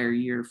an entire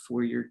year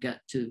for your gut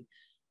to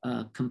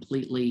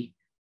completely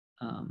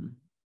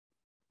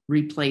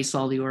replace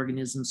all the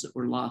organisms that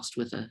were lost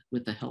with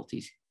a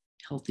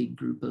healthy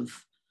group of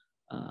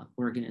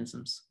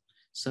organisms.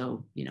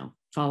 So,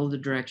 follow the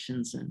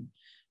directions and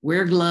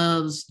wear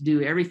gloves,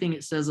 do everything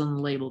it says on the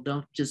label.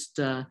 Don't just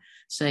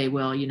say,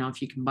 well,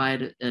 if you can buy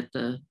it at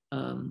the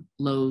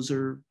Lowe's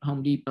or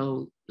Home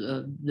Depot,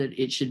 that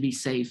it should be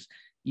safe.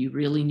 You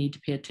really need to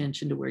pay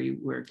attention to where you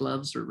wear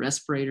gloves or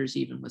respirators,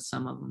 even with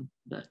some of them,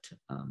 but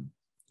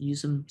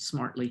use them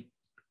smartly.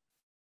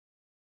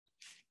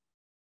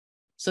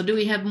 So do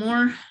we have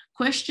more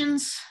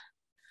questions?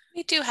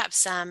 We do have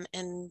some,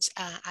 and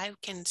I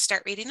can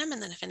start reading them,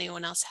 and then if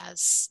anyone else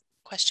has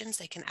questions,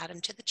 they can add them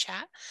to the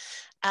chat.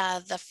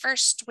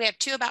 We have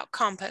two about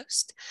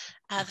compost.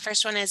 The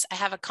first one is, I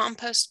have a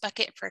compost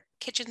bucket for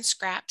kitchen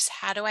scraps.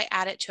 How do I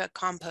add it to a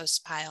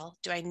compost pile?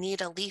 Do I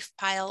need a leaf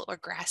pile or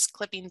grass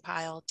clipping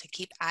pile to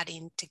keep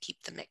adding to keep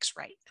the mix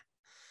right?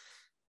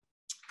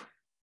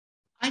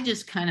 I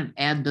just kind of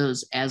add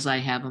those as I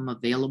have them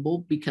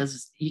available,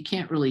 because you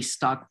can't really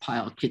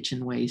stockpile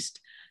kitchen waste.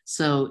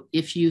 So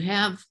if you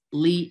have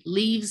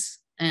leaves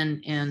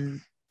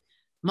and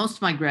most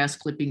of my grass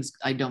clippings,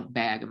 I don't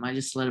bag them. I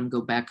just let them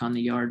go back on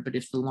the yard. But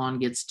if the lawn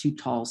gets too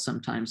tall,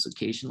 sometimes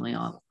occasionally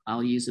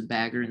I'll use a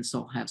bagger, and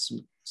so I'll have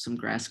some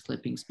grass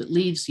clippings. But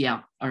leaves,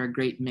 yeah, are a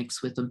great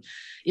mix with them.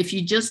 If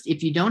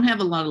you don't have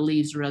a lot of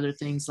leaves or other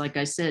things, like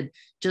I said,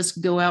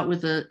 just go out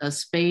with a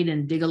spade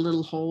and dig a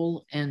little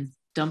hole and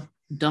dump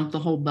the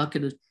whole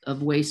bucket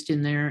of waste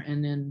in there,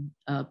 and then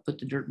put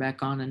the dirt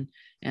back on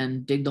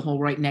and dig the hole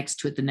right next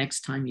to it the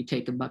next time you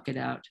take a bucket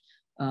out.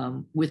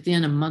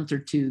 Within a month or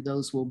two,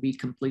 those will be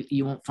complete.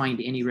 You won't find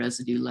any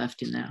residue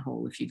left in that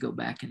hole if you go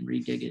back and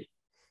redig it.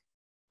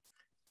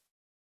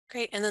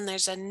 Great. And then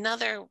there's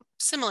another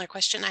similar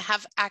question. I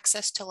have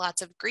access to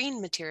lots of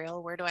green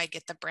material. Where do I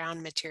get the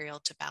brown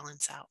material to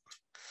balance out?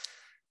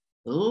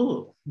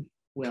 Oh,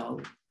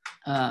 well,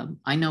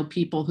 I know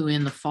people who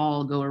in the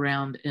fall go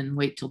around and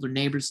wait till their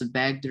neighbors have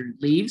bagged their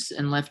leaves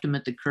and left them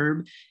at the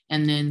curb,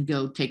 and then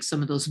go take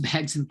some of those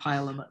bags and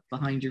pile them up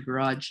behind your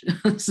garage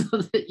so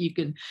that you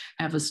can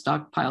have a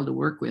stockpile to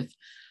work with.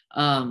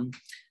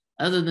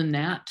 Other than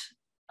that,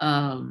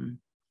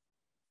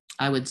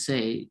 I would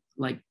say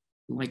like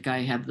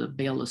I have the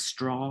bale of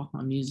straw.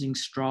 I'm using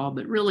straw,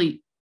 but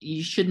really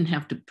you shouldn't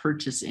have to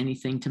purchase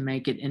anything to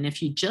make it. And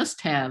if you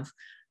just have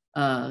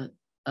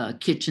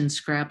kitchen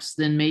scraps,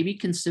 then maybe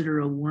consider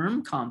a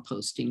worm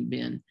composting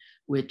bin,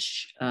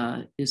 which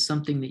is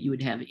something that you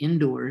would have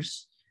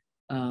indoors.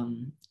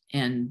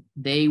 And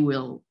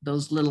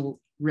those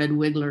little red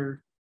wiggler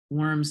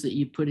worms that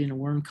you put in a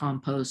worm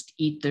compost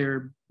eat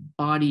their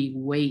body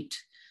weight,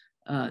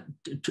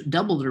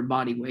 double their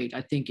body weight,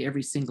 I think,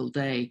 every single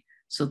day.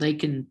 So they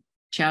can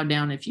chow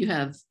down. If you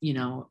have,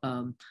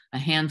 a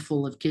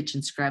handful of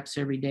kitchen scraps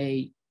every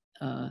day,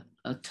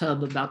 a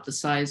tub about the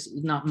size,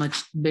 not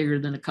much bigger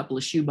than a couple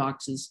of shoe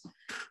boxes,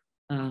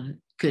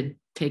 could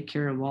take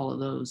care of all of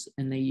those.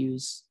 And you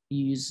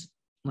use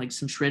like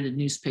some shredded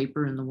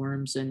newspaper and the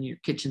worms and your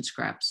kitchen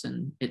scraps,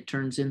 and it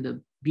turns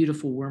into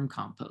beautiful worm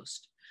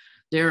compost.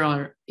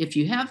 If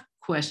you have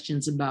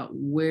questions about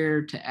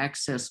where to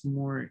access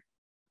more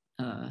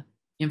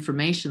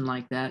information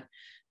like that,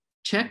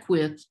 check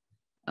with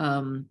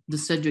the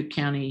Sedgwick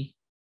County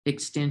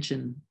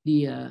Extension,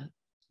 the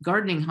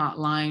gardening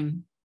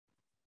hotline.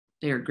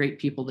 They are great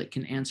people that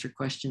can answer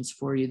questions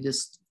for you.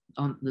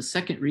 The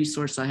second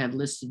resource I have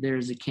listed there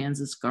is a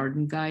Kansas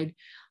Garden Guide.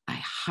 I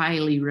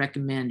highly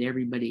recommend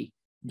everybody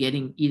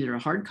getting either a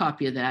hard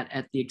copy of that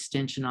at the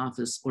extension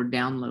office or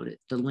download it.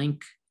 The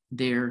link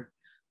there,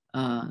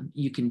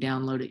 you can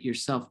download it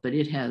yourself, but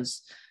it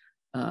has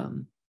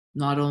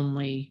not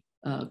only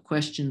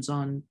questions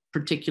on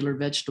particular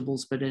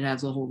vegetables, but it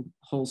has a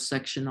whole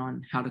section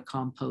on how to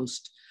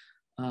compost,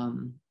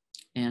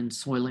 and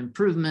soil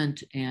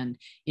improvement, and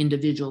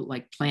individual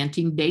like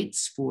planting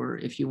dates for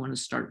if you want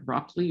to start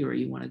broccoli or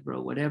you want to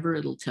grow whatever.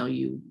 It'll tell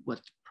you what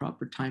the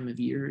proper time of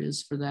year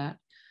is for that.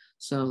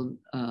 So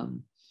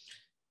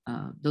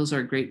those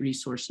are great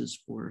resources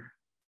for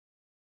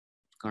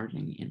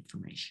gardening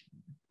information.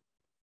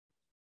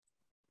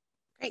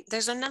 Great.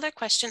 There's another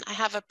question. I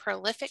have a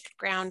prolific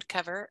ground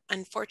cover.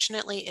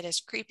 Unfortunately, it is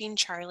creeping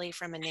Charlie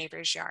from a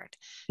neighbor's yard.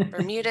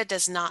 Bermuda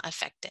does not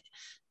affect it.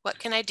 What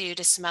can I do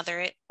to smother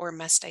it, or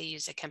must I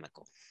use a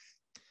chemical?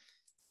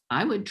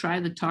 I would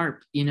try the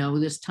tarp. You know,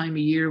 this time of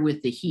year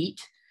with the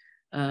heat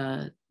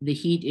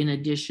in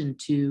addition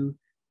to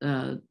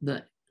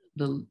the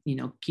you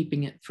know,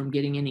 keeping it from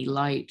getting any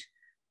light,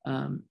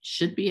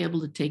 should be able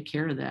to take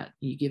care of that.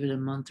 You give it a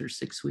month or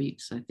 6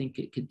 weeks. I think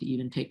it could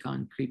even take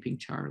on creeping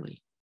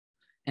Charlie.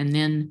 And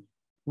then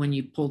when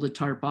you pull the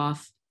tarp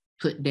off,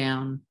 put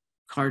down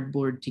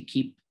cardboard to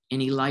keep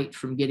any light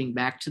from getting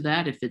back to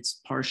that. If it's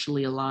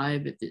partially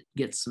alive, if it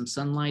gets some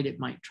sunlight, it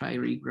might try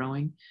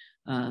regrowing.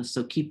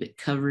 So keep it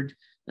covered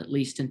at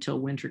least until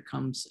winter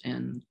comes,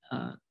 and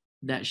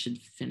that should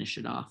finish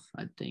it off,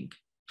 I think.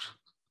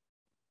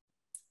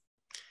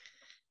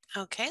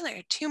 Okay, there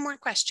are 2 more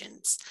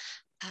questions.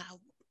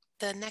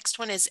 The next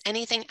one is,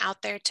 anything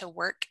out there to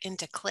work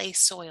into clay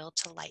soil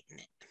to lighten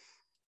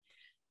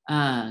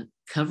it?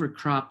 Cover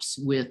crops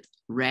with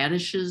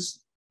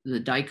radishes, the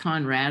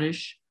daikon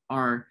radish,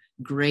 are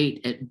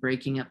great at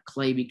breaking up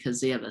clay because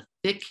they have a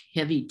thick,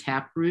 heavy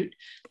taproot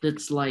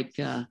that's like,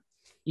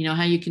 you know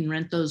how you can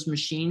rent those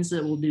machines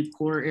that will do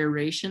core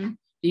aeration?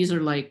 These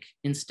are like,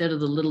 instead of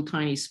the little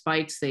tiny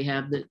spikes they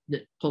have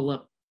that pull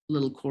up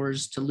little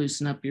cores to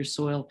loosen up your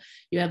soil,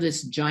 you have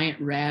this giant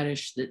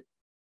radish that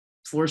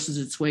forces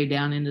its way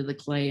down into the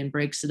clay and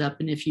breaks it up.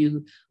 And if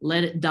you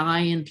let it die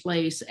in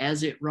place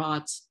as it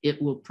rots,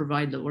 it will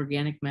provide the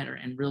organic matter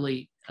and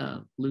really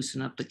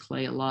loosen up the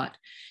clay a lot.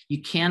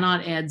 You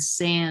cannot add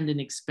sand and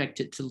expect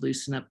it to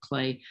loosen up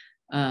clay.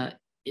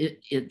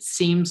 It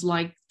seems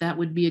like that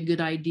would be a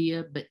good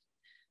idea, but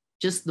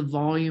just the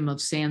volume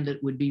of sand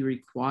that would be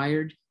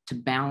required to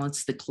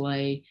balance the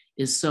clay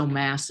is so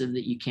massive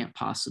that you can't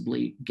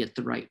possibly get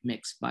the right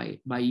mix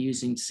by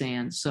using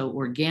sand. So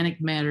organic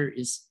matter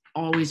is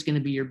always going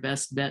to be your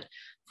best bet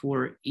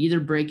for either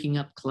breaking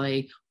up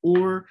clay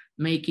or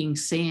making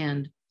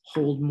sand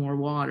hold more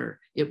water.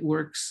 It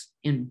works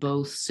in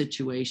both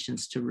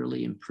situations to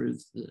really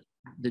improve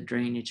the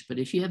drainage. But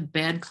if you have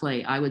bad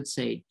clay, I would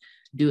say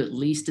do at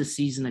least a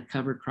season of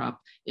cover crop.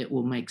 It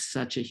will make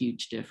such a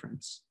huge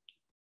difference.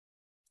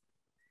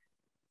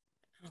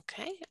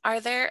 Okay. Are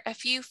there a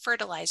few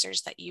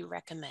fertilizers that you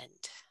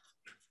recommend?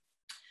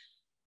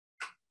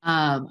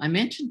 I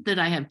mentioned that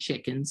I have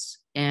chickens,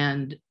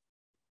 and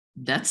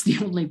that's the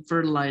only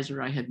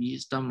fertilizer I have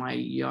used on my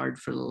yard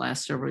for the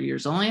last several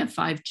years. I only have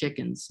 5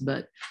 chickens,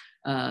 but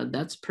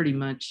that's pretty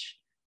much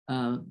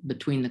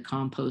between the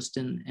compost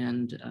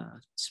and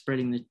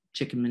spreading the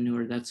chicken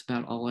manure. That's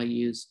about all I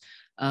use.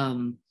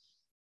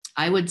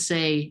 I would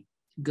say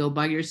go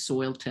by your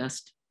soil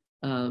test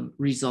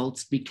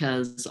results,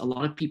 because a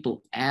lot of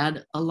people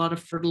add a lot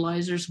of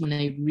fertilizers when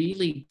they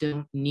really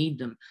don't need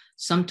them.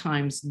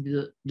 Sometimes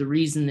the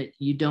reason that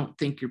you don't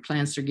think your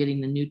plants are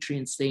getting the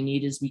nutrients they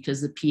need is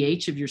because the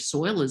pH of your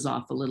soil is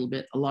off a little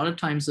bit. A lot of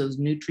times those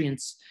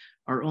nutrients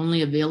are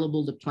only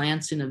available to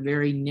plants in a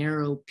very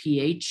narrow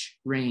pH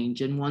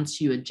range. And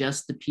once you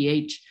adjust the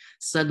pH,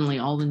 suddenly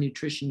all the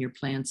nutrition your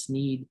plants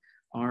need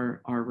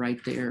are right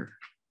there.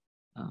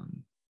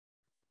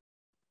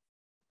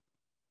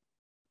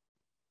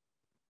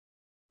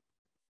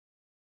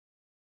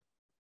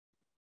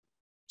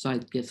 So I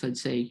guess I'd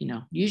say, you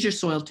know, use your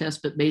soil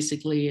test, but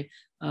basically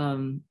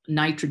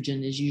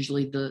nitrogen is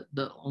usually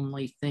the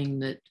only thing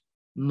that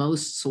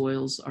most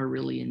soils are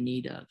really in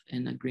need of,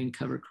 and a green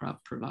cover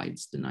crop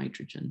provides the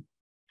nitrogen.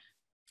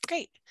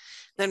 Great.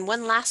 Then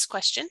one last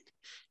question.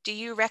 Do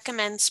you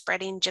recommend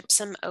spreading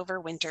gypsum over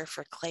winter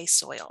for clay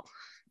soil?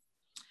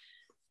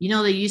 You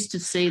know, they used to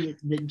say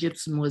that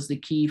gypsum was the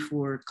key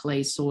for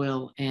clay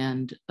soil,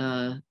 and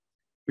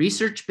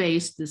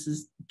research-based, this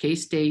is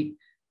K-State,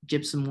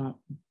 gypsum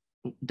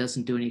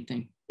doesn't do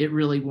anything. It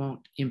really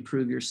won't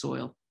improve your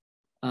soil.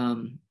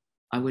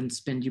 I wouldn't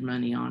spend your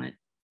money on it.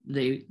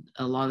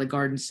 A lot of the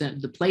garden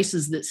centers, the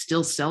places that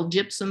still sell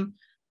gypsum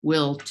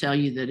will tell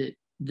you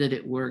that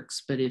it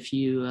works. But if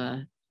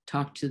you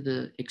talk to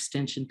the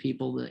extension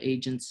people, the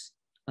agents,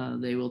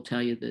 they will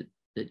tell you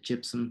that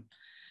gypsum,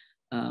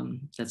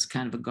 that's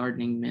kind of a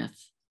gardening myth.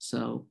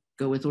 So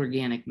go with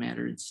organic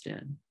matter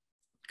instead.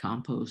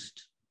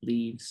 Compost,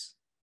 leaves.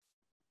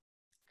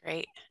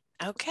 Great.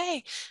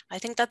 Okay, I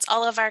think that's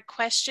all of our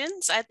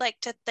questions. I'd like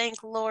to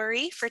thank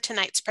Lori for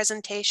tonight's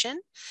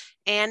presentation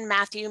and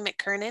Matthew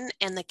McKernan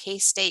and the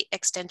K-State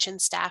Extension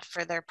staff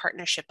for their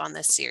partnership on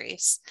this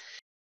series.